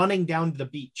go running down to the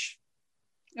beach.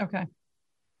 Okay.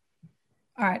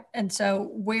 All right. And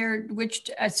so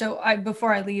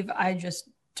before I leave, I just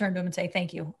turn to him and say,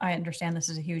 "Thank you. I understand this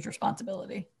is a huge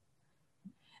responsibility."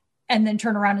 And then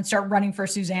turn around and start running for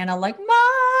Susanna, like,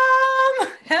 "Mom,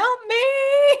 help me."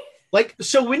 Like,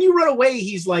 so when you run away,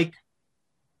 he's like,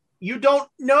 "You don't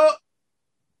know."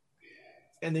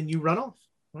 And then you run off.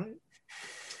 Right?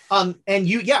 And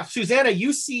Susanna,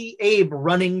 you see Abe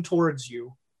running towards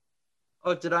you.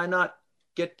 Oh, did I not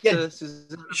get to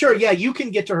Susanna? Sure, yeah, you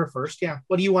can get to her first. Yeah.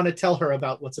 What do you want to tell her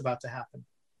about what's about to happen?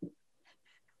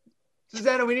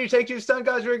 Susanna, we need to take your stun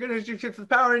guys. We're going to shift the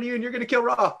power in you, and you're going to kill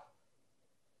Ra.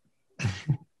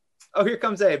 Oh, here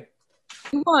comes Abe.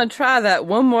 You want to try that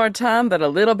one more time, but a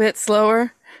little bit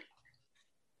slower?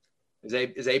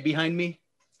 Is Abe behind me?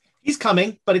 He's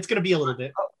coming, but it's going to be a little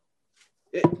bit.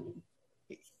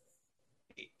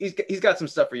 He's got some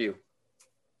stuff for you.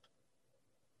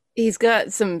 He's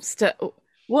got some stuff.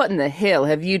 What in the hell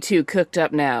have you 2 cooked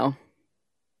up now?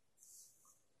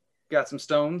 Got some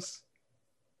stones.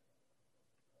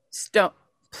 Stone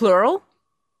plural?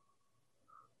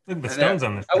 Look at the stones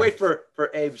on this. I wait for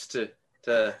Abe's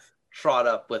to trot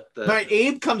up with the. All right,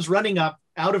 Abe comes running up,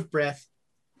 out of breath.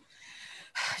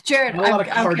 Jared, Not a lot of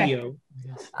okay. cardio.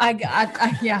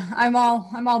 Yeah, I'm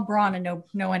all brawn and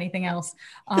no anything else.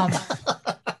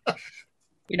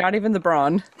 You're not even the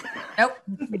brawn. Nope,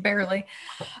 barely.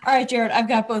 All right, Jared, I've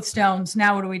got both stones.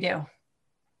 Now what do we do?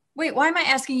 Wait, why am I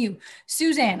asking you?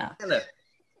 Susanna.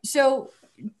 So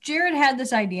Jared had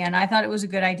this idea, and I thought it was a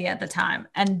good idea at the time.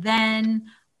 And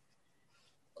then,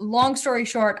 long story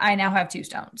short, I now have 2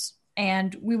 stones.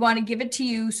 And we want to give it to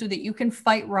you so that you can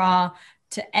fight Ra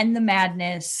to end the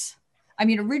madness. I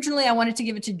mean, originally I wanted to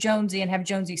give it to Jonesy and have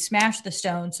Jonesy smash the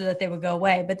stones so that they would go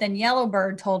away. But then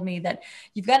Yellowbird told me that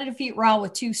you've got to defeat Ra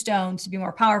with 2 stones to be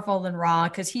more powerful than Ra,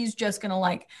 because he's just going to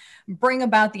like bring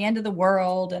about the end of the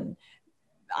world, and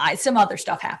some other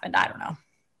stuff happened. I don't know.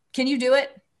 Can you do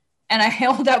it? And I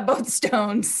held out both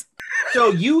stones.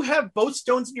 So you have both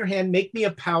stones in your hand. Make me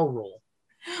a power roll.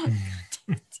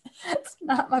 That's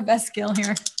not my best skill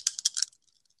here.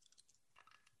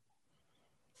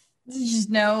 There's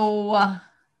no.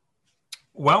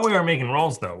 While we are making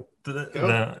rolls, though,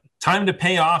 the time to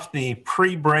pay off the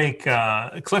pre-break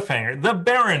cliffhanger, the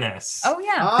Baroness. Oh,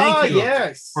 yeah. Thank you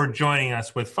yes. for joining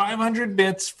us with 500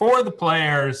 bits for the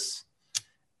players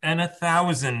and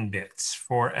 1,000 bits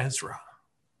for Ezra.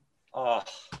 Oh,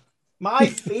 My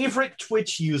favorite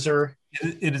Twitch user.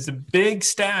 It is a big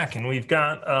stack, and we've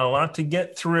got a lot to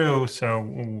get through, so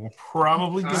we'll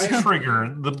probably just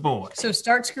trigger the boy. So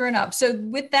start screwing up. So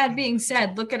with that being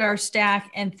said, look at our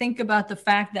stack and think about the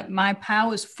fact that my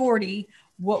POW is 40.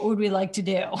 What would we like to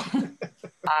do?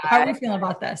 How are we feeling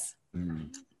about this?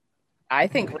 I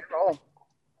think reroll.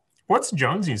 What's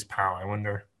Jonesy's POW, I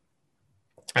wonder?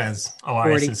 As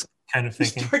Elias 40. is kind of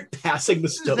thinking. Start passing the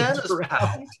stones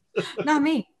around. Not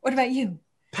me. What about you?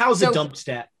 Pow's a So- dump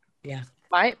stat.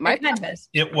 My kind of is.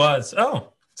 It was.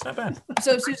 Oh, it's not bad.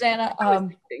 So Susanna,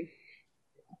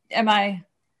 am I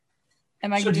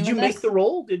So did you doing make this? the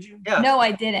roll? Did you? yeah. No,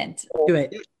 I didn't. Do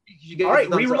it. All right,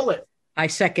 re-roll it. I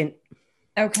second.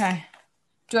 Okay.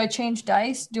 Do I change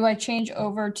dice? Do I change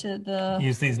over to the?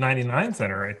 Use these 99s that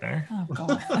are right there. Oh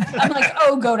god. I'm like,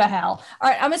 oh, go to hell. All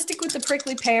right, I'm gonna stick with the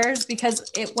prickly pears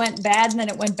because it went bad and then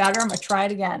it went better. I'm gonna try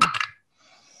it again.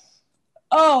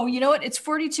 Oh, you know what? It's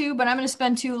 42, but I'm gonna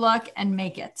spend 2 luck and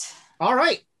make it. All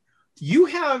right. You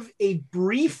have a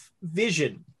brief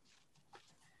vision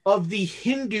of the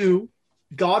Hindu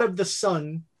god of the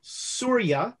sun,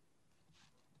 Surya,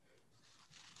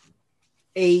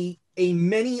 a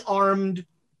many-armed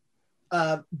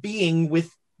being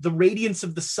with the radiance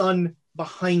of the sun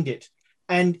behind it.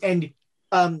 And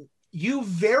you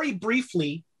very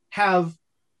briefly have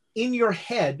in your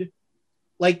head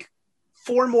like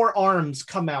 4 more arms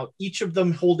come out, each of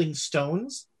them holding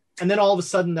stones. And then all of a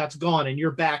sudden that's gone, and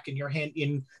you're back, and you're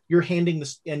handing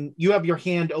this, and you have your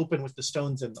hand open with the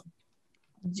stones in them.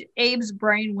 Abe's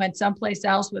brain went someplace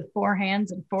else with 4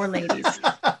 hands and 4 ladies.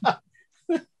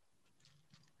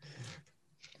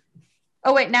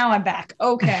 Oh wait, now I'm back.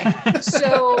 Okay,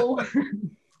 so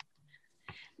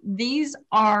these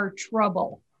are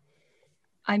trouble.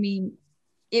 I mean,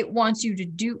 it wants you to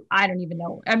do, I don't even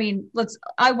know. I mean,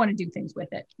 I want to do things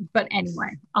with it. But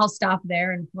anyway, I'll stop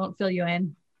there and won't fill you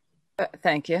in.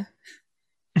 Thank you.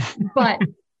 But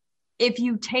if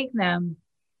you take them,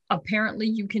 apparently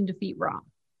you can defeat Ra.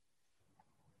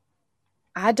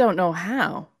 I don't know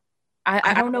how.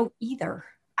 I don't know either.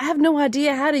 I have no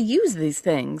idea how to use these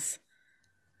things.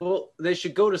 Well, they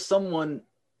should go to someone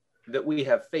that we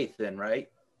have faith in, right?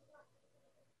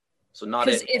 So not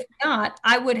Because it. if not,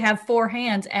 I would have 4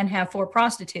 hands and have 4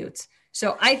 prostitutes.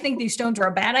 So I think these stones are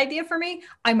a bad idea for me.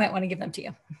 I might want to give them to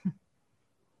you.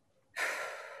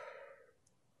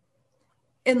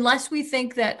 Unless we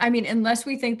think that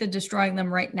destroying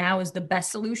them right now is the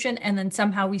best solution, and then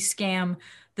somehow we scam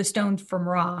the stones from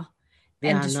Ra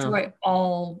and Yeah, destroy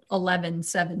all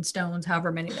 7 stones,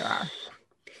 however many there are.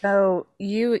 So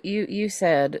you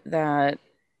said that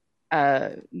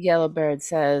Yellowbird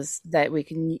says that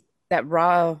that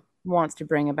Ra wants to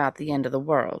bring about the end of the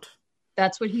world.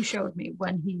 That's what he showed me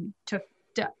when he took.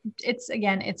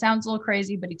 It sounds a little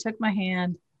crazy, but he took my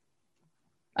hand.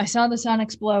 I saw the sun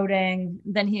exploding.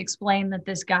 Then he explained that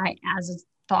this guy, as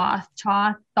a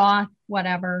thought,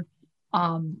 whatever,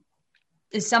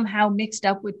 is somehow mixed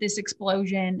up with this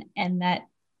explosion, and that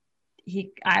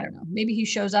I don't know, maybe he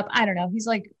shows up. I don't know. He's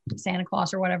like Santa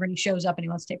Claus or whatever, and he shows up and he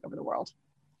wants to take over the world.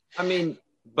 I mean,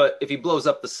 but if he blows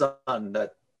up the sun,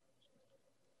 that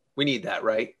we need that,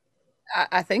 right?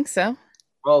 I think so.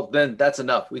 Well, then that's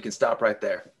enough. We can stop right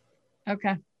there.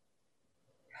 Okay.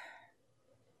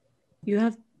 You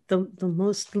have the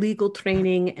most legal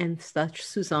training and such,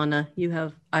 Susanna. You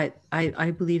have I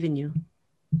believe in you.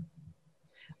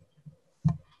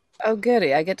 Oh,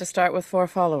 goody. I get to start with 4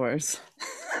 followers.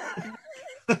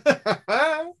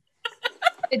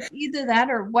 It's either that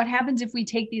or what happens if we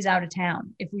take these out of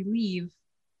town? If we leave.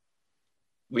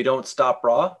 We don't stop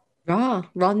Raw?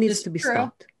 Raw needs to be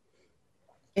stopped.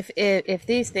 If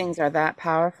these things are that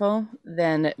powerful,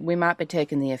 then we might be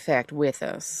taking the effect with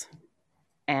us.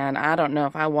 And I don't know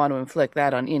if I want to inflict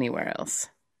that on anywhere else.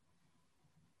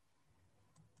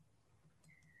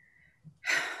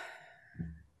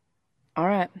 All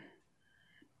right.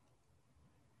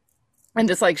 And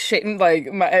just like shaking, like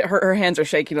her hands are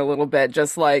shaking a little bit,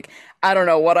 just like, I don't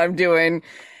know what I'm doing.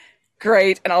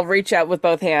 Great. And I'll reach out with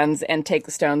both hands and take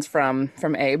the stones from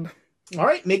Abe. All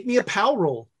right, make me a POW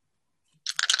roll.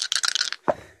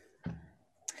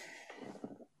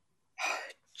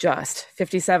 Just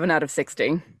 57 out of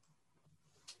 60.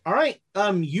 All right.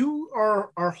 You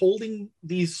are holding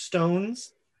these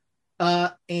stones,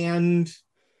 and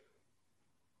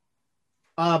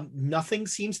nothing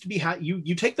seems to be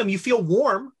you take them, you feel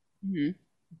warm,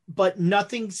 but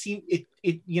nothing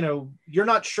you're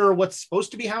not sure what's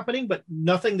supposed to be happening, but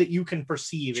nothing that you can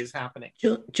perceive is happening.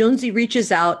 Jonesy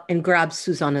reaches out and grabs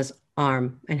Susanna's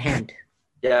arm and hand.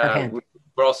 Yeah,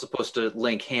 we're all supposed to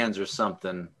link hands or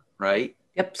something, right?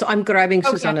 Yep. So I'm grabbing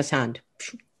Susanna's hand.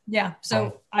 Yeah.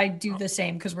 So I do the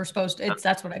same because we're supposed to.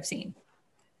 That's what I've seen.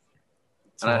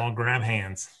 So I'll grab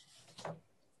hands.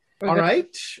 All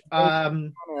right.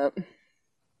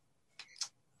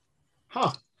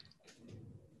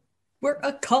 We're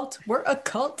a cult. We're a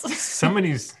cult.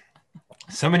 Somebody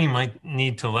might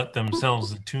need to let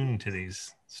themselves attune to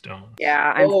these stones.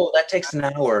 Yeah. That takes an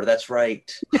hour. That's right.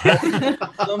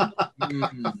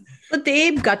 But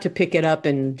Abe got to pick it up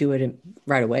and do it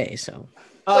right away. So,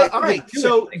 all right.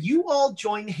 So you all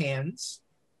join hands,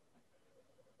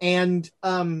 and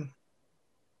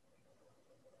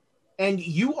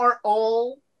you are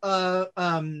all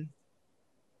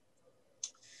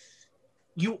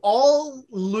you all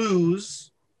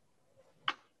lose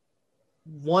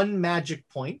 1 magic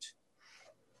point.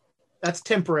 That's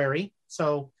temporary.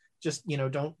 So just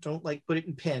don't like put it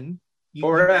in pin.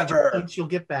 Forever. Points you'll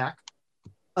get back.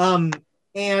 And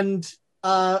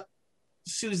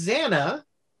Susanna,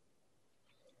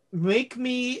 make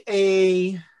me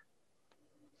a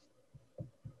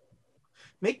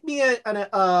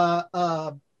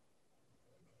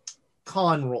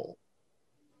con roll.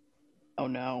 Oh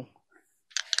no.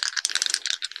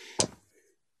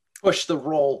 Push the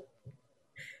roll.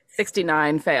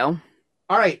 69 fail.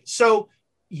 All right, so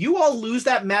you all lose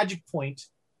that magic point,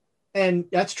 and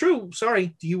that's true.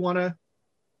 Sorry. Do you want to?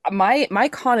 My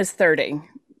con is 30.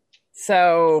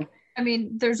 So I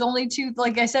mean, there's only 2.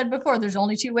 Like I said before, there's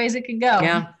only 2 ways it can go.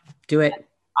 Yeah, do it.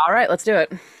 All right, let's do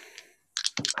it.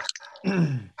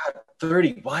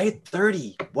 30. Why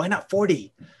 30? Why not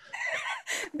 40?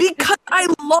 Because I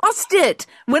lost it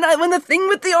when the thing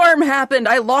with the arm happened.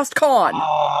 I lost con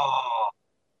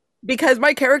because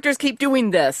my characters keep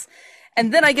doing this,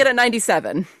 and then I get a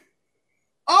 97.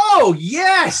 Oh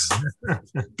yes!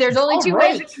 There's only 2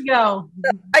 ways it can go.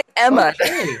 I am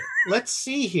okay. Let's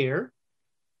see here.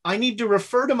 I need to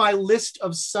refer to my list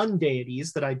of sun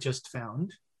deities that I just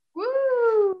found.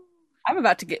 Woo! I'm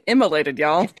about to get immolated,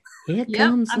 y'all. Here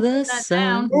comes the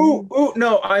sun. Ooh,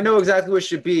 no, I know exactly what it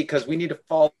should be because we need to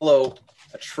follow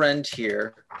a trend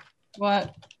here.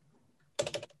 What?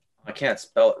 I can't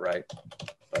spell it right,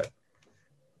 but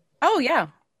oh yeah.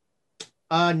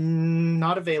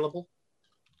 Not available.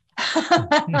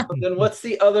 Then what's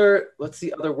the other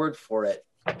word for it?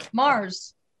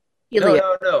 Mars. No.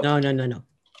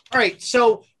 All right,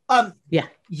 so yeah.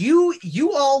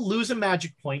 You all lose a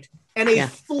magic point, and a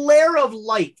flare of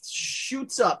light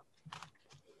shoots up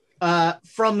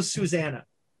from Susanna.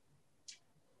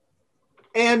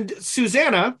 And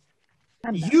Susanna,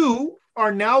 you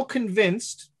are now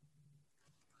convinced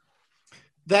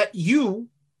that you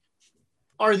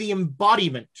are the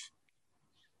embodiment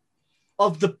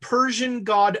of the Persian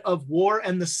god of war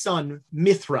and the sun,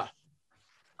 Mithra.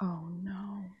 Oh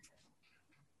no.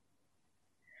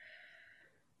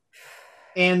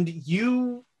 And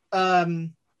you are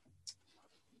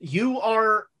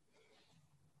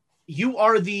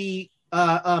the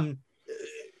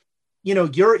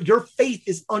your faith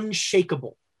is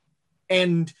unshakable,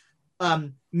 and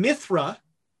Mithra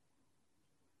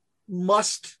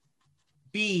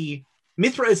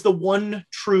is the one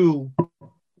true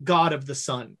god of the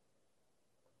sun,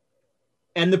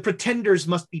 and the pretenders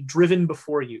must be driven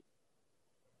before you.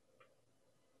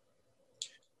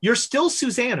 You're still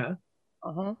Susanna,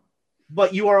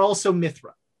 but you are also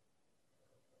Mithra.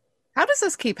 How does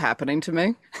this keep happening to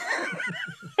me?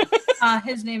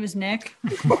 His name is Nick.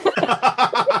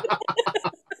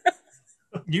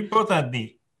 You both had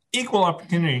the equal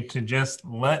opportunity to just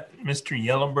let Mr.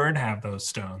 Yellowbird have those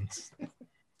stones.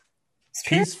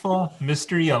 Peaceful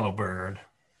Mr. Yellowbird.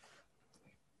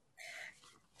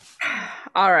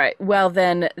 All right. Well,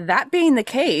 then, that being the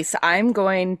case, I'm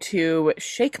going to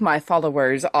shake my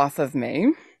followers off of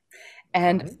me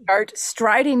and start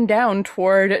striding down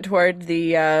toward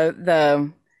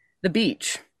the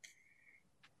beach.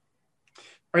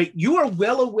 All right, you are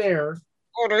well aware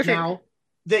now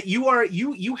that you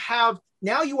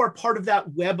are part of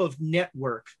that web of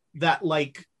network that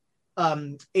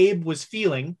Abe was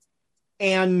feeling,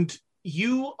 and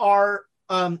you are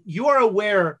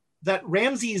aware that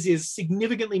Ramses is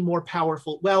significantly more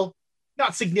powerful. Well,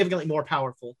 not significantly more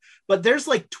powerful, but there's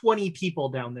like 20 people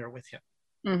down there with him.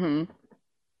 Mm-hmm.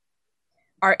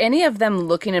 Are any of them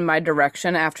looking in my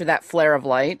direction after that flare of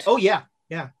light? Oh yeah.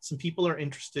 Some people are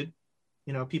interested.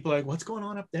 People are like, what's going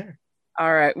on up there?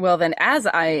 All right. Well, then, as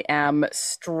I am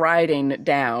striding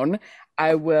down,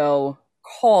 I will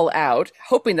call out,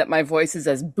 hoping that my voice is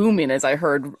as booming as I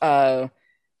heard Ramses.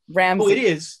 Oh, it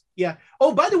is. Yeah.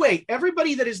 Oh, by the way,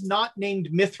 everybody that is not named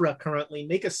Mithra currently,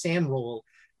 make a sand roll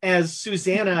as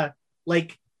Susanna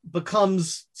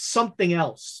becomes something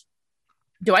else.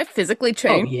 Do I physically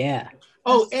change? Oh, yeah.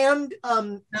 Oh, and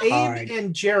Abe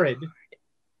and Jared.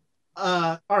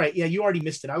 All right. Yeah, you already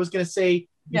missed it. I was going to say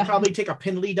you probably take a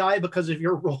Pinley die because of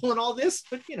your role in all this,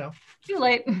 but Too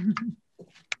late.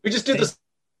 We just do this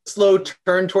slow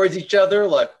turn towards each other,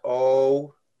 like,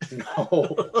 oh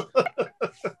no.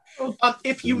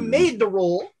 If you made the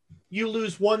roll, you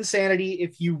lose 1 sanity.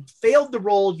 If you failed the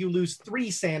roll, you lose 3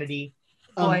 sanity.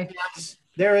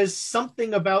 There is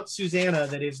something about Susanna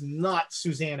that is not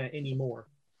Susanna anymore.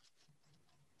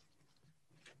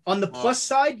 On the plus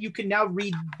side, you can now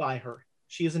read by her.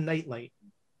 She is a nightlight.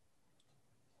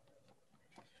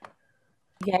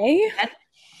 Yay.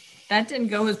 That didn't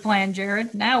go as planned,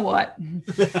 Jared. Now what?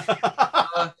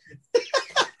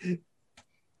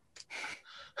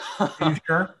 Are you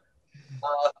sure?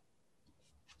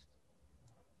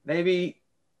 Maybe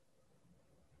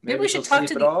we should talk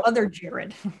to the other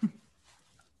Jared.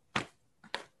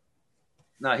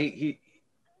 No,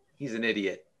 he's an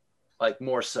idiot.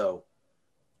 More so.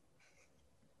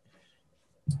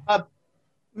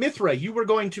 Mithra, you were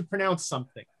going to pronounce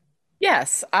something.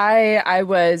 Yes, I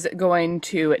was going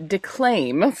to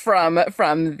declaim from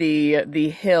the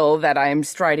hill that I'm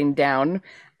striding down.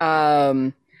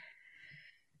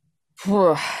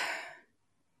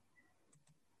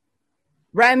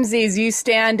 Ramses, you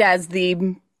stand as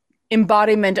the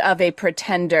embodiment of a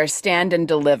pretender. Stand and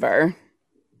deliver.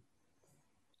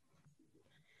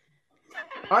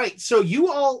 All right, so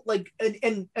you all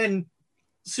and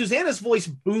Susanna's voice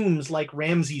booms like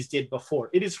Ramses did before.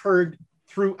 It is heard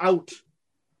throughout.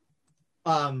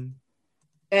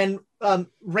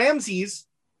 Ramses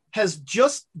has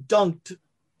just dunked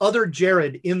other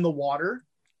Jared in the water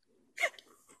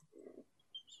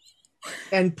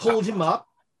and pulled him up.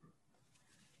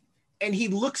 And he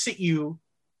looks at you,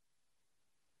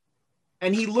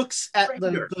 and he looks at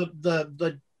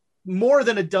the more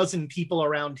than a dozen people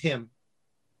around him.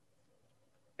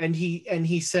 And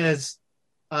he says,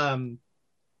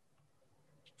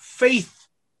 faith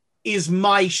is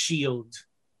my shield,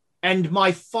 and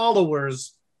my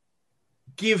followers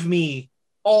give me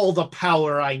all the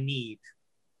power I need.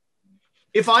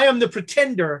 If I am the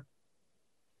pretender,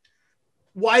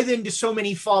 why then do so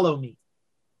many follow me?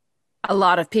 A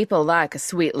lot of people like a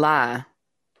sweet lie.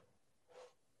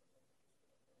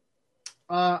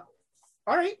 All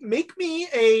right, make me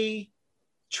a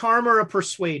charm or a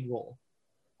persuade roll.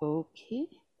 Okay.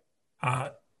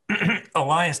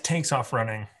 Elias takes off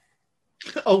running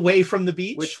away from the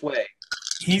beach. Which way?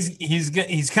 He's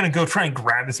gonna go try and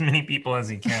grab as many people as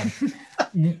he can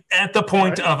at the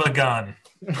point of a gun.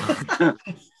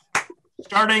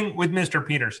 Starting with Mr.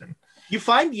 Peterson. You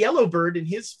find Yellowbird and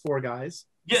his 4 guys.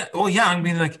 Yeah. Well, yeah. I'm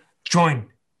being like, join.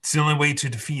 It's the only way to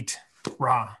defeat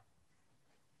Ra.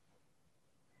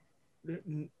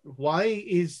 Why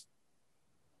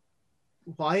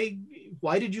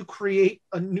did you create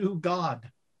a new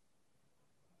god?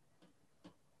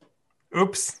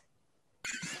 Oops.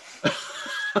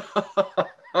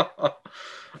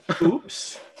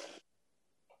 Oops.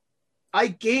 I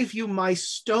gave you my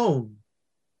stone.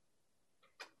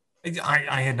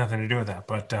 I had nothing to do with that,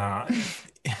 but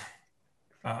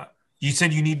you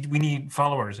said we need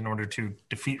followers in order to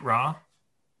defeat Ra.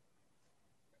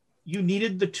 You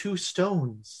needed the 2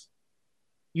 stones.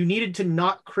 You needed to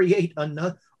not create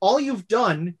another. All you've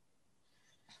done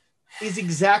is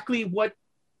exactly what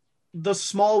the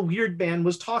small weird man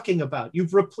was talking about. You're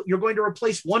going to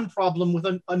replace one problem with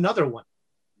another one.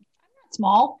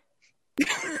 Small.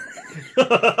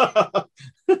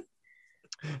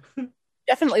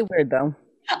 Definitely weird though.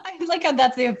 I like how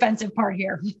that's the offensive part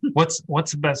here. What's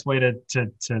the best way to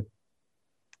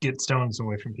get stones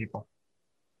away from people?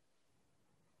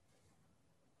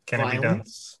 Can it be done?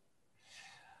 Violence.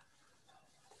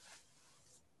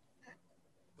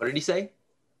 What did he say?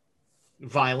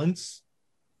 Violence.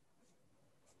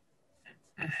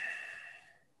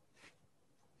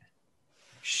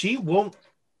 She won't.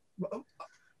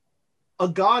 A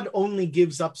god only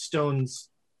gives up stones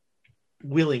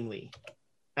willingly,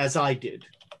 as I did.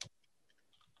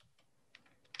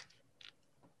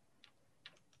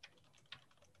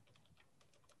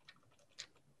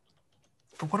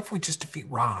 But what if we just defeat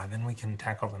Ra, then we can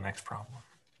tackle the next problem?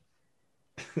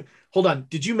 Hold on.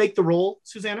 Did you make the roll,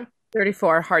 Susanna?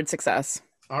 34, hard success.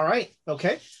 All right.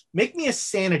 Okay. Make me a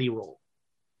sanity roll.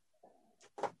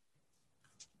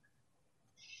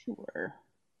 Sure.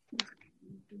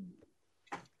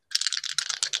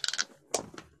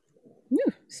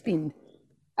 Speed.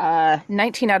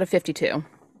 19 out of 52.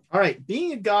 All right.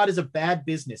 Being a god is a bad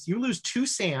business. You lose 2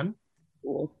 sand.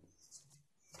 Cool.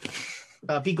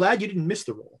 Be glad you didn't miss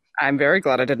the roll. I'm very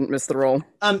glad I didn't miss the roll.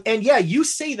 And yeah, you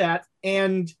say that,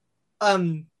 and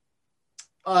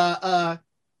a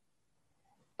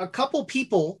couple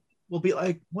people will be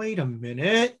like, wait a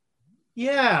minute.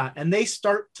 Yeah. And they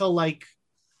start to like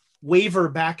waver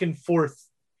back and forth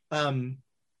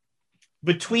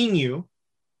between you.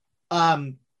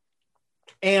 And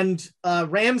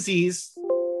Ramses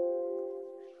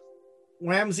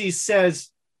says,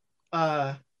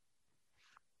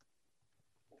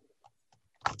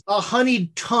 a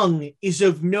honeyed tongue is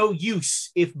of no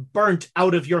use if burnt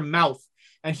out of your mouth.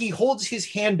 And he holds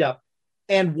his hand up,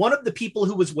 and one of the people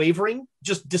who was wavering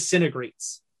just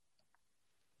disintegrates.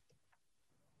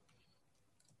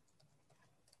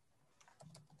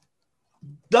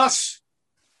 Thus,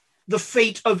 the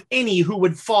fate of any who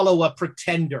would follow a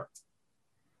pretender.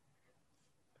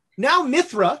 Now,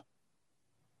 Mithra,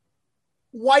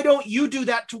 why don't you do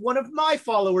that to one of my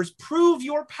followers? Prove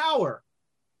your power.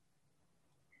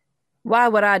 Why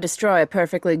would I destroy a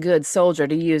perfectly good soldier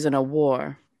to use in a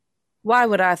war? Why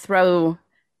would I throw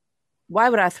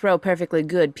perfectly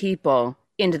good people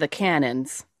into the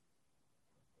cannons?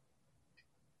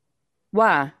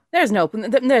 Why? There's no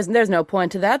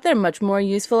point to that. They're much more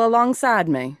useful alongside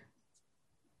me.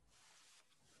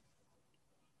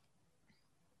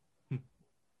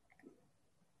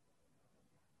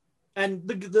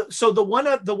 And so the one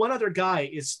other guy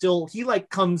is still, he like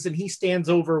comes and he stands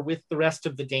over with the rest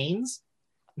of the Danes,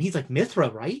 and he's like, Mithra,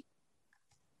 right?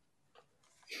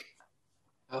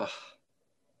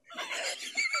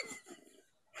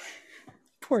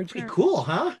 Poor Pretty cool,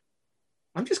 huh?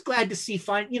 I'm just glad to see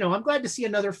I'm glad to see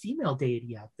another female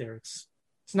deity out there. It's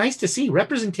nice to see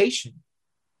representation.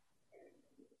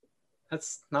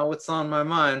 That's not what's on my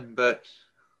mind, but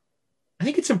I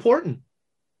think it's important.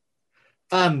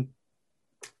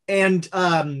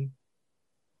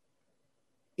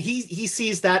 He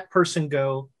sees that person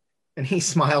go, and he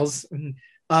smiles,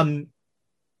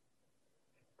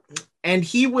 and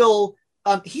he will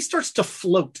he starts to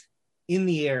float in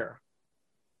the air.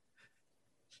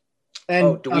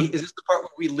 And is this the part where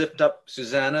we lift up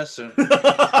Susanna? So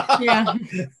Yeah.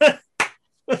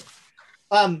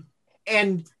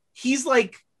 And he's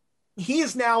like, he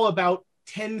is now about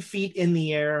 10 feet in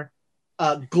the air,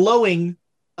 glowing.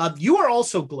 You are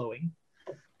also glowing.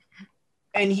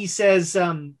 And he says,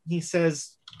 the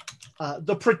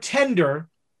pretender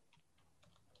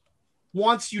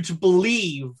wants you to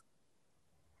believe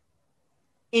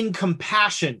in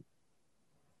compassion.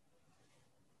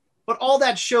 But all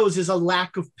that shows is a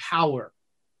lack of power.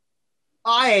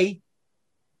 I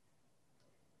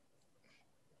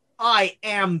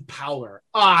am power.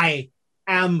 I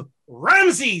am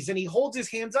Ramses. And he holds his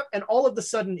hands up, and all of a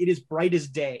sudden it is bright as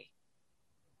day.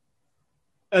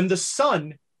 And the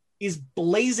sun is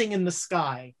blazing in the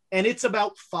sky, and it's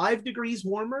about 5 degrees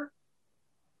warmer.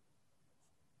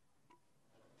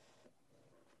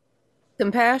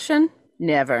 Compassion?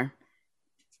 Never.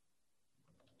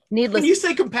 When you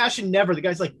say compassion, never, the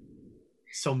guy's like,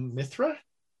 so Mithra?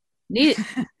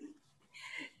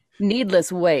 Needless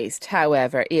waste,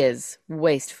 however, is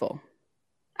wasteful.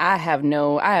 I have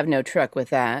no truck with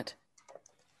that.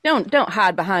 Don't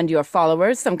hide behind your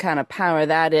followers, some kind of power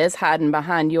that is, hiding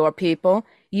behind your people,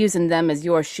 using them as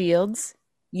your shields,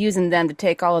 using them to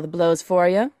take all of the blows for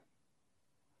you.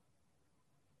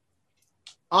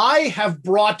 I have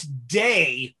brought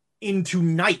day into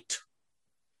night.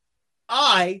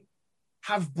 I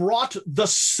have brought the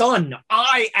sun.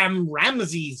 I am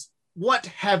Ramses. What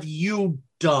have you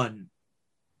done?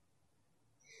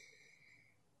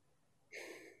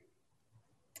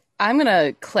 I'm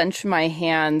gonna clench my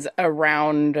hands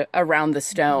around the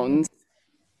stones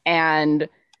and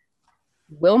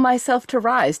will myself to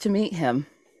rise to meet him.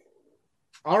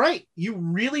 All right. You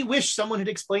really wish someone had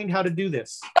explained how to do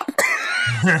this.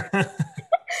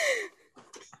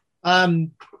 All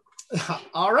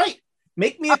right.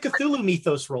 Make me a Cthulhu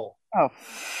Mythos roll. Oh.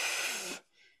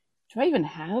 Do I even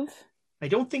have? I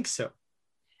don't think so.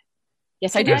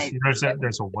 Yes, I do. There's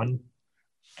a 1.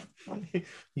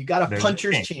 You got a There's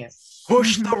puncher's a chance.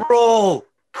 Push the roll.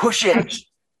 Push it.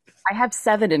 I have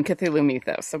 7 in Cthulhu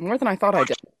Mythos, so more than I thought I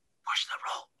did. Push the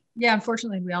roll. Yeah,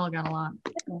 unfortunately, we all got a lot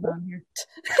going on here.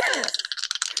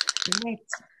 Wait.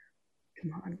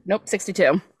 Come on. Nope,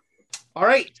 62. All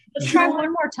right. Let's try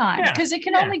one more time because it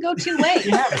can only go 2 ways.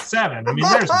 You have a 7. I mean,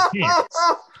 there's a chance.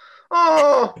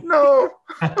 Oh, no.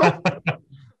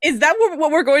 Is that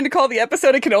what we're going to call the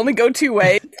episode? It can only go 2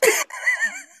 ways.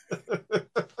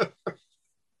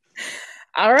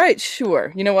 All right,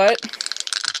 sure. You know what?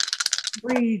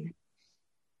 Breathe.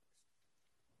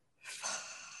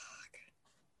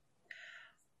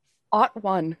 Ought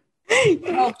 1.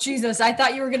 Oh, Jesus. I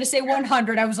thought you were going to say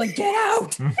 100. I was like, get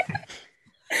out.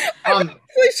 I'm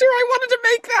really sure I wanted to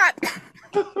make that.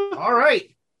 All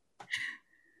right.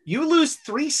 You lose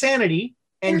 3 sanity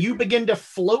and you begin to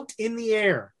float in the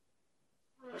air.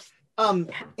 And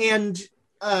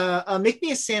make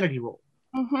me a sanity roll.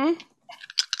 Mm-hmm.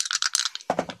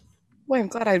 Boy, I'm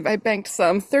glad I banked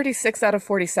some. 36 out of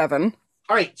 47.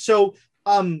 All right. So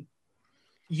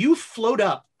you float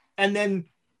up and then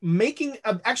making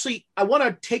actually, I want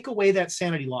to take away that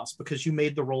sanity loss because you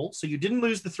made the roll. So you didn't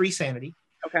lose the 3 sanity.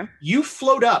 Okay. You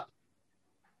float up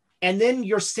and then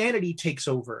your sanity takes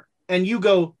over and you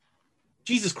go,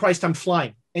 Jesus Christ, I'm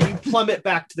flying. And you plummet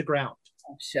back to the ground.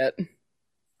 Oh, shit.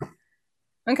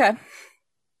 Okay.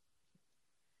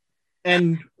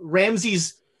 And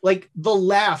Ramses, like the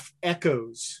laugh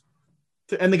echoes.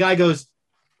 And the guy goes,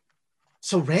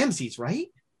 so Ramses, right?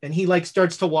 And he like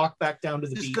starts to walk back down to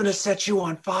the beach. He's going to set you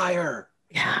on fire.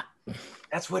 Yeah.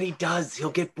 That's what he does. He'll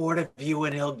get bored of you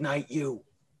and he'll ignite you.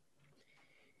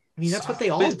 I mean, that's what they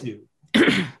all do.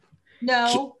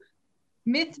 No.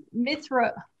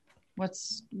 Mithra. What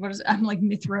is it? I'm like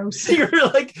Mithros. You're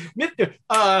like,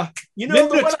 you know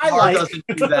the one I like. Doesn't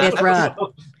do that. Mithra.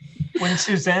 When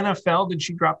Susanna fell, did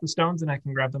she drop the stones and I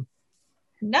can grab them?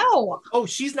 No. Oh,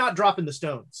 she's not dropping the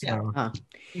stones. Yeah.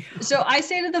 So I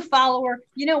say to the follower,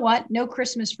 you know what? No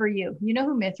Christmas for you. You know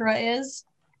who Mithra is?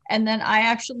 And then I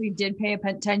actually did pay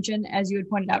attention, as you had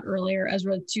pointed out earlier,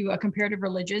 Ezra, to comparative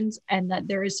religions, and that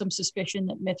there is some suspicion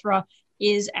that Mithra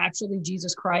is actually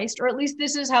Jesus Christ, or at least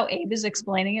this is how Abe is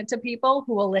explaining it to people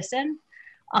who will listen.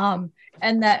 And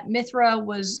that Mithra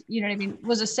was, you know what I mean,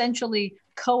 was essentially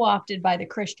co-opted by the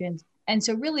Christians. And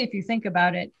so really, if you think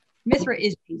about it, Mithra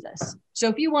is Jesus. So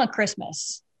if you want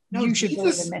Christmas, you should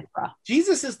go to Mithra.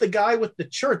 Jesus is the guy with the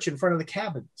church in front of the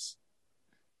cabins.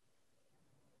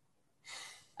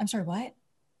 I'm sorry, what?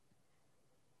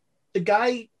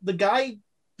 The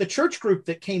church group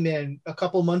that came in a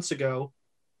couple months ago,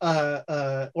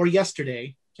 or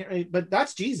yesterday, but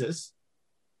that's Jesus.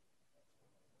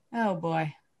 Oh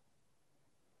boy.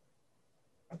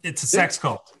 It's a sex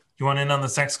cult. You want in on the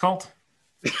sex cult?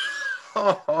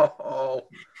 Oh.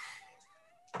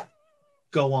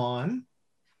 Go on.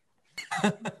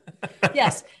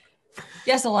 Yes.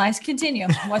 Yes, Elias, continue.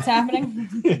 What's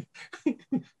happening?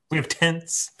 We have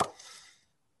tents.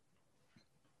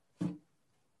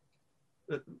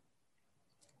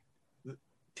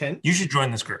 Tent? You should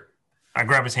join this group. I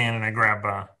grab his hand and I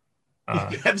grab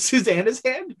You have Susanna's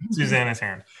hand? Susanna's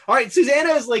hand. All right, Susanna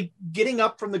is like getting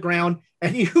up from the ground,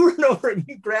 and you run over and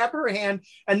you grab her hand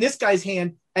and this guy's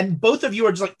hand, and both of you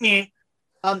are just like, meh.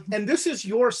 And this is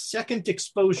your second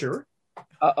exposure.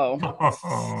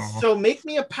 Uh-oh. So make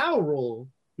me a power roll,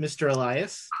 Mr.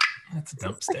 Elias. That's a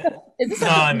dump stat. No,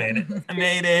 I made it. I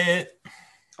made it.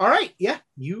 All right, yeah.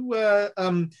 You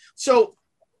so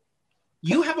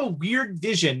you have a weird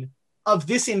vision of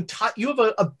this entire, you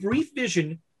have a brief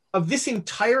vision of this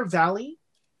entire valley,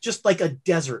 just like a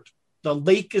desert. The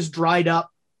lake is dried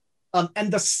up,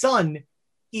 and the sun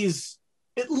is,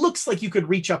 it looks like you could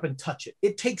reach up and touch it.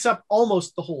 It takes up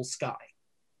almost the whole sky.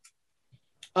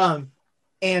 And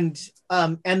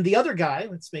the other guy,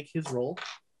 let's make his roll.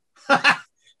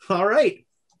 All right.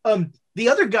 The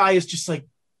other guy is just like,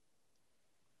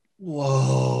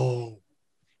 whoa.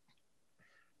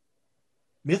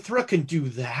 Mithra can do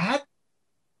that?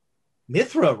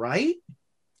 Mithra, right?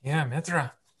 Yeah,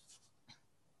 Mithra.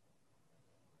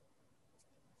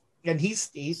 and he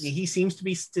seems to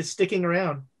be sticking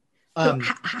around. So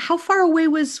how far away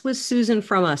was Susan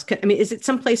from us? I mean, is it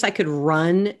someplace I could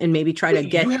run and maybe try to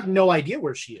get? You have no idea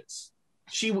where she is.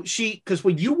 She because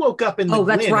when you woke up in the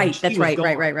that's Glen, right. That's right.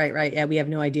 gone. Right. Yeah, we have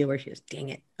no idea where she is. Dang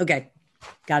it. Okay,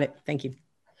 got it. Thank you.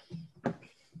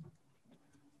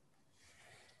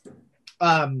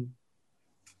 And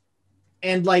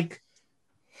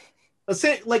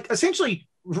essentially,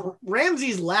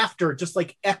 Ramsey's laughter just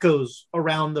like echoes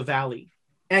around the valley,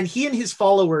 and he and his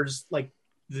followers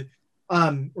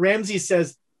Ramsey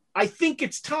says, "I think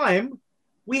it's time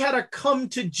we had a come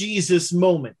to Jesus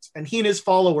moment," and he and his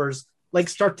followers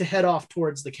start to head off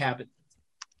towards the cabin.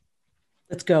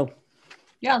 Let's go.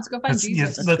 Yeah, let's go find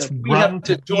Jesus. Yes, let's We run have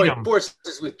to join Edom.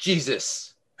 forces with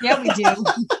Jesus. Yeah, we do.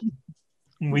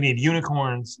 We need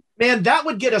unicorns. Man, that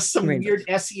would get us some Rainbows. weird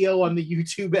SEO on the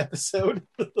YouTube episode.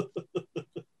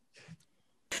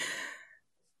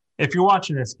 If you're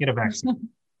watching this, get a vaccine.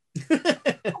 Okay.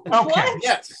 What?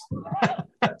 Yes.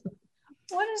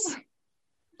 What is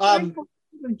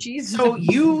Jesus? So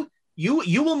you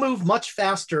will move much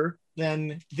faster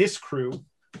than this crew.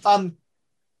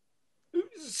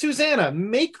 Susanna,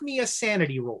 make me a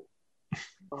sanity roll.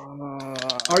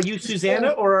 Are you Susanna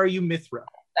or are you Mithra?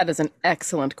 That is an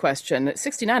excellent question.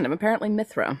 69. I'm apparently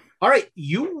Mithra. All right,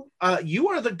 you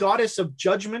are the goddess of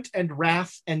judgment and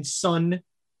wrath and sun,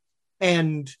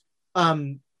 and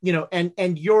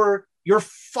and your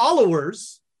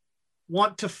followers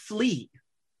want to flee.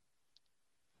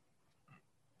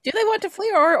 Do they want to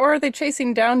flee, or are they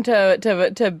chasing down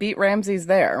to beat Ramses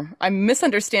there? I'm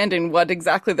misunderstanding what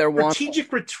exactly they're wanting.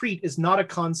 Strategic retreat is not a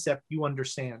concept you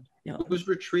understand. No. Who's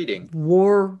retreating?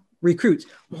 More recruits.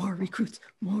 More recruits.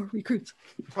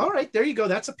 All right, there you go.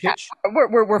 That's a pitch.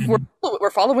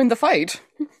 We're following the fight.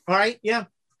 All right, yeah.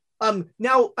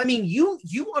 Now, I mean,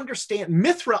 you understand.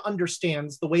 Mithra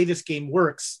understands the way this game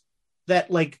works.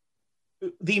 That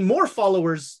the more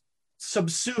followers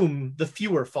subsume the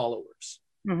fewer followers.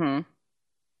 Mm-hmm.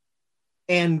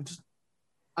 And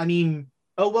I mean,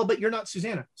 but you're not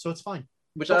Susanna, so it's fine.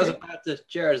 Which Okay.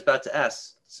 Jared was about to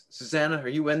ask. Susanna, are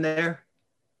you in there?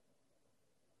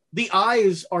 The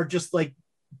eyes are just like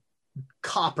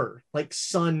copper, like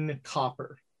sun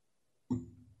copper.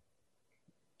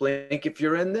 Blink if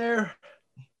you're in there.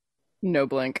 No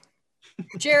blink.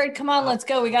 Jared, come on, let's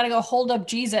go. We got to go hold up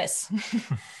Jesus.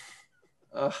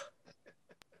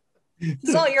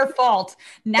 It's all your fault.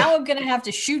 Now I'm going to have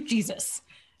to shoot Jesus.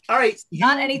 All right.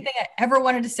 Not anything I ever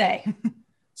wanted to say.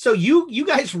 So you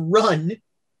guys run.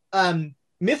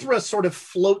 Mithra sort of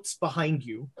floats behind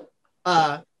you.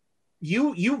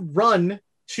 You run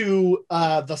to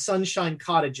the Sunshine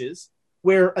Cottages,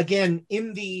 where again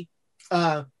in the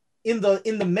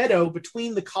meadow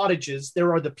between the cottages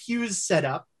there are the pews set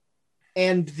up,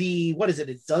 and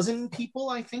a dozen people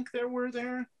I think there were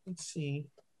there. Let's see.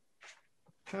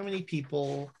 How many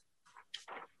people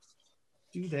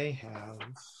do they have?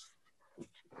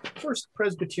 First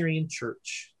Presbyterian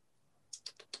Church.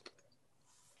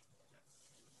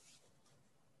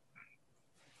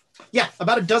 Yeah,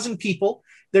 about a dozen people.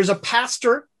 There's a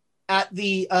pastor at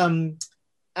the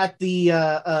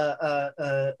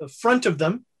front of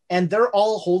them, and they're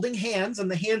all holding hands, and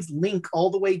the hands link all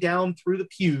the way down through the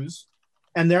pews,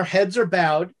 and their heads are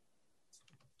bowed.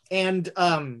 And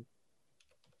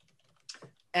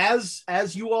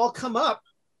as you all come up,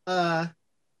 the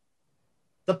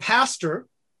pastor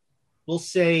will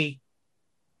say,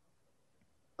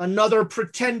 "Another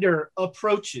pretender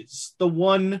approaches, the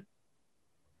one,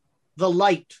 the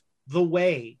light, the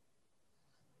way."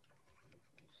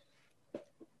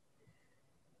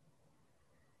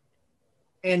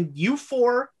 And you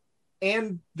four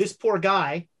and this poor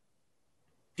guy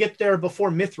get there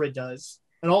before Mithra does,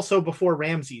 and also before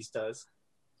Ramses does.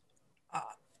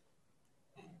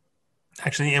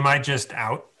 Actually, am I just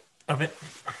out of it?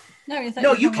 No,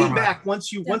 You came back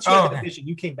once you had the vision.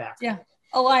 You came back. Yeah.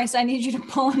 Elias, I need you to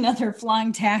pull another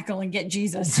flying tackle and get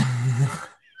Jesus.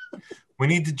 We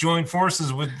need to join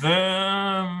forces with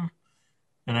them.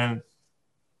 And then,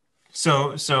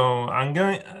 so I'm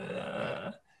going.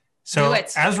 So Do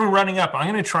it. as we're running up, I'm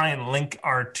going to try and link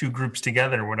our two groups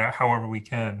together, however we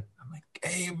can. I'm like,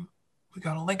 Abe, we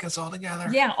got to link us all together.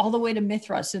 Yeah, all the way to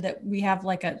Mithra so that we have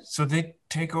like a... So they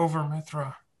take over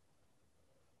Mithra.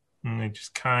 And they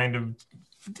just kind of,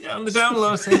 on the down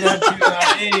low, say that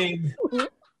to Abe.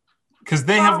 Because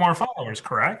they have more followers,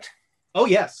 correct? Oh,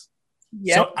 yes.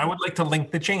 Yep. So I would like to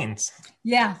link the chains.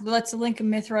 Yeah, let's link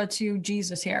Mithra to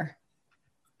Jesus here.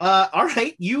 All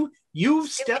right. You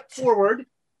step forward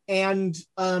and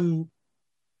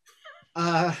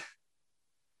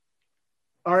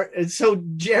So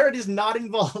Jared is not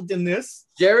involved in this.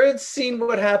 Jared's seen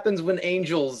what happens when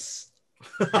angels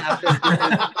happen in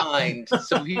his mind.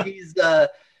 So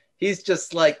he's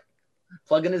just like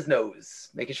plugging his nose,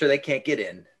 making sure they can't get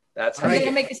in. That's how We're you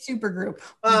gonna make a super group.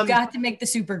 We've got to make the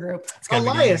super group.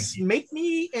 Elias, make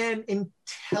me an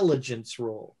intelligence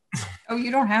roll. Oh,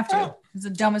 you don't have to. It's the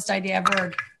dumbest idea I've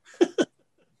heard.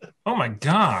 Oh my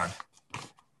god.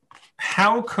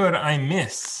 How could I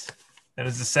miss? That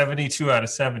is a 72 out of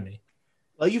 70.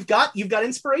 Well, you've got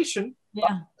inspiration.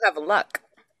 Yeah. Have luck.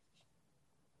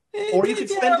 Or you could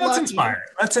spend let's luck. inspire.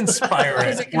 Let's inspire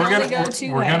Because it. it can We're only gonna go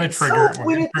two we're gonna ways. trigger So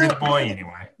we're gonna when trigger it- the boy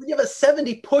anyway. When you have a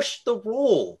 70, push the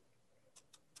roll.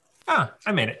 Ah,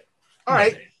 I made it. All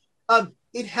right.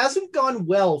 It hasn't gone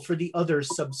well for the other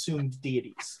subsumed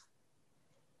deities.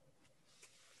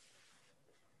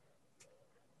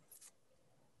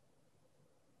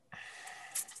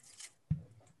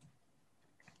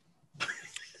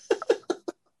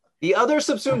 The other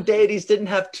subsumed deities didn't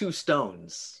have 2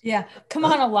 stones. Yeah. Come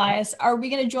on, Elias. Are we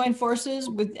going to join forces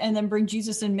with and then bring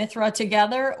Jesus and Mithra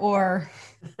together, or?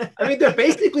 I mean, they're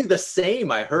basically the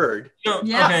same, I heard. So,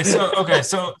 Yeah.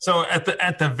 So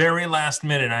at the very last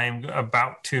minute, I am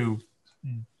about to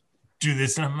do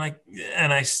this, and I'm like,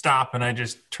 and I stop, and I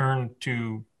just turn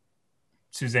to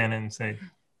Susanna and say,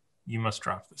 "You must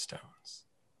drop the stones,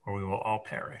 or we will all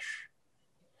perish."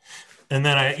 And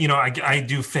then I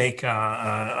do fake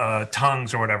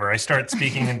tongues or whatever. I start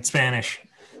speaking in Spanish,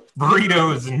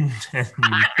 burritos and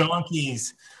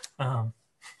donkeys.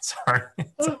 Sorry.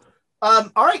 All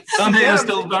right. Donde Susanna, está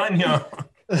el baño?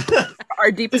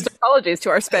 Our deepest apologies to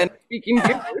our Spanish-speaking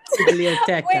viewers.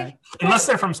 Wait, Unless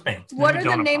they're from Spain. what Then are we the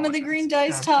don't name of the apologize. green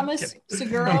dice, I'm Thomas? kidding.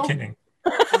 Seguro? I'm kidding.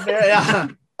 yeah.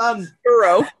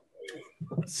 Burrow.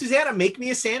 Susanna, make me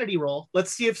a sanity roll.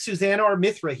 Let's see if Susanna or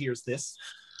Mithra hears this.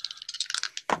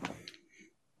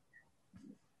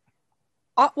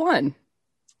 One.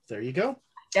 There you go.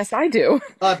 Yes, I do.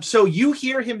 So you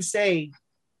hear him say,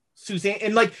 Suzanne,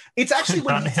 and like it's actually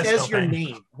when he Not says your Hasselbeck.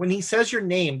 name. When he says your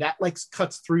name, that like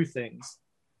cuts through things.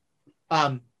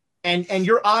 And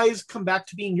your eyes come back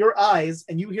to being your eyes,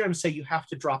 and you hear him say, "You have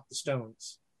to drop the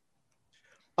stones."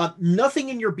 Nothing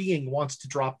in your being wants to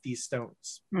drop these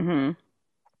stones. Mm-hmm.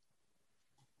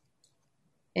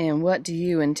 And what do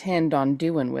you intend on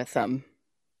doing with them?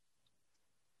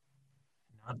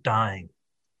 Not dying.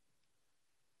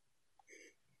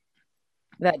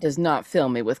 That does not fill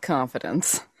me with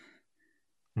confidence.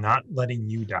 Not letting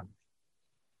you die.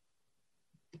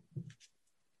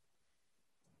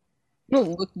 I'm gonna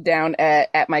look down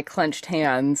at my clenched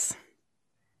hands.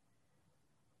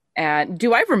 And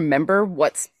do I remember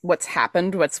what's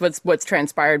happened? What's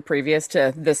transpired previous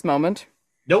to this moment?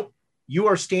 Nope. You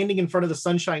are standing in front of the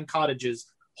Sunshine Cottages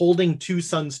holding 2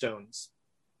 sunstones.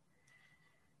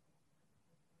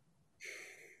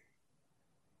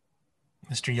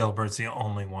 Mr. Yellowbird's the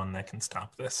only one that can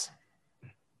stop this.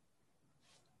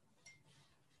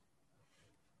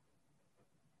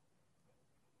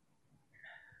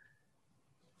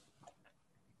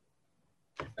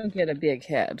 I don't get a big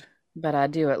head, but I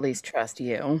do at least trust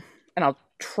you. And I'll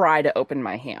try to open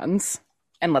my hands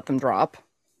and let them drop.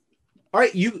 All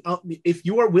right, you if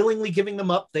you are willingly giving them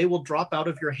up, they will drop out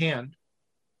of your hand.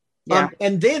 Yeah.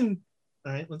 And then,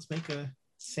 all right, let's make a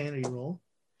sanity roll.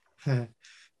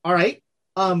 All right.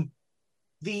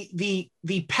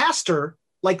 The pastor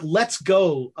like lets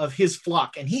go of his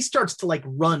flock, and he starts to like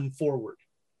run forward.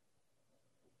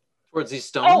 Towards these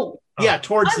stones? Oh, Yeah,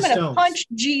 towards I'm the going to stones. punch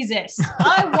Jesus.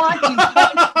 I want to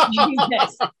punch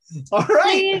Jesus. All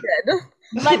right.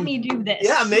 Please let me do this.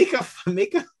 Yeah, make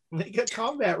a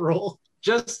combat roll.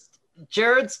 Just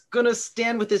Jared's gonna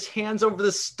stand with his hands over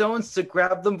the stones to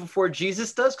grab them before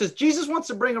Jesus does, because Jesus wants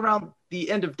to bring around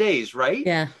the end of days, right?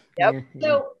 Yeah. Yep. Yeah.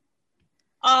 So,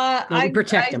 No, we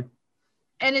protect him.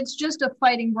 And it's just a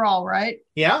fighting brawl, right?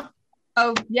 Yeah.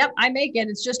 Oh, yep, I make it.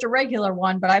 It's just a regular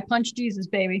one, but I punch Jesus,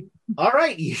 baby. All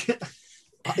right.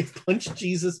 I punched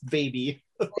Jesus, baby.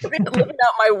 Living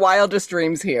out my wildest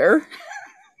dreams here.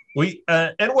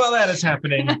 And while that is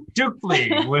happening, Duke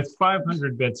Lee with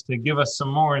 500 bits to give us some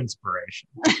more inspiration.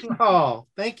 Oh,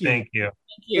 thank you. Thank you.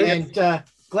 And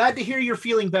glad to hear you're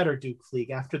feeling better, Duke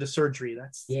Fleeg, after the surgery.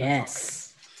 That's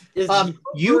Yes.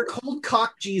 you cold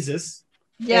cock Jesus.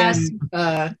 Yes.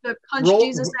 And, To punch roll-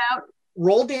 Jesus out.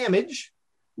 roll damage.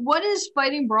 What is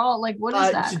fighting brawl? Like, what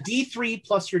is that? It's a D3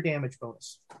 plus your damage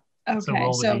bonus. Okay, roll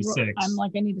a so D6. I'm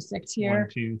like, I need a 6 here. 1,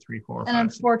 2, 3, 4, And 5,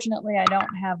 6, unfortunately, I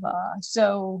don't have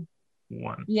so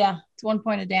 1. yeah, it's 1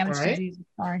 point of damage All right. to Jesus.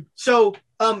 Sorry. So,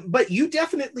 but you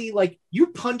definitely like you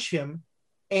punch him,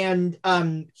 and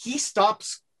he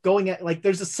stops going at like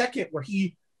there's a second where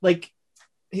he like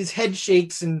his head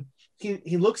shakes and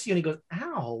he looks at you and he goes,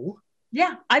 "Ow."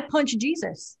 Yeah, I punch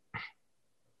Jesus.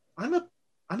 I'm a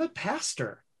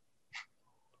pastor.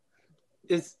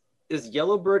 Is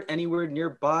Yellowbird anywhere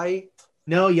nearby?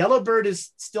 No, Yellowbird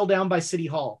is still down by City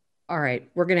Hall. All right,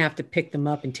 we're gonna have to pick them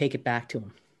up and take it back to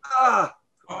him.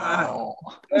 I've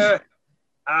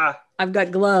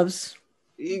got gloves.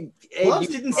 Gloves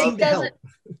didn't seem to help.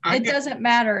 It doesn't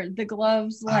matter. The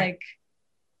gloves, like,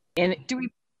 And do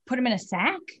we put them in a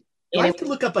sack? Do I have to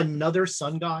look up another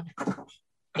sun god?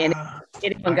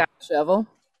 anyone got a shovel?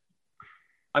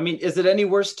 I mean, is it any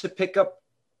worse to pick up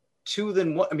 2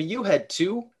 than 1? I mean, you had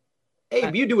 2.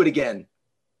 Abe, you do it again.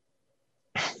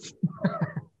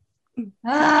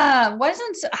 How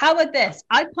about this?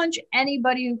 I punch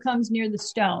anybody who comes near the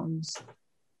stones,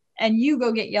 and you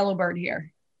go get Yellowbird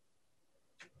here.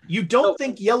 You don't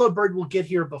think Yellowbird will get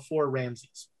here before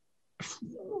Ramses?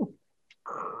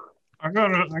 I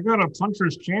got a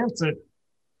puncher's chance at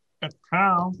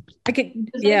Cal. I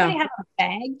could. Does anybody have a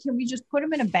bag? Can we just put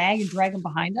them in a bag and drag them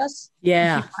behind us?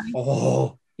 Yeah.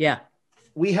 Oh, yeah.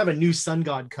 We have a new sun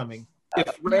god coming.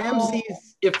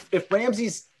 If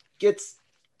Ramses gets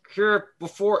here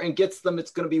before and gets them,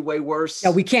 it's going to be way worse.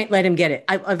 Yeah, we can't let him get it.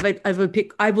 I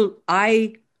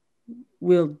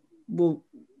will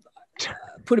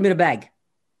put him in a bag.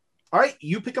 All right,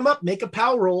 you pick him up. Make a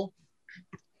power roll.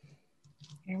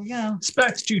 Here we go.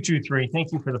 Specs223,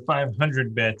 thank you for the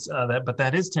 500 bits. But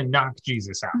that is to knock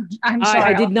Jesus out. I'm sorry.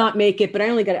 I did not make it, but I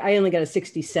only got a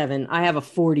 67. I have a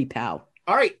 40 POW.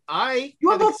 All right,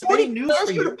 you have a 40 news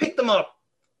for you to pick them up.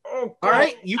 Oh, all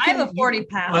right, I have a 40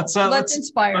 POW. Let's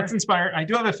inspire. Let's inspire. I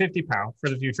do have a 50 POW for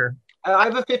the future. I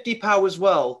have a 50 POW as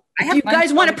well. If you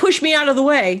guys want to push me out of the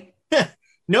way.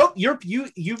 Nope, you.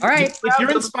 All right. If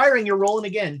you're inspiring, you're rolling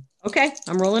again. Okay,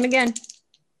 I'm rolling again.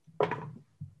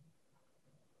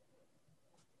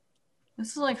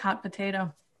 This is like hot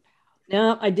potato.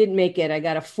 No, I didn't make it. I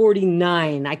got a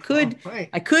 49. I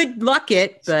could luck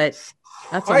it, but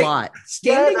that's a lot.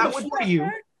 Standing before you,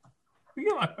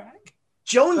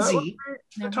 Jonesy.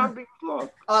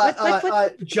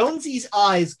 Jonesy's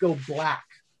eyes go black.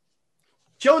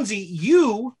 Jonesy,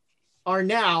 you are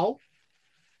now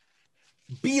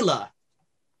Bila,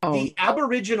 the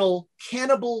Aboriginal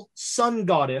cannibal sun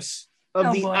goddess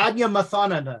of the Anya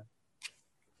Mathanana.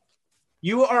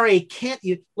 You are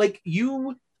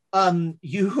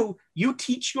you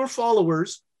teach your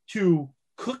followers to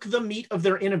cook the meat of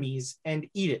their enemies and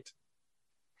eat it.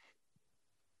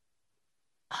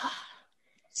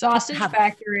 Sausage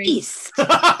factory.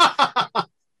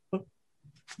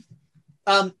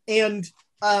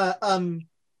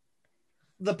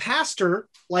 The pastor,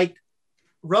 like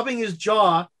rubbing his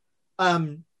jaw,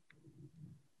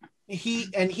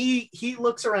 he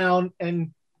looks around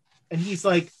and he's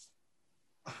like,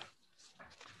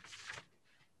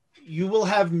 "You will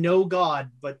have no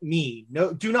god but me.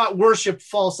 No, do not worship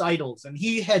false idols." And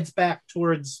he heads back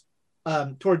towards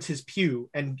his pew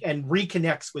and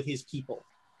reconnects with his people.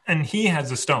 And he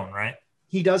has a stone, right?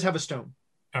 He does have a stone.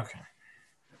 Okay.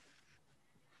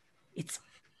 It's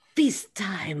feast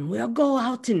time. We'll go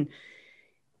out and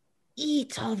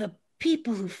eat all the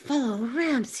people who follow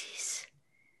Ramses.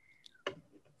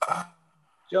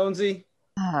 Jonesy.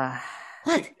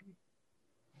 What?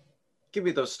 Give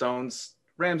me those stones.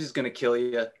 Ramsey's going to kill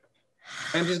you.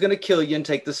 Ramsey's going to kill you and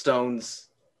take the stones.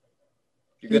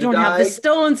 You're You going don't to have die. the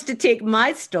stones to take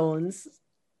my stones.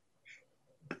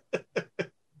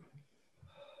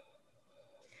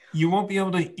 You won't be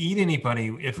able to eat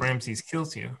anybody if Ramses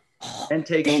kills you. And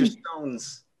takes Then- your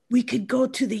stones. We could go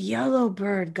to the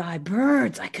Yellowbird guy.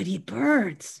 Birds. I could eat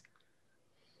birds.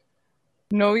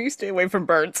 No, you stay away from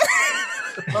birds.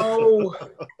 Oh.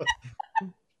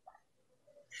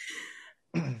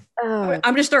 I'm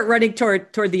going to start running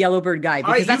toward the Yellowbird guy because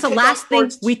All right, that's you the take last off thing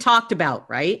towards- we talked about,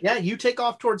 right? Yeah, you take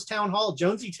off towards town hall.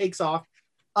 Jonesy takes off.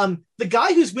 The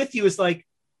guy who's with you is like,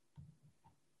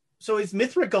 "So is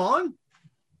Mithra gone?"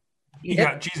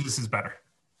 Yeah, Jesus is better.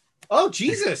 "Oh,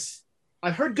 Jesus.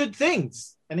 I've heard good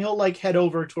things." And he'll like head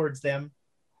over towards them.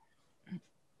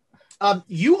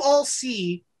 You all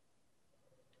see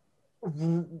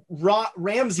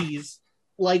Ramses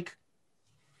like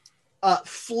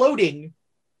floating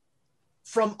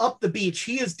from up the beach.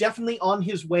 He is definitely on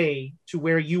his way to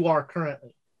where you are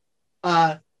currently.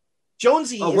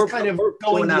 Jonesy is kind of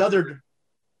going the other.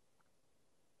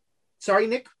 Sorry,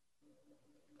 Nick.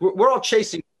 We're all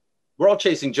chasing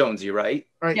Jonesy, right?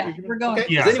 All right. Yeah, we're going.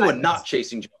 Yeah. Is anyone not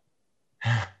chasing Jonesy?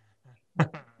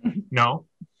 No.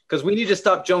 Because we need to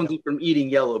stop Jonesy from eating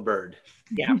Yellowbird.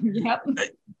 Yep.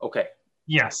 Okay.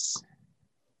 Yes.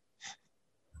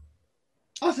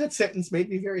 Oh, that sentence made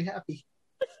me very happy.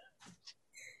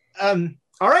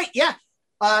 All right, yeah.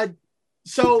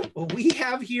 So we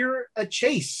have here a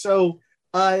chase. So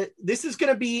this is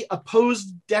going to be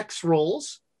opposed dex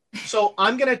rolls. So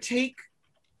I'm going to take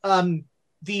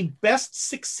the best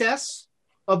success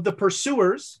of the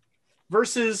pursuers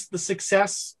versus the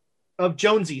success of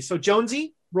Jonesy. So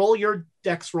Jonesy, roll your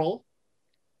dex roll.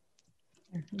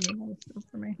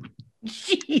 For me.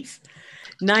 Jeez.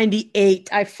 98.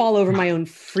 I fall over my own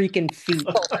freaking feet.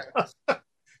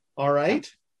 All right.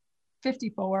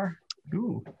 54.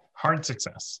 Ooh, hard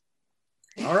success.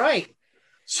 All right.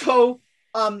 So,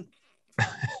 I mean,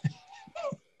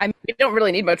 we don't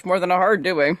really need much more than a hard,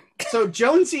 do we? so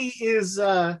Jonesy is,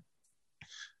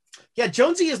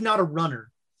 Jonesy is not a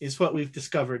runner, is what we've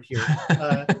discovered here.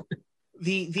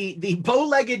 The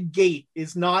bow-legged gait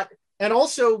is not, and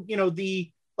also,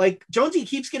 Jonesy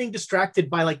keeps getting distracted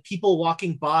by like people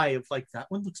walking by of like, that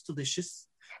one looks delicious.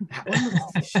 That one looks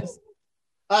delicious.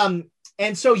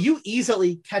 And so you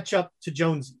easily catch up to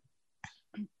Jonesy.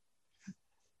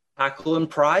 Tackle and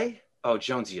pry? Oh,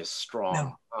 Jonesy is strong.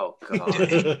 No. Oh, God.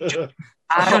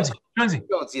 Jonesy.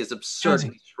 Jonesy is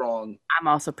absurdly strong. I'm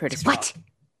also pretty strong. What?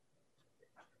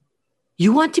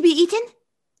 You want to be eaten?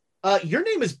 Your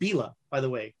name is Bila, by the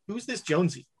way. Who's this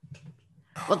Jonesy?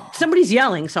 Well, somebody's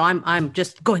yelling, so I'm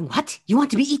just going, what? You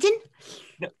want to be eaten?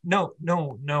 No.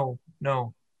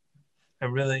 I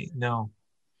really, no.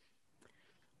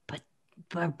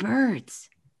 But birds.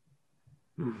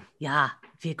 Yeah,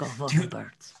 we go for the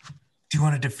birds. Do you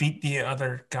want to defeat the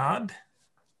other god?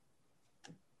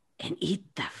 And eat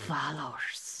the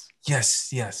followers.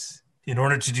 Yes. In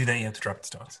order to do that, you have to drop the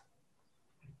stones.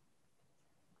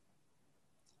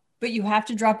 But you have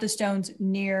to drop the stones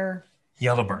near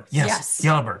Yellowbird. Yes.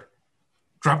 Yellowbird.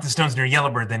 Drop the stones near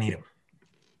Yellowbird, then eat them.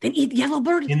 Then eat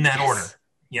Yellowbird? In that order.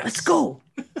 Yes. Let's go.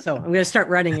 So I'm going to start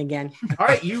running again. All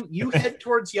right, you head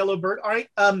towards Yellowbird. All right,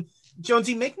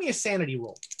 Jonesy, make me a sanity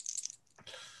roll.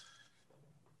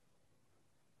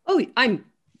 Oh,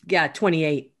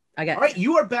 28. I got. All right,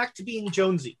 you are back to being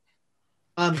Jonesy.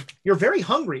 You're very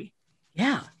hungry.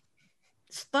 Yeah.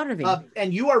 Starving.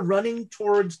 And you are running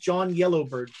towards John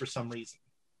Yellowbird for some reason.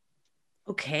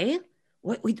 Okay.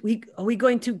 What are we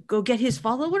going to go get his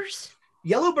followers?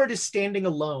 Yellowbird is standing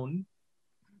alone.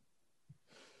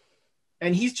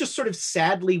 And he's just sort of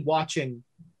sadly watching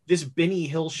this Benny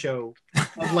Hill show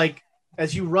of like,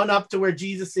 as you run up to where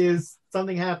Jesus is,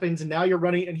 something happens, and now you're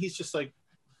running, and he's just like,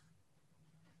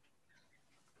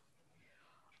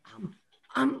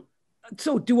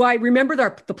 So do I remember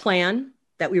the plan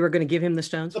that we were going to give him the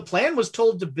stones? The plan was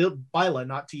told to Bila,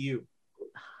 not to you.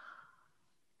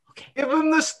 Okay. Give him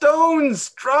the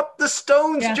stones. Drop the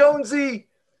stones, Jonesy.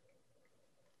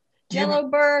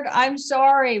 Yellowbird, I'm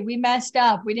sorry. We messed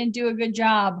up. We didn't do a good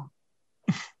job.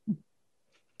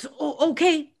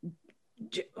 Okay.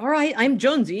 All right. I'm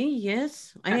Jonesy.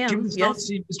 Yes, I am. Give the stones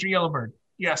to Mr. Yellowbird.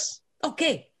 Yes.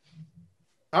 Okay.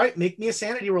 All right, make me a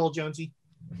sanity roll, Jonesy.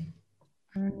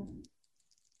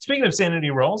 Speaking of sanity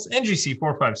rolls, NGC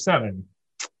 457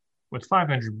 with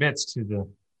 500 bits to the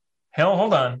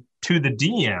to the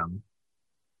DM.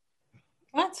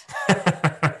 What?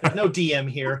 There's no DM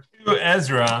here. To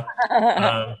Ezra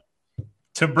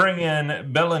to bring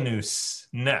in Belanus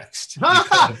next.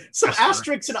 Some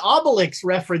Asterix and Obelix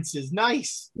references.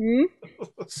 Nice.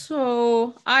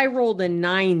 So I rolled a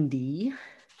 90.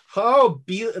 Oh,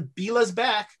 Bila's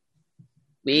back.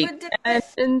 We can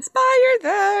inspire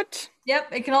that. Yep,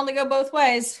 it can only go both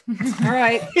ways. All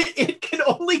right. It can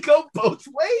only go both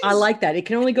ways. I like that. It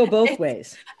can only go both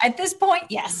ways. At this point,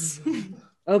 yes.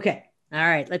 Okay. All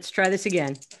right. Let's try this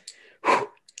again.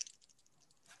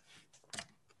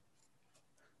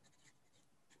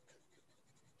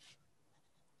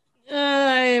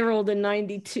 I rolled a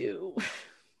 92.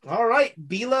 All right.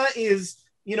 Bila is,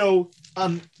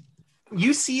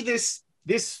 you see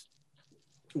this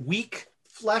weak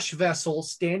flesh vessel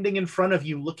standing in front of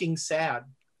you looking sad.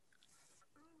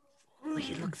 Oh,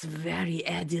 he looks very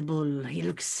edible. He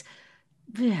looks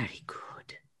very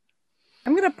good.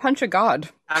 I'm going to punch a god.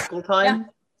 Tackle time?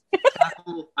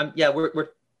 Yeah. We're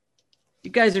You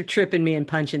guys are tripping me and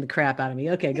punching the crap out of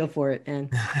me. Okay, go for it.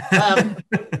 And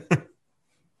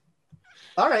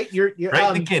all right, you're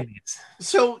right in the kidneys.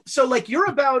 So like you're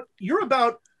about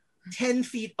 10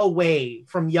 feet away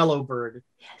from Yellowbird.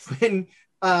 Yes.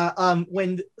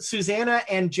 When Susanna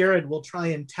and Jared will try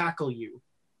and tackle you.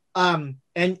 And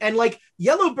like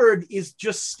Yellowbird is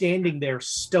just standing there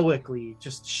stoically,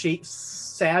 just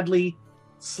sadly,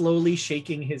 slowly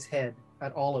shaking his head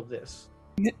at all of this.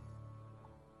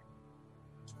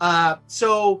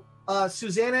 So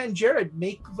Susanna and Jared,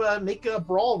 make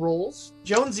brawl rolls.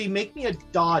 Jonesy, make me a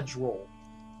dodge roll.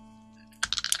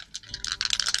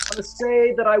 I'm going to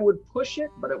say that I would push it,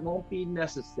 but it won't be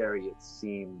necessary, it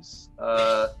seems.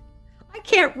 I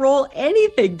can't roll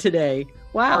anything today.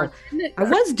 Wow. I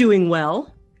was doing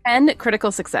well. And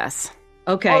critical success.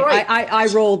 Okay, right. I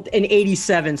rolled an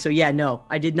 87, so yeah, no,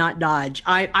 I did not dodge.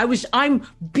 I'm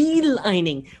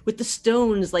beelining with the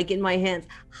stones like in my hands.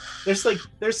 There's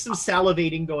some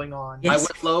salivating going on. Yes. I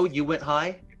went low, you went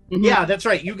high. Mm-hmm. Yeah, that's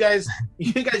right. You guys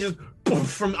just boom,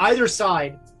 from either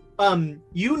side.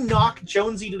 You knock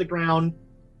Jonesy to the ground.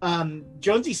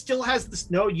 Jonesy still has the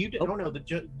snow. You don't know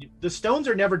the stones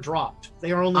are never dropped.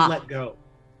 They are only let go.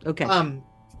 Okay.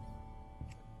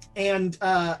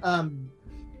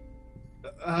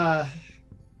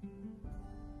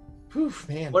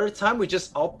 Man. What a time we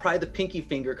just all pry the pinky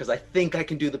finger because I think I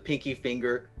can do the pinky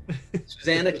finger.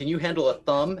 Susanna, can you handle a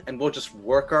thumb? And we'll just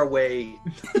work our way.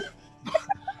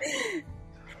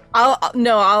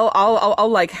 I'll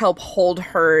like help hold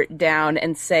her down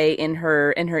and say in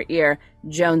her ear,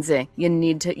 Jonesy, you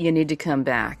need to come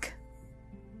back.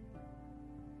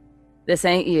 This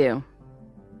ain't you.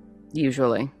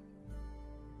 Usually.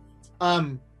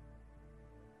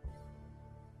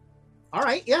 All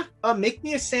right, yeah. Make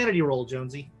me a sanity roll,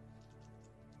 Jonesy.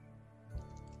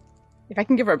 If I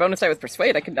can give her a bonus die with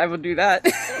persuade, I will do that.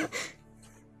 It's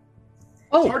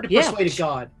hard to persuade a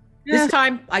god. This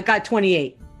time I got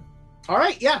 28. All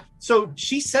right, yeah. So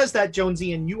she says that,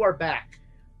 Jonesy, and you are back.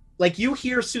 Like you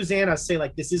hear Susanna say,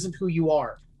 like, this isn't who you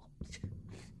are.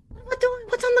 What's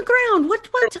on the ground? What?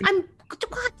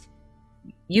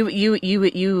 You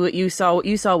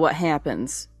saw what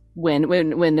happens when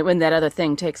that other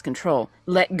thing takes control.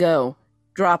 Let go.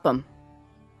 Drop them.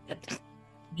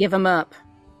 Give them up.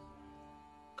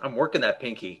 I'm working that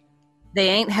pinky. They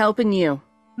ain't helping you.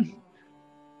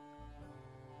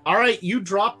 All right, you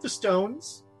drop the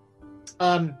stones.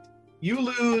 You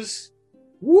lose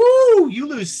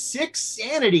 6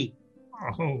 sanity.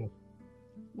 Oh.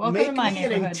 Welcome Make to my me an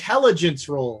neighborhood. Intelligence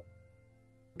roll.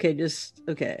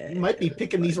 Okay. You might be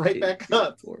picking these right back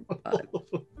up. 4, 5.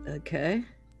 Okay.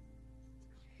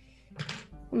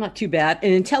 Not too bad.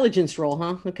 An intelligence roll,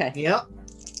 huh? Okay. Yep.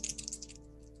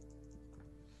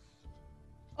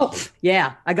 Oh,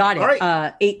 yeah, I got it. All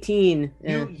right. 18.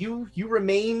 You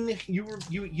remain.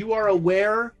 You are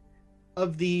aware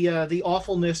of the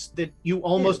awfulness that you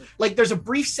almost like. There's a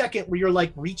brief second where you're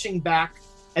like reaching back,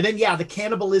 and then the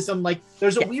cannibalism. Like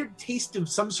there's a weird taste of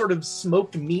some sort of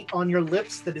smoked meat on your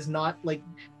lips that is not like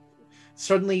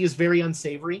suddenly is very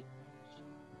unsavory.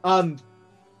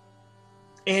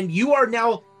 And you are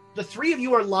now, the three of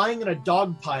you are lying in a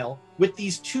dog pile with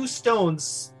these 2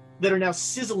 stones that are now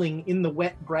sizzling in the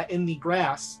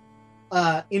grass,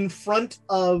 in front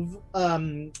of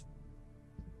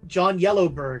John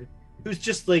Yellowbird, who's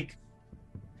just like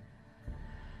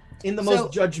in the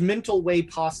most judgmental way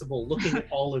possible, looking at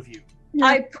all of you.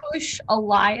 I push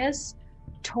Elias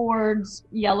towards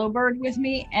Yellowbird with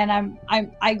me, and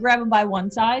I grab him by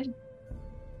one side,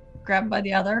 grab him by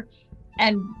the other,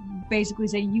 and basically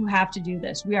say, you have to do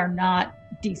this. We are not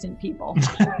decent people.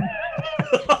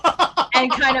 And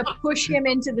kind of push him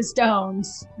into the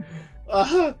stones.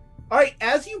 All right,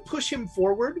 as you push him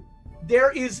forward,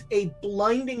 there is a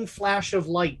blinding flash of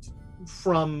light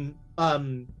from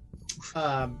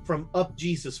up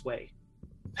Jesus way.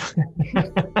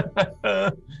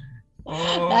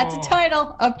 That's a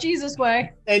title, Up Jesus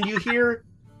Way. And you hear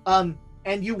and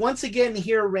you once again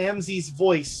hear Ramsey's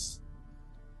voice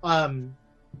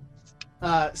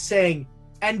saying,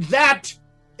 and that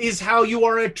is how you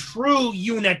are a true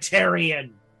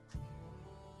Unitarian.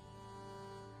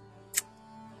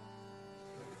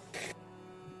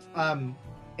 And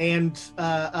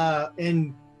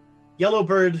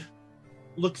Yellowbird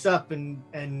looks up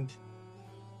and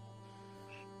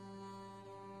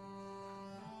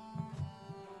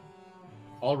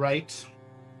all right.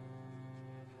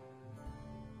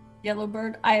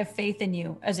 Yellowbird, I have faith in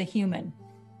you as a human.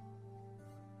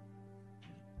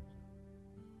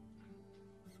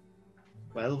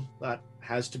 Well, that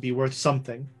has to be worth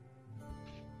something.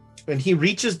 And he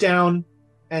reaches down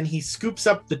and he scoops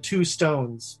up the 2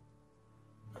 stones.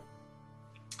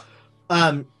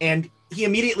 And he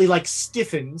immediately like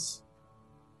stiffens.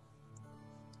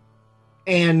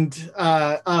 And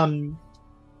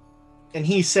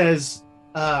he says,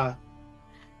 now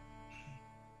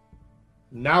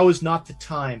is not the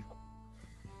time.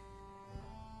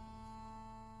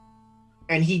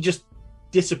 And he just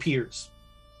disappears.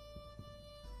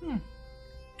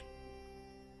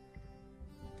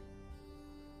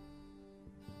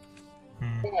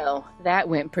 Well, that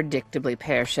went predictably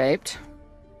pear-shaped.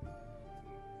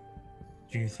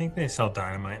 Do you think they sell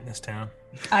dynamite in this town?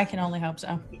 I can only hope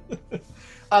so.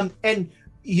 And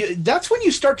that's when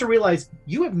you start to realize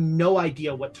you have no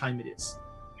idea what time it is.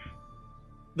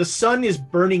 The sun is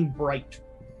burning bright.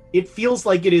 It feels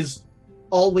like it is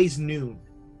always noon.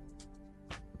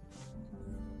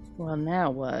 Well,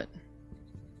 now what?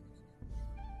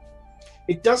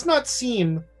 It does not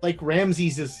seem like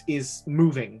Ramses is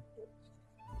moving.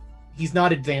 He's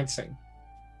not advancing.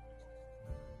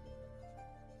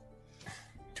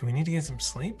 Do we need to get some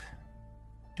sleep?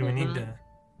 Do we need to...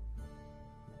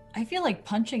 I feel like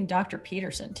punching Dr.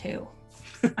 Peterson too.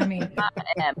 I mean, I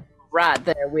am right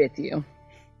there with you.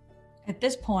 at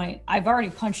this point, I've already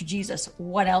punched Jesus.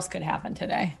 What else could happen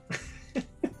today?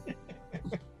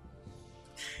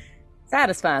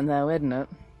 Satisfying, though, isn't it?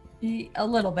 A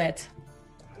little bit.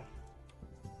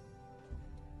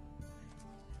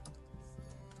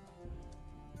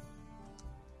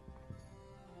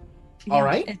 All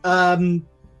right. I've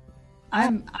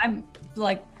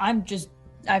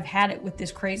had it with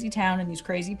this crazy town and these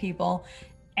crazy people,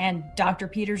 and Dr.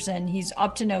 Peterson, he's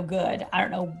up to no good. I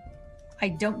don't know. I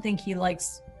don't think he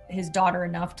likes his daughter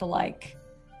enough to like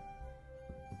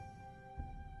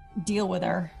deal with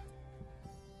her.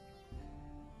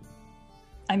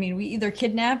 I mean, we either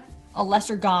kidnap a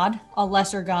lesser god,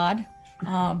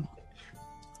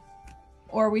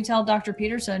 or we tell Dr.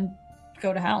 Peterson,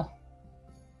 go to hell.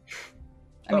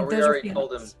 I mean, those are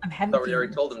feelings. I'm having we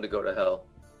already told him to go to hell.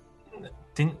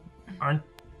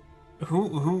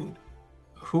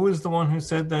 Who is the one who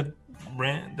said that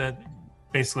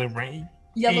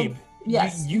Yellow.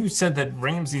 Yes. You said that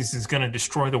Ramses is going to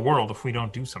destroy the world if we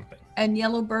don't do something. And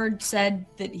Yellowbird said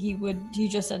that he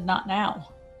just said not now.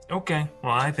 Okay.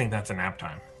 Well, I think that's a nap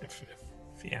time, if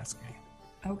you ask me.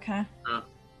 Okay.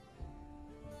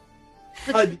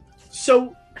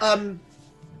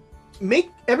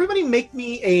 Everybody make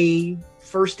me a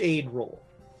first aid roll.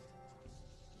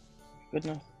 Good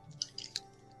enough.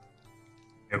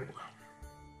 Nope.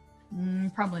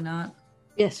 Probably not.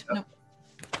 Yes. Nope.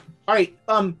 All right.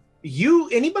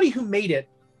 Anybody who made it,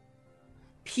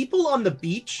 people on the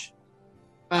beach,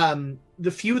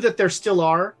 the few that there still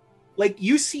are, like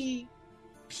you see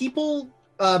people,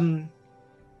 like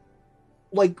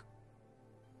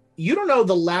you don't know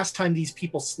the last time these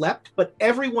people slept, but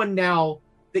everyone now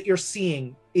that you're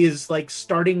seeing is like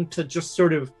starting to just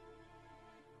sort of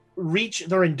reach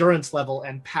their endurance level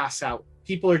and pass out.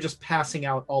 People are just passing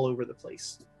out all over the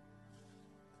place.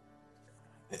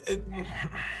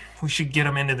 We should get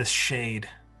them into the shade.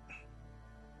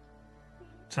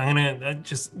 So I'm gonna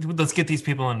let's get these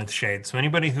people into the shade. So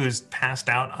anybody who's passed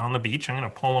out on the beach, I'm gonna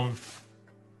pull them.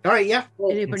 All right, yeah.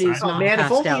 Anybody who's not Man,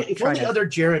 passed out, if only other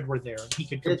Jared were there, he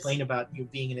could complain about you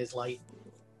being in his light.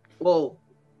 Well,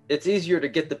 it's easier to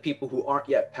get the people who aren't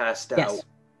yet passed out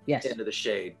into the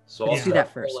shade. So I'll do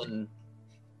that first.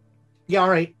 Yeah, all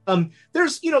right.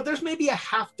 There's maybe a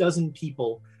half dozen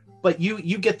people, but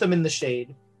you get them in the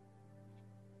shade.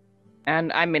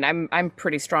 And I mean, I'm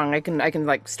pretty strong. I can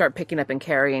like start picking up and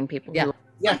carrying people. Yeah,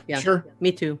 yeah, sure.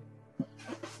 Me too.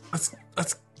 Let's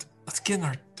get in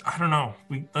our. I don't know.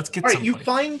 Let's get. All right, someplace. you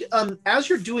find as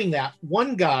you're doing that,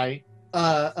 one guy.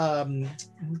 Let's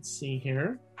see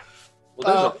here.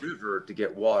 Well, there's a river to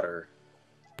get water.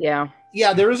 Yeah.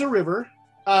 Yeah, there is a river.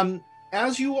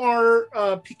 As you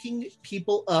are picking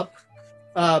people up,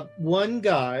 one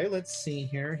guy. Let's see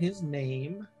here. His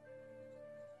name.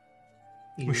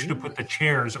 We should have put the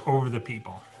chairs over the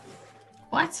people.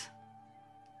 What?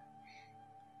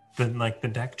 The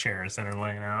deck chairs that are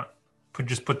laying out.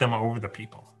 Just put them over the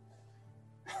people.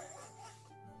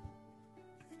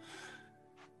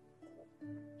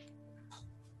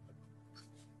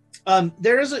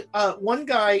 There is one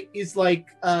guy is like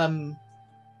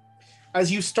as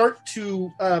you start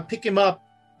to pick him up.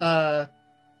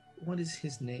 What is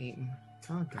his name?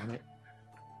 God damn it.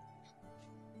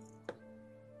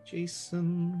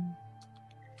 Jason.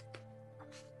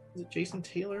 Is it Jason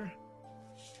Taylor?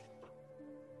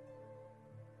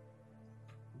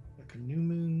 Rebecca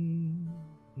Newman.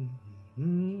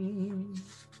 Mm-hmm.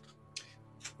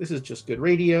 This is just good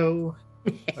radio.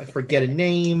 I forget a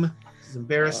name. This is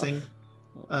embarrassing.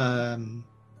 Well,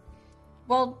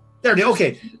 there it is.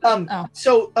 Okay.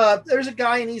 So there's a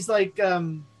guy, and he's like,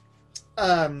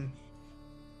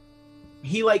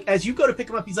 he like as you go to pick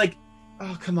him up, he's like,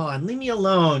 "Oh, come on, leave me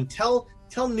alone. Tell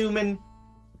Newman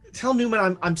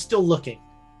I'm still looking.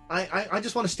 I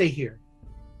just want to stay here."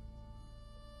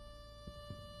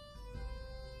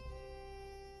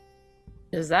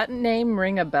 Does that name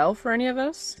ring a bell for any of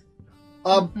us?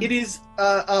 It is.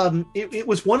 It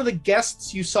was one of the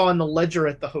guests you saw in the ledger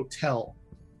at the hotel.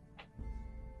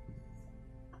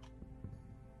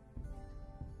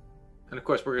 And of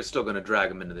course, we're still going to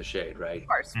drag him into the shade, right? Of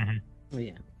course. Oh,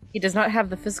 yeah. He does not have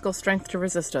the physical strength to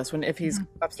resist us if he's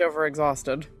collapsed over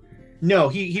exhausted. No,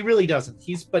 he really doesn't.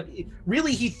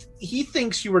 Really he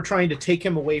thinks you were trying to take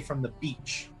him away from the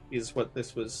beach. Is what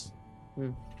this was.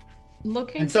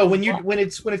 Looking. And so when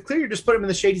it's clear, you just put him in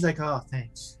the shade. He's like, oh,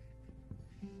 thanks.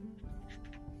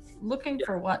 Looking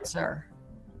for what, sir?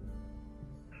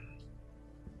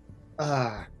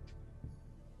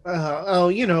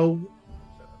 You know,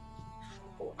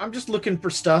 I'm just looking for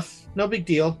stuff. No big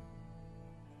deal.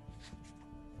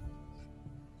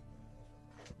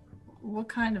 What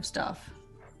kind of stuff?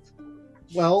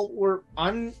 Well,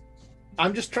 I'm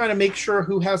just trying to make sure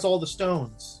who has all the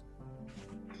stones.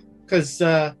 Because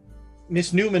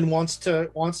Miss Newman wants to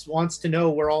know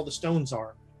where all the stones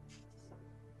are.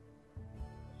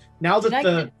 Now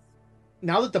that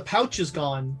the pouch is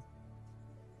gone,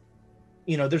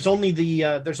 you know, there's only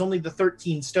the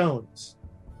 13 stones.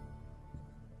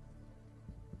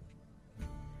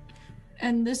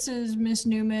 And this is Miss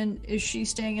Newman. Is she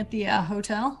staying at the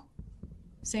hotel?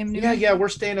 Same Newman? Yeah, we're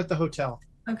staying at the hotel.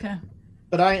 Okay.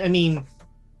 But I mean,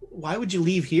 why would you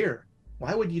leave here?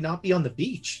 Why would you not be on the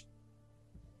beach?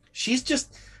 She's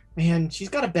just, man, she's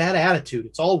got a bad attitude.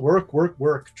 It's all work, work,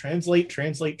 work. Translate,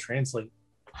 translate, translate.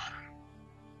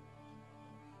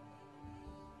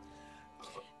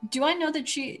 Do I know that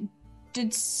she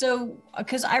did so?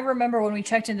 Because I remember when we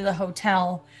checked into the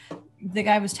hotel, the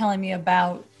guy was telling me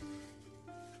about.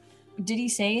 Did he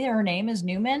say her name is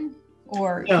Newman,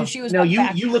 or no? She was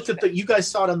you looked at you guys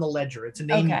saw it on the ledger. It's a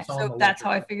name. Okay, you saw so on the that's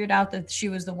ledger. how I figured out that she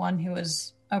was the one who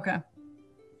was okay.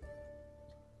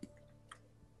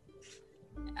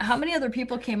 How many other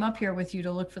people came up here with you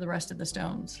to look for the rest of the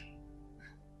stones?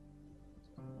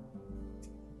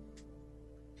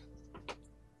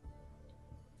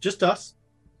 Just us.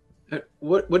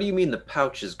 What do you mean the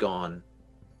pouch is gone?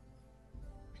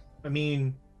 I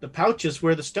mean, the pouch is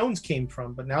where the stones came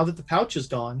from, but now that the pouch is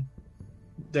gone,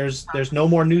 there's no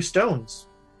more new stones.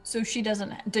 So she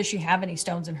doesn't. Does she have any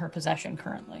stones in her possession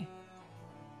currently?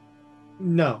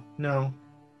 No.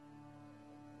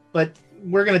 But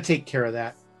we're gonna take care of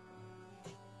that.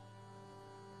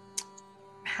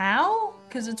 How?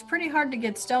 Because it's pretty hard to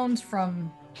get stones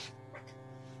from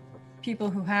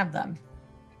people who have them.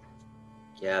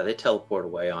 Yeah, they teleport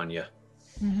away on you.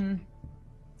 Mm-hmm.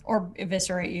 Or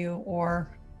eviscerate you, or...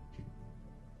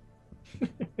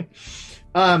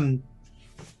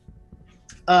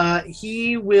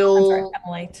 He will...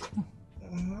 I'm late.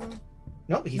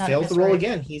 No, he Not failed the roll eviscerate.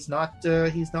 again. He's not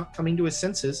coming to his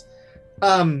senses.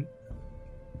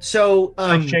 So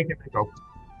I shake it and go,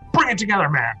 bring it together,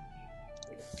 man.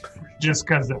 Just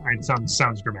because it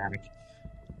sounds dramatic.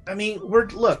 I mean,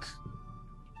 look.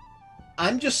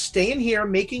 I'm just staying here,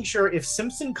 making sure if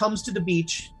Simpson comes to the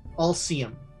beach, I'll see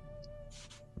him.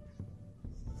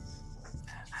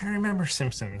 I remember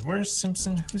Simpson. Where's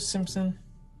Simpson? Who's Simpson?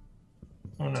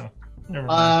 Oh no, never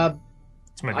mind.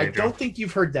 It's my day I job. don't think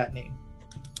you've heard that name.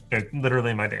 It's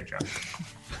literally my day job.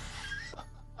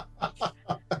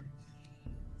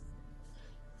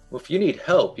 Well, if you need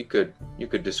help, you could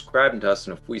describe him to us,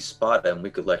 and if we spot him,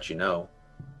 we could let you know.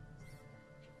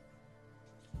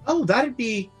 Oh, that'd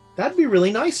be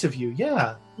really nice of you.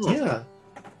 Yeah, yeah.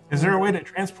 Is there a way to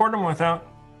transport him without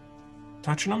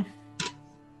touching him?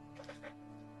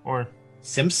 Or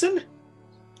Simpson?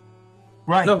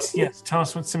 right? No. Yes. Tell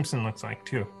us what Simpson looks like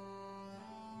too.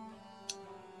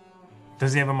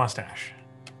 Does he have a mustache?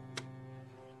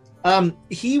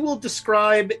 He will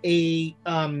describe he's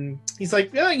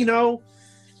like, yeah, you know,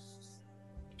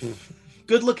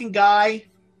 good looking guy,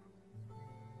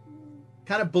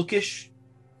 kind of bookish,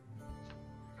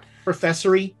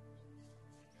 professory.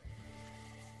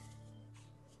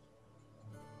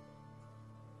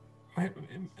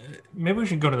 Maybe we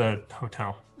should go to the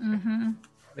hotel. Mm-hmm.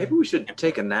 Maybe we should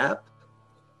take a nap.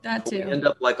 That We too. end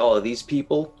up like all of these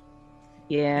people.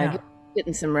 Yeah,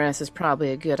 getting some rest is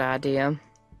probably a good idea.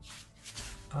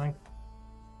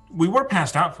 We were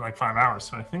passed out for like 5 hours,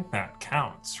 so I think that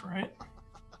counts, right?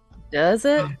 Does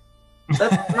it?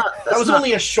 That was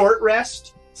only a short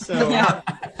rest. So Yeah.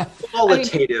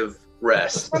 Qualitative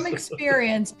rest. From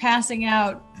experience, passing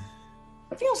out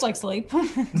feels like sleep.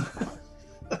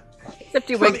 Except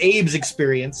you from wake Abe's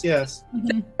experience, yes.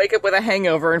 up with a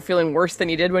hangover and feeling worse than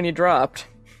you did when you dropped.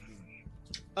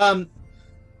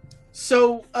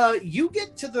 So you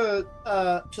get to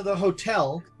the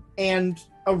hotel, and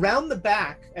around the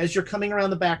back, as you're coming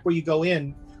around the back where you go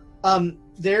in,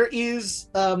 there is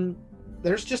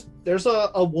there's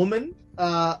a woman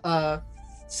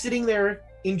sitting there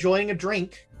enjoying a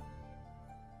drink.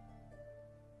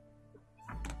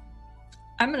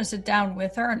 I'm going to sit down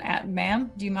with her and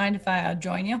ma'am, do you mind if I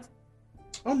join you?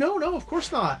 Oh, no, of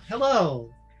course not.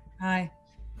 Hello. Hi.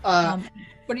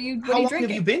 What are you how long drinking?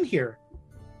 have you been here?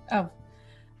 Oh.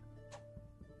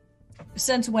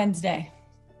 Since Wednesday.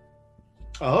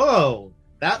 Oh,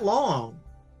 that long.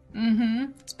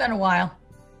 Mm-hmm. It's been a while.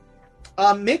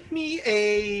 Make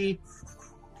me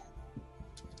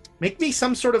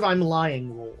some sort of I'm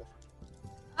lying roll.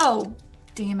 Oh,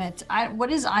 damn it.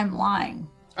 What is I'm lying?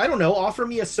 I don't know. Offer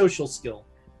me a social skill.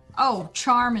 Oh,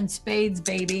 charm and spades,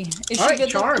 baby. Is All she right, good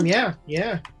charm. looking?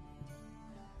 Yeah.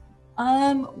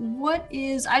 What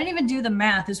is? I didn't even do the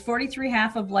math. Is 43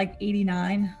 half of like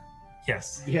 89?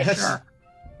 Yes. Yes. Sure.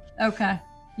 Okay.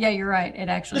 Yeah, you're right. It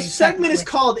The actually. segment is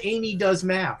technically- called Amy Does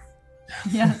Math.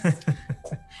 Yeah.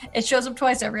 It shows up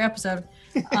twice every episode.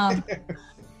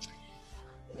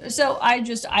 So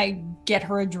I get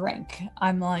her a drink.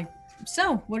 I'm like,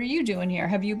 so what are you doing here?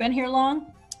 Have you been here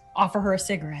long? Offer her a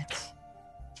cigarette.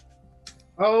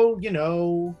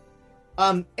 Oh,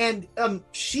 and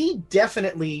she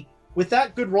definitely, with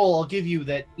that good roll, I'll give you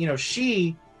that.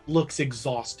 She looks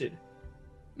exhausted.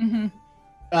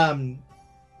 Mm-hmm.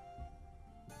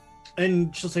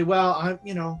 And she'll say, "Well,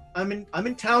 I'm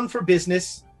in town for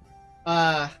business."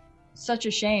 Such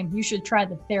a shame. You should try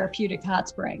the therapeutic hot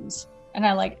springs. And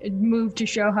I move to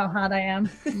show how hot I am.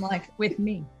 I'm like, with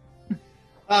me.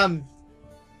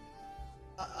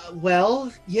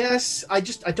 Well, yes.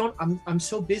 I'm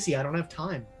so busy. I don't have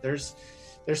time. There's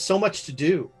so much to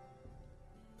do.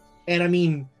 And I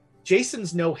mean,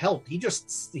 Jason's no help.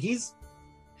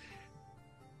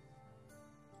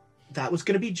 That was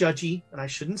going to be judgy, and I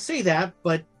shouldn't say that,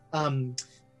 but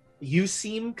you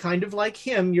seem kind of like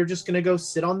him. You're just going to go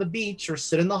sit on the beach or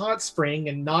sit in the hot spring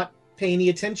and not pay any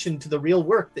attention to the real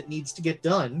work that needs to get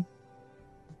done.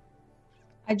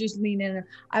 I just lean in.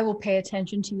 I will pay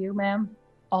attention to you, ma'am,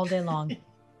 all day long.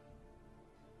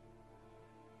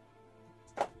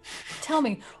 Tell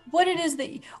me, what is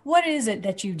it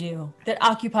that you do that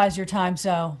occupies your time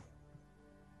so?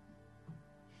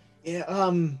 Yeah,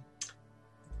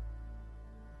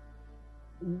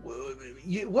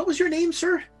 what was your name,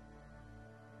 sir?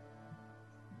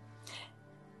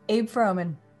 Abe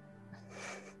Froman.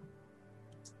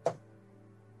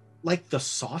 Like the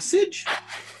sausage?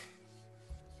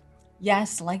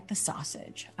 Yes, like the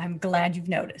sausage. I'm glad you've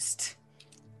noticed.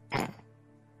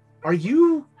 Are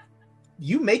you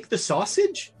make the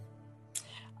sausage?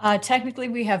 Technically,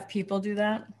 we have people do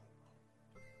that.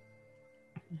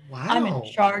 Wow. I'm in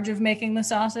charge of making the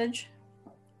sausage.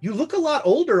 You look a lot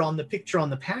older on the picture on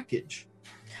the package.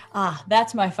 Ah,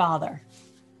 that's my father.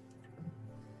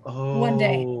 Oh, One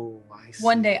day. I see.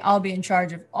 One day I'll be in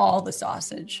charge of all the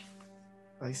sausage.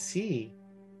 I see.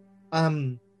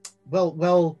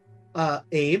 Well,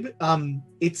 Abe,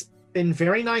 it's been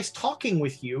very nice talking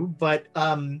with you, but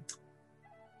I'm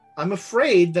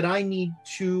afraid that I need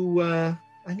to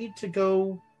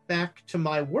go back to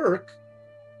my work.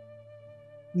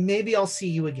 Maybe I'll see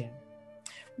you again.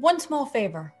 One small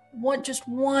favor. One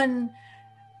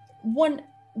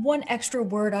extra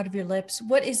word out of your lips.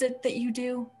 What is it that you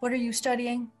do? What are you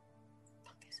studying?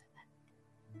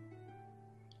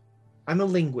 I'm a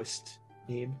linguist,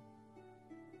 Abe.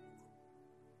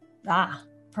 Ah,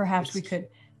 perhaps we could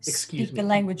Excuse speak me. the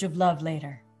language of love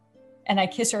later. And I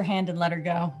kiss her hand and let her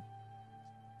go.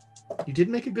 You did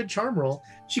make a good charm roll.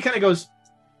 She kind of goes,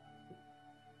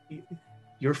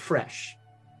 "You're fresh."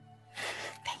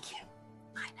 Thank you.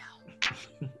 I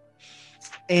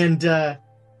know.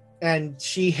 And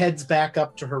she heads back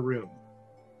up to her room.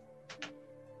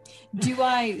 Do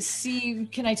I see?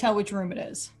 Can I tell which room it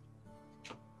is?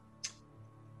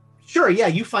 Sure, yeah,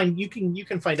 you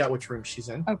can find out which room she's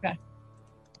in. Okay.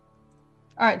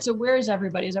 All right. So where is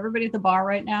everybody? Is everybody at the bar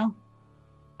right now?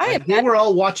 They were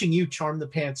all watching you charm the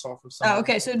pants off of someone. Oh,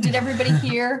 okay. So did everybody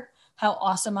hear how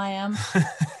awesome I am?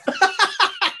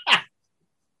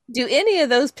 Do any of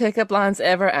those pickup lines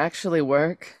ever actually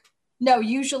work? No,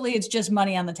 usually it's just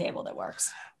money on the table that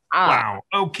works. Wow.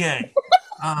 Okay.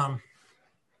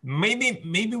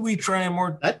 Maybe we try a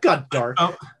more. That got dark.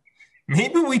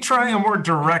 Maybe we try a more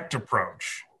direct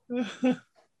approach.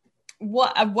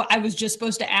 What I was just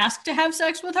supposed to ask to have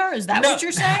sex with her? Is that what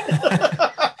you're saying?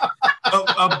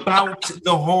 About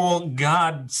the whole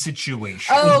God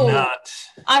situation. Oh, Not.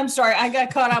 I'm sorry. I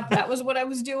got caught up. That was what I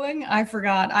was doing. I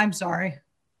forgot. I'm sorry.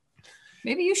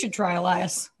 Maybe you should try,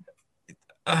 Elias.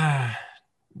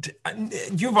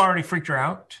 You've already freaked her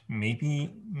out.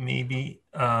 Maybe.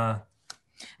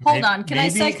 Hold on. Can I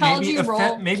psychology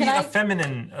roll? Maybe a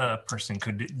feminine person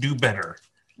could do better.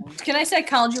 Can I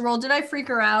psychology roll? Did I freak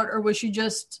her out, or was she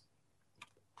just?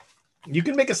 You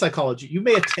can make a psychology. You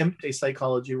may attempt a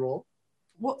psychology roll.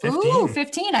 Well, ooh,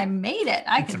 15. I made it.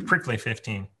 It's a prickly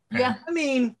 15. Yeah. I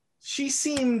mean, she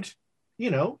seemed,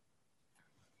 you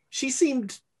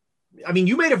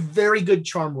made a very good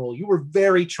charm roll. You were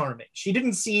very charming. She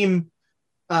didn't seem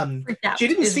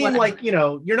like,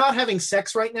 you're not having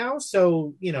sex right now.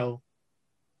 So,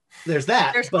 there's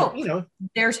that. There's hope.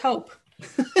 There's hope.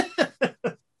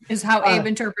 Is how Abe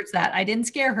interprets that. I didn't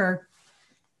scare her.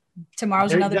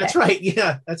 Tomorrow's another day. That's right.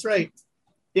 Yeah, that's right.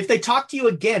 If they talk to you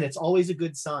again, it's always a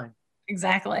good sign.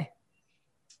 Exactly.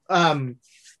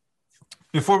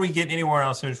 Before we get anywhere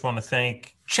else, I just want to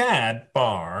thank Chad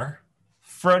Barr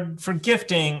for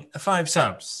gifting 5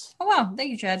 subs. Oh, wow.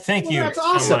 Thank you, Chad. Thank you. That's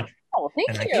awesome. So much. Oh, thank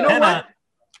you. I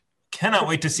cannot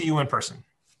wait to see you in person.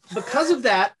 Because of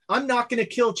that, I'm not going to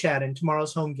kill Chad in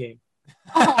tomorrow's home game.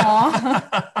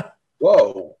 Aww.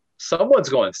 Whoa. Someone's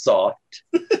going soft.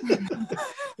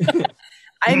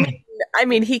 I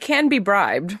mean, he can be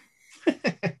bribed.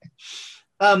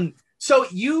 So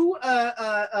you,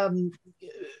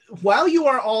 while you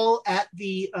are all at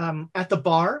the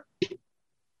bar,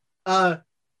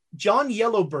 John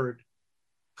Yellowbird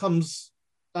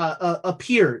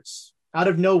appears out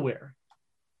of nowhere,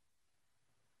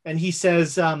 and he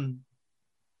says, "I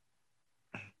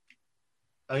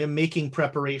am making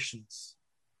preparations.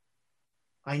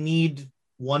 I need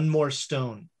one more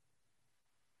stone."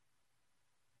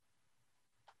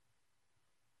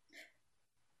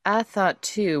 I thought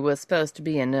 2 was supposed to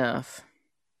be enough.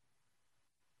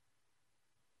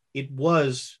 It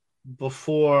was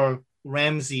before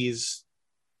Ramses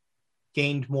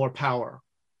gained more power.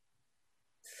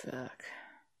 Fuck.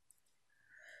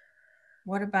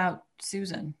 What about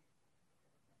Susan?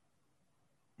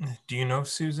 Do you know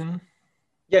Susan?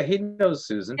 Yeah, he knows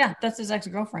Susan. Yeah, that's his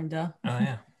ex-girlfriend, duh. Oh,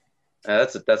 yeah.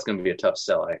 That's going to be a tough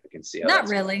sell. I can see how. Not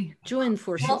really. Join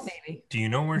forces. Well, maybe. Do you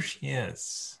know where she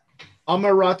is?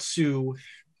 Amaterasu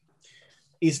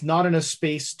is not in a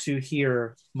space to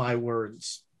hear my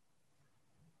words.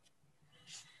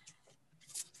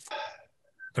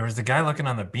 There was the guy looking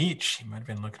on the beach. He might have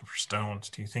been looking for stones.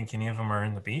 Do you think any of them are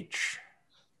in the beach?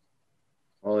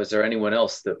 Well, is there anyone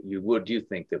else that you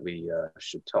think that we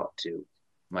should talk to?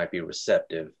 Might be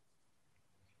receptive.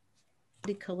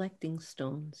 Collecting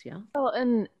stones, yeah. Well,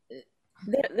 and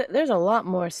there's a lot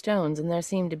more stones, and there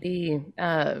seem to be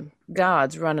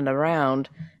gods running around,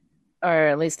 or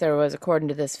at least there was, according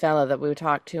to this fellow that we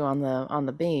talked to on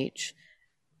the beach.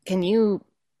 Can you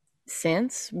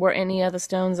sense where any other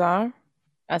stones are,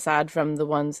 aside from the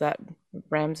ones that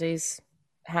Ramses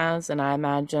has, and I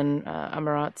imagine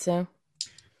Amaterasu?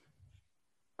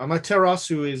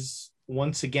 Amaterasu is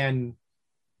once again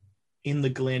in the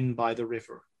glen by the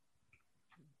river.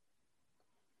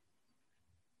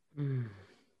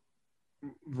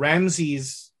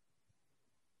 Ramses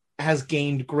has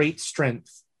gained great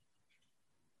strength,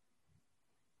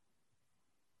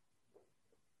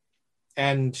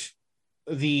 and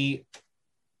the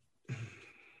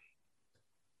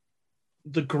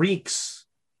Greeks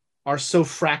are so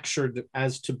fractured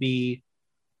as to be,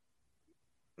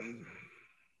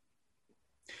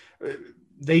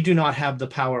 they do not have the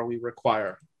power we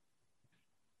require.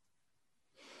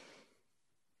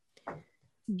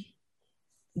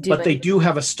 But they do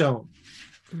have a stone.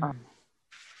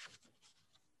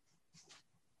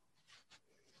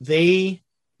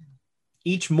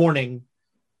 Each morning,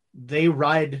 they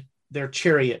ride their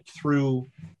chariot through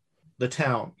the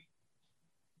town.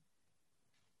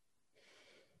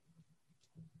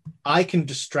 I can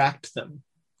distract them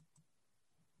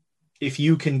if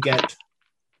you can get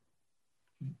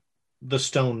the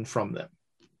stone from them.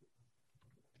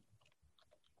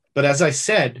 But as I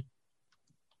said,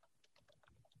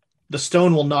 the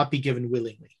stone will not be given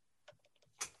willingly.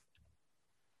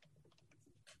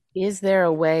 Is there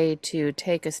a way to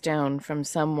take a stone from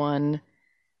someone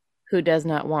who does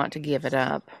not want to give it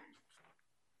up?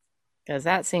 Because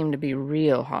that seemed to be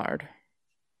real hard.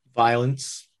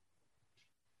 Violence.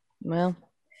 Well,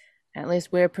 at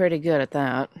least we're pretty good at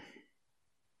that.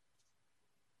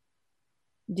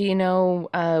 Do you know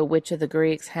which of the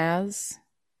Greeks has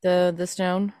the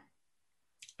stone?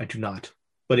 I do not,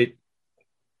 but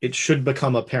it should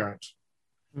become apparent.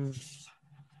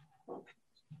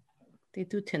 They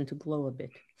do tend to glow a bit.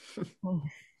 A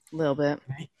little bit.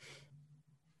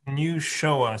 Can you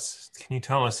tell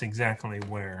us exactly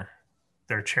where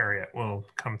their chariot will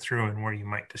come through and where you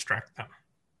might distract them?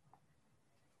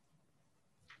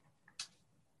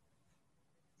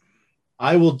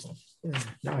 I will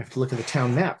Now I have to look at the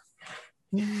town map.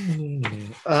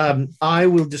 I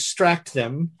will distract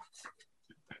them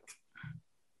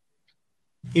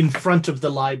in front of the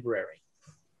library.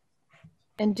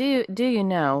 And do you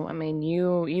know? I mean,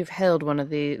 you've held one of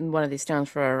these stones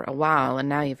for a while, and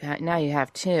now you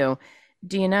have two.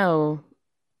 Do you know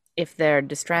if they're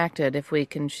distracted, if we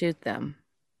can shoot them?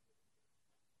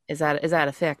 Is that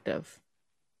effective?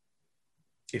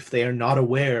 If they are not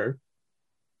aware,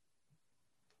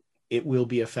 it will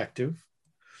be effective.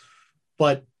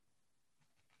 But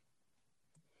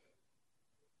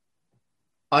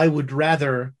I would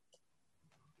rather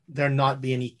there not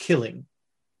be any killing.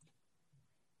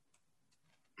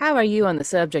 How are you on the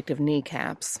subject of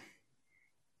kneecaps?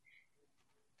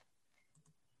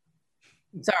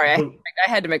 Sorry, I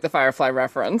had to make the Firefly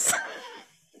reference.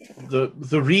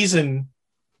 The reason,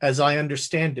 as I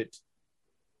understand it,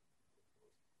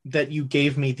 that you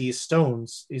gave me these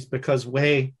stones is because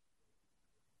Wei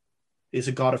is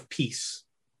a god of peace.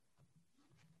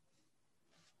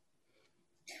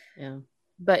 Yeah.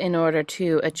 But in order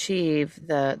to achieve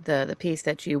the peace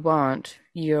that you want,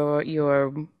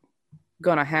 you're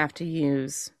gonna have to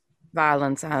use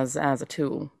violence as a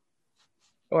tool,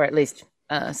 or at least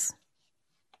us.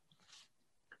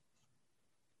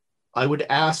 I would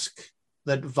ask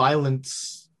that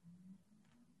violence.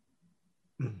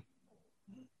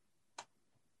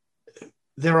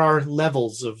 There are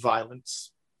levels of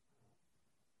violence.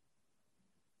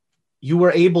 You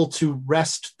were able to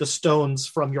wrest the stones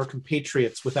from your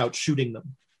compatriots without shooting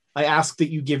them. I ask that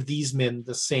you give these men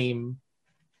the same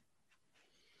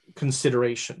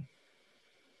consideration.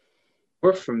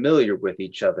 We're familiar with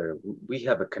each other. We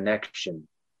have a connection.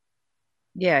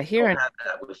 Yeah, I don't have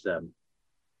that with them.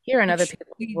 Hearing other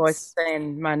people's voice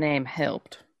saying my name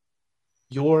helped.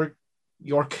 Your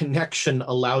connection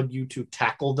allowed you to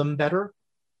tackle them better.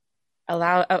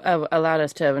 Allowed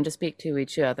us to speak to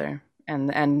each other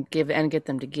and get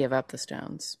them to give up the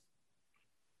stones.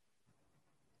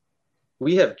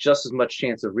 We have just as much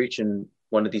chance of reaching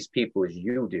one of these people as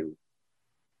you do.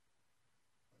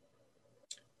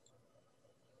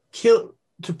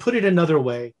 To put it another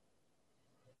way,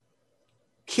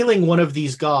 killing one of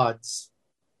these gods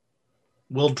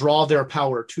will draw their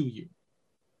power to you.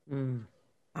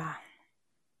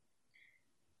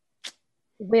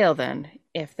 Well then,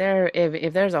 if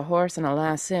there's a horse and a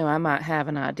lasso, I might have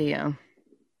an idea.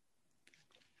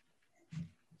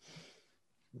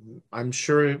 I'm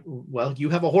sure. Well, you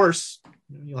have a horse.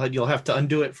 You'll have to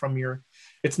undo it from your.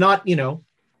 It's not.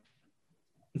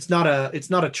 It's not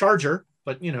a charger,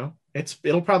 but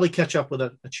it'll probably catch up with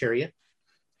a chariot.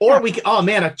 Or we could,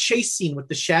 a chase scene with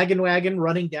the Shaggin'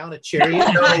 running down a chariot,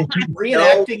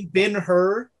 reenacting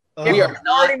Ben-Hur. We are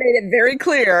already made it very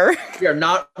clear. We are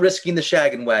not risking the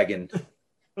Shaggin' Wagon.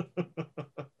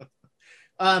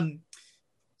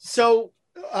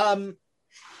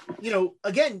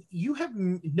 Again, you have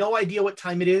no idea what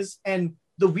time it is. And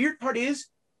the weird part is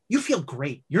you feel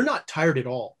great. You're not tired at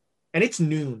all. And it's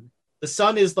noon. The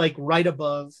sun is like right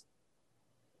above.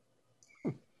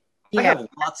 Yeah. I have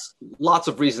lots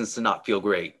of reasons to not feel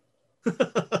great.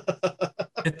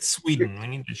 It's Sweden. We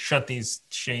need to shut these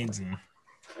shades and.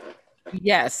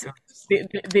 Yes,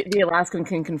 the Alaskan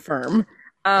can confirm.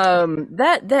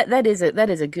 That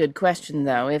is a good question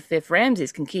though. If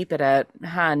Ramses can keep it at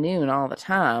high noon all the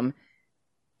time,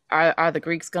 are the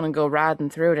Greeks going to go riding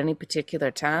through at any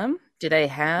particular time? Do they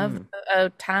have a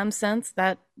time sense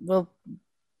that will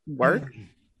work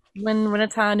when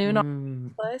it's high noon all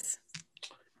the place?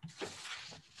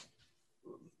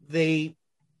 They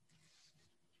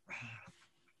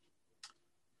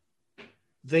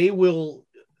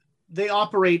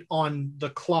operate on the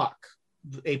clock,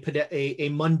 a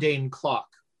mundane clock.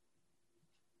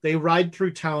 They ride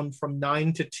through town from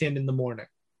 9 to 10 in the morning.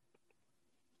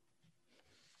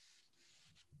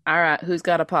 All right, who's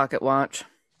got a pocket watch?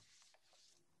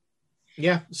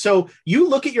 Yeah, so you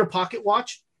look at your pocket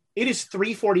watch. It is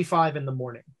 3:45 in the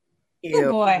morning.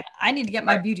 Oh boy, I need to get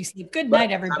my beauty sleep. Good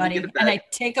night, everybody. And I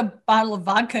take a bottle of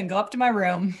vodka and go up to my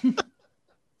room.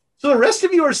 So the rest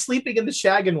of you are sleeping in the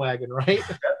Shaggin' Wagon, right?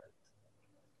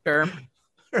 Sure.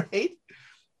 Right.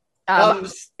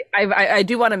 I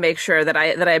do want to make sure that I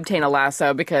obtain a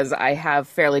lasso because I have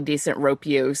fairly decent rope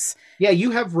use. Yeah, you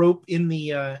have rope in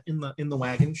the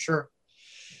wagon. Sure.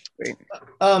 Great.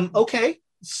 Okay.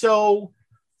 So,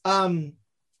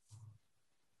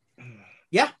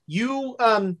 yeah, you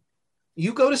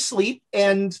go to sleep,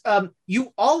 and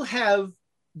you all have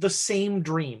the same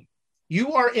dream.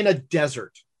 You are in a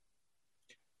desert.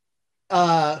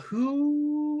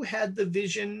 Who had the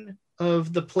vision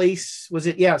of the place? Was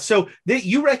it? Yeah. So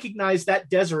you recognize that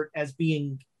desert as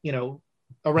being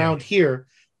around here.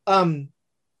 And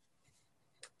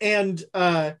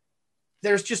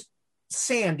there's just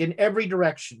sand in every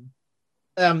direction.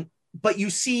 But you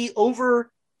see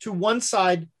over to one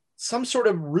side, some sort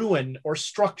of ruin or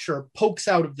structure pokes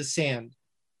out of the sand.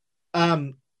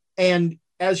 And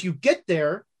as you get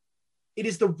there, it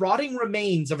is the rotting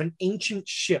remains of an ancient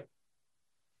ship.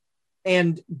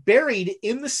 And buried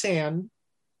in the sand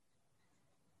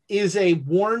is a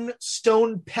worn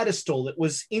stone pedestal that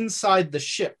was inside the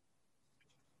ship.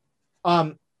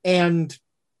 And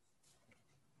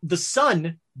the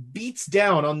sun beats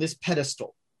down on this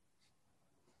pedestal.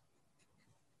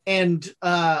 And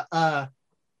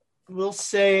we'll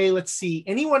say, let's see,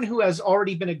 anyone who has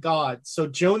already been a god, so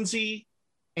Jonesy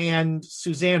and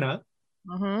Susanna,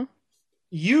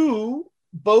 you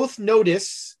both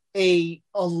notice a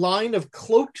line of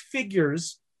cloaked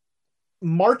figures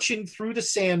marching through the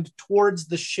sand towards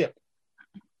the ship.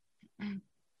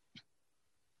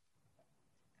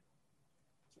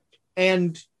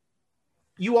 And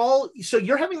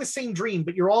you're having the same dream,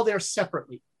 but you're all there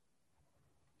separately.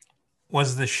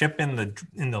 Was the ship in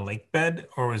the lake bed,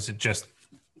 or was it just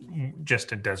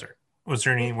a desert? Was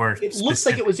there anywhere? It looks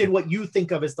like it was in what you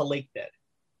think of as the lake bed.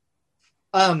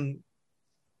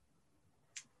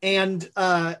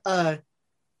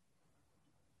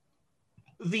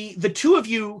 The two of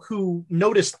you who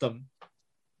noticed them,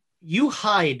 you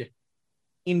hide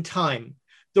in time.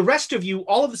 The rest of you,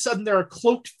 all of a sudden, there are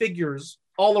cloaked figures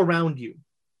all around you,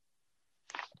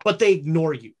 but they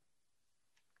ignore you.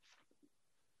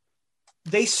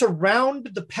 They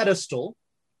surround the pedestal,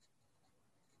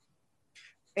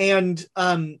 and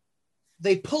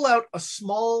they pull out a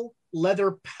small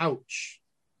leather pouch.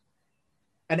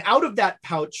 And out of that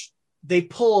pouch, they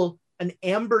pull an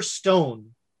amber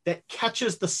stone that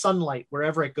catches the sunlight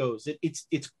wherever it goes.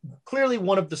 It's clearly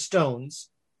one of the stones.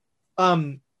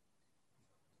 They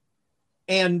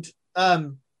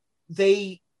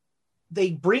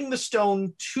bring the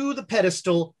stone to the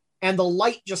pedestal, and the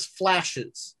light just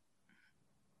flashes.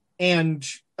 And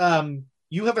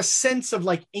you have a sense of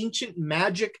like ancient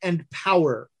magic and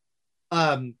power.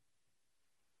 And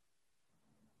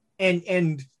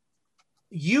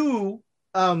you,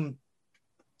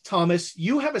 Thomas,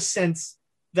 you have a sense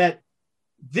that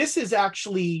this is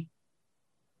actually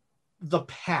the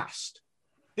past.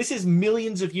 This is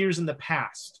millions of years in the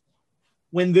past,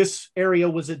 when this area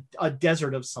was a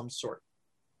desert of some sort.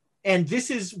 And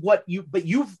this is what you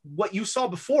saw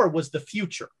before was the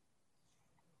future.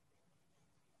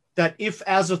 That if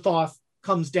Azathoth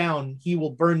comes down, he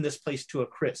will burn this place to a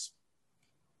crisp.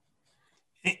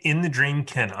 In the dream,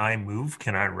 can I move?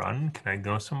 Can I run? Can I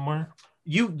go somewhere?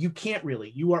 You can't really.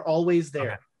 You are always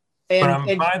there. Okay. But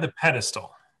I'm by the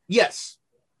pedestal. Yes.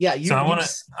 Yeah. So I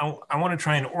want to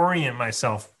try and orient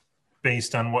myself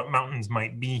based on what mountains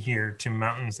might be here to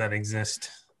mountains that exist.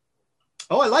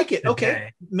 Oh, I like it. Today.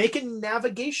 Okay. Make a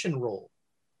navigation roll.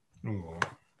 Ooh,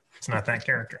 it's not that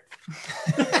character.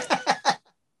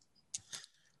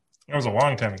 That was a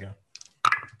long time ago.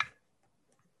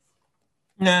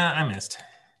 Nah, I missed.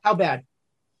 How bad?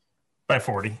 By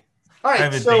 40. All right, I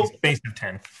have a so base of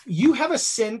 10. You have a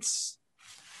sense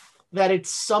that it's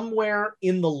somewhere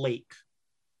in the lake.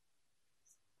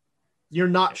 You're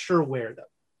not sure where,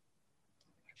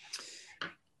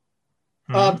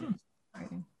 though.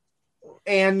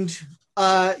 And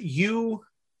you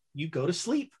go to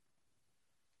sleep.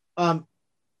 At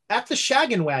the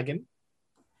Shaggin' Wagon,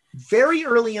 very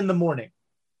early in the morning,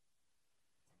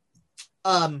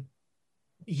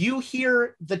 you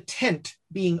hear the tent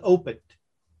being opened,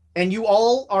 and you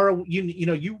all are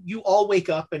you all wake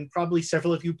up, and probably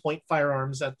several of you point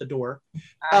firearms at the door.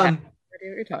 I have no idea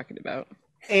what you're talking about.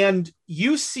 And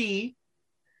you see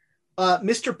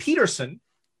Mr. Peterson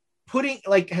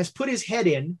has put his head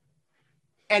in,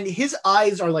 and his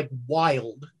eyes are like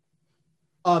wild.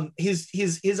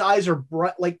 His eyes are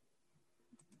bright, like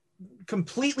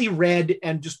completely red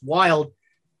and just wild.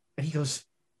 And he goes,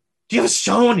 "Do you have a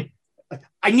stone?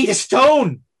 I need a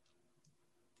stone."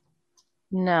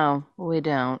 No, we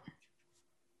don't.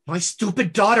 "My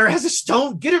stupid daughter has a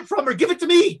stone. Get it from her. Give it to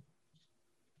me."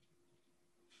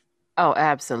 Oh,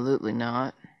 absolutely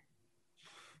not.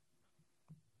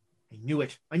 I knew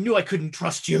it. I knew I couldn't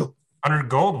trust you. 100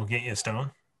 gold will get you a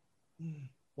stone.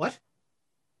 What?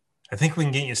 I think we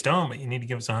can get you a stone, but you need to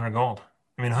give us 100 gold.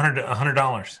 I mean,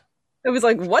 $100. It was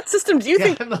like, what system do you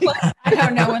think? Like, I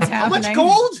don't know what's how happening. much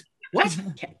gold? What?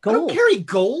 Gold. I don't carry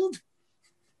gold.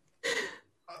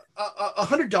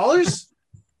 $100?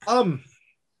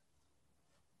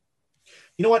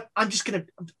 You know what? I'm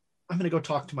gonna go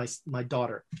talk to my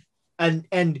daughter.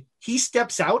 And he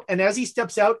steps out, and as he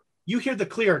steps out, you hear the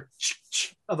clear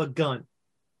of a gun.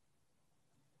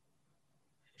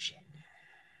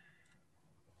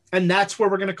 And that's where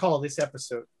we're going to call this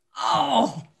episode.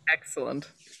 Oh, Excellent.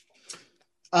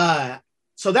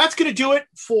 So that's going to do it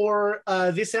for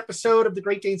this episode of the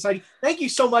Great Dane Society. Thank you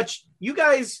so much. You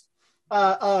guys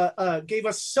gave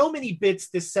us so many bits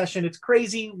this session. It's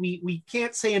crazy. We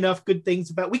can't say enough good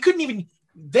things about.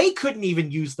 They couldn't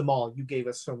even use them all. You gave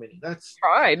us so many. That's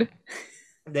Tried.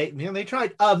 they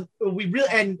tried. We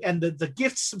really and the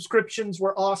gift subscriptions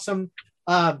were awesome.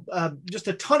 Just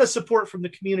a ton of support from the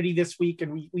community this week,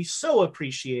 and we so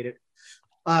appreciate it.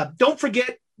 Don't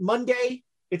forget Monday.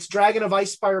 It's Dragon of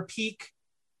Icespire Peak.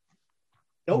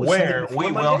 Where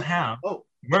we will have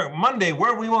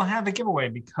a giveaway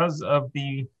because of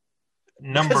the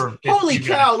number of holy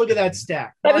cow, look at that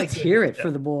stack. Let's hear it for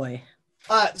the boy.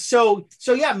 So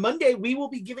yeah, Monday we will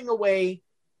be giving away,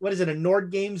 what is it, a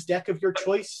Nord Games deck of your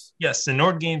choice? Yes, a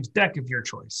Nord Games deck of your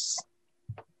choice.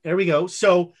 There we go.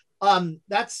 So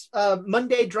that's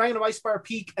Monday, Dragon of Icespire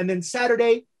Peak, and then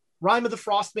Saturday, Rime of the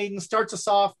Frost Maiden starts us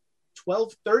off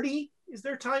 12:30 is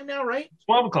their time now, right?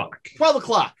 12 o'clock. 12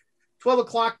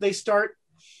 o'clock they start.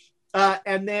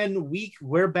 And then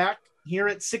we're back here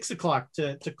at 6 o'clock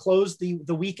to close the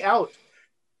week out.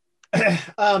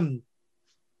 I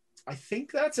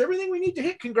think that's everything we need to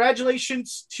hit.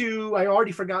 Congratulations to, I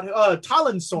already forgot,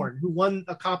 Talensorn, who won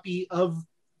a copy of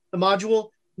the module.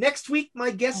 Next week,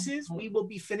 my guess is we will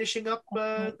be finishing up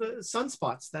the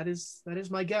Sunspots. That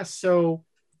is my guess. So,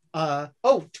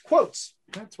 quotes.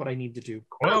 That's what I need to do.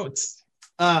 Quotes.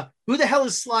 Who the hell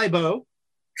is Slybo?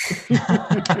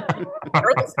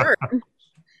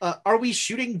 Are we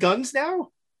shooting guns now?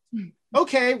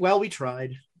 Okay, well, we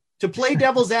tried. To play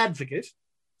devil's advocate,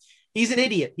 he's an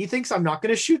idiot. He thinks I'm not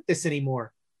going to shoot this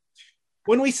anymore.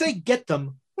 When we say get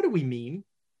them, what do we mean?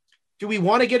 Do we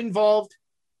want to get involved?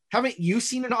 Haven't you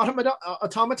seen an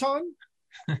automaton?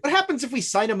 What happens if we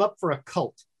sign him up for a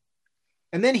cult?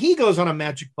 And then he goes on a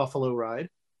magic buffalo ride.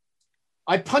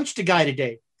 I punched a guy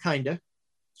today, kinda.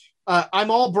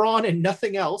 I'm all brawn and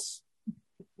nothing else.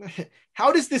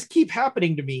 How does this keep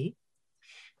happening to me?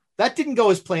 That didn't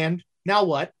go as planned. Now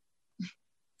what?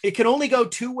 It can only go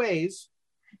two ways.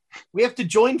 We have to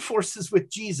join forces with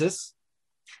Jesus.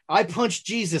 I punched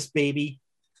Jesus, baby.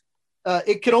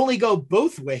 It can only go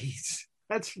both ways.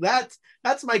 That's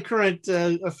my current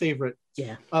favorite.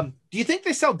 Yeah. Do you think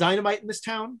they sell dynamite in this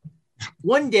town?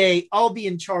 One day I'll be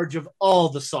in charge of all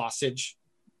the sausage.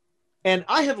 And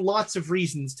I have lots of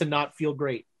reasons to not feel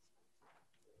great.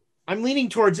 I'm leaning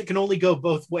towards it can only go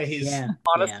both ways. Yeah.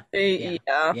 Honestly,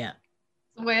 yeah.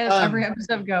 The way every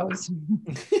episode goes.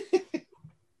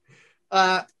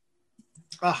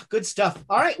 Good stuff.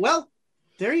 All right. Well,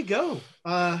 there you go.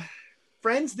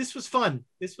 Friends, this was fun.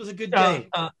 This was a good day.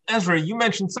 Ezra, you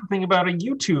mentioned something about a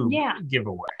YouTube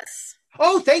giveaway.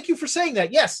 Oh, thank you for saying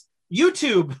that. Yes,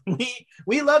 YouTube.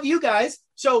 We love you guys.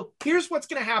 So here's what's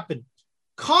going to happen.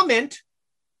 Comment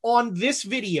on this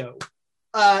video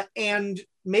and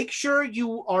make sure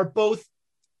you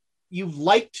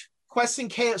liked Quests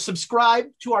and Chaos, subscribe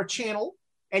to our channel,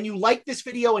 and you like this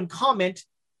video and comment.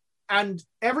 And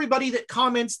everybody that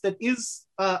comments that is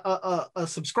a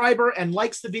subscriber and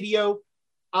likes the video,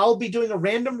 I'll be doing a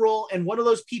random roll, and one of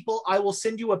those people, I will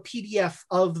send you a PDF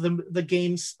of the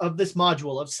games of this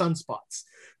module of Sunspots.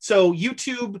 So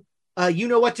YouTube, you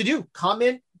know what to do.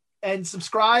 Comment and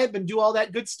subscribe and do all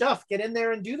that good stuff. Get in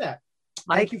there and do that.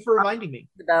 Thank you for reminding me.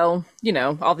 All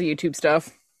the YouTube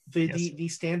stuff. The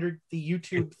standard, the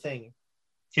YouTube thing.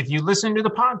 If you listen to the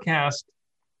podcast,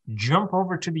 jump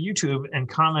over to the YouTube and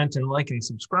comment and like and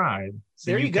subscribe.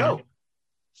 So there you go.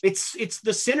 It's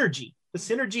the synergy. The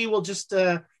synergy will just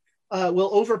will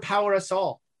overpower us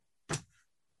all.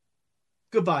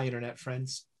 Goodbye, internet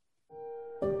friends.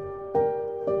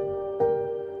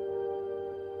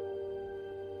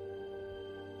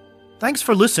 Thanks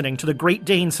for listening to the Great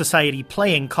Dane Society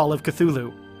playing Call of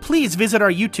Cthulhu. Please visit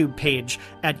our YouTube page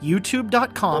at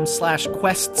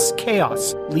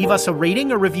youtube.com/questschaos. Leave us a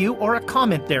rating, a review, or a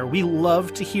comment there. We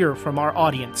love to hear from our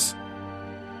audience.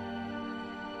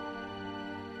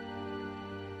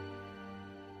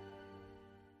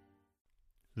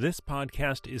 This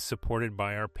podcast is supported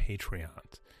by our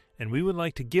Patreons, and we would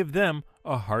like to give them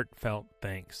a heartfelt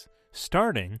thanks,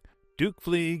 starting Duke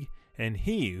Fleeg and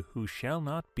He Who Shall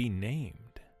Not Be Named.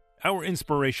 Our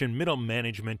inspiration, Middle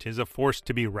Management, is a force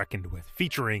to be reckoned with,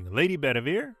 featuring Lady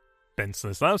Bedivere, Ben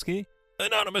Slislawski,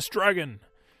 Anonymous Dragon,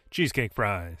 Cheesecake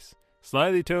Fries,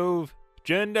 Slyly Tove,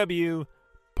 Jen W.,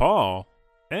 Paul,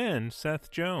 and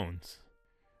Seth Jones.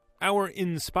 Our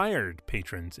inspired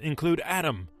patrons include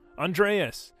Adam,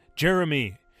 Andreas,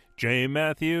 Jeremy, Jay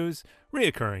Matthews,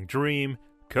 Reoccurring Dream,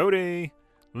 Cody,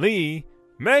 Lee,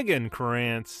 Megan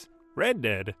Krantz, Red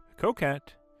Dead,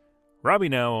 Coquette, Robbie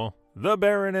Nowell, The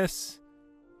Baroness,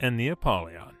 and the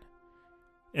Apollyon.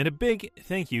 And a big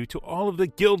thank you to all of the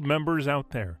guild members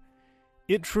out there.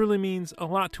 It truly means a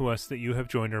lot to us that you have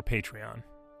joined our Patreon.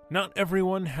 Not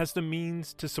everyone has the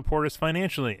means to support us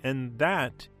financially, and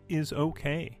that is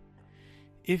okay.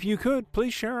 If you could,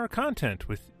 please share our content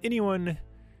with anyone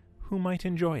who might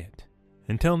enjoy it.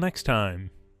 Until next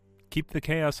time, keep the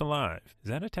chaos alive. Is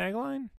that a tagline?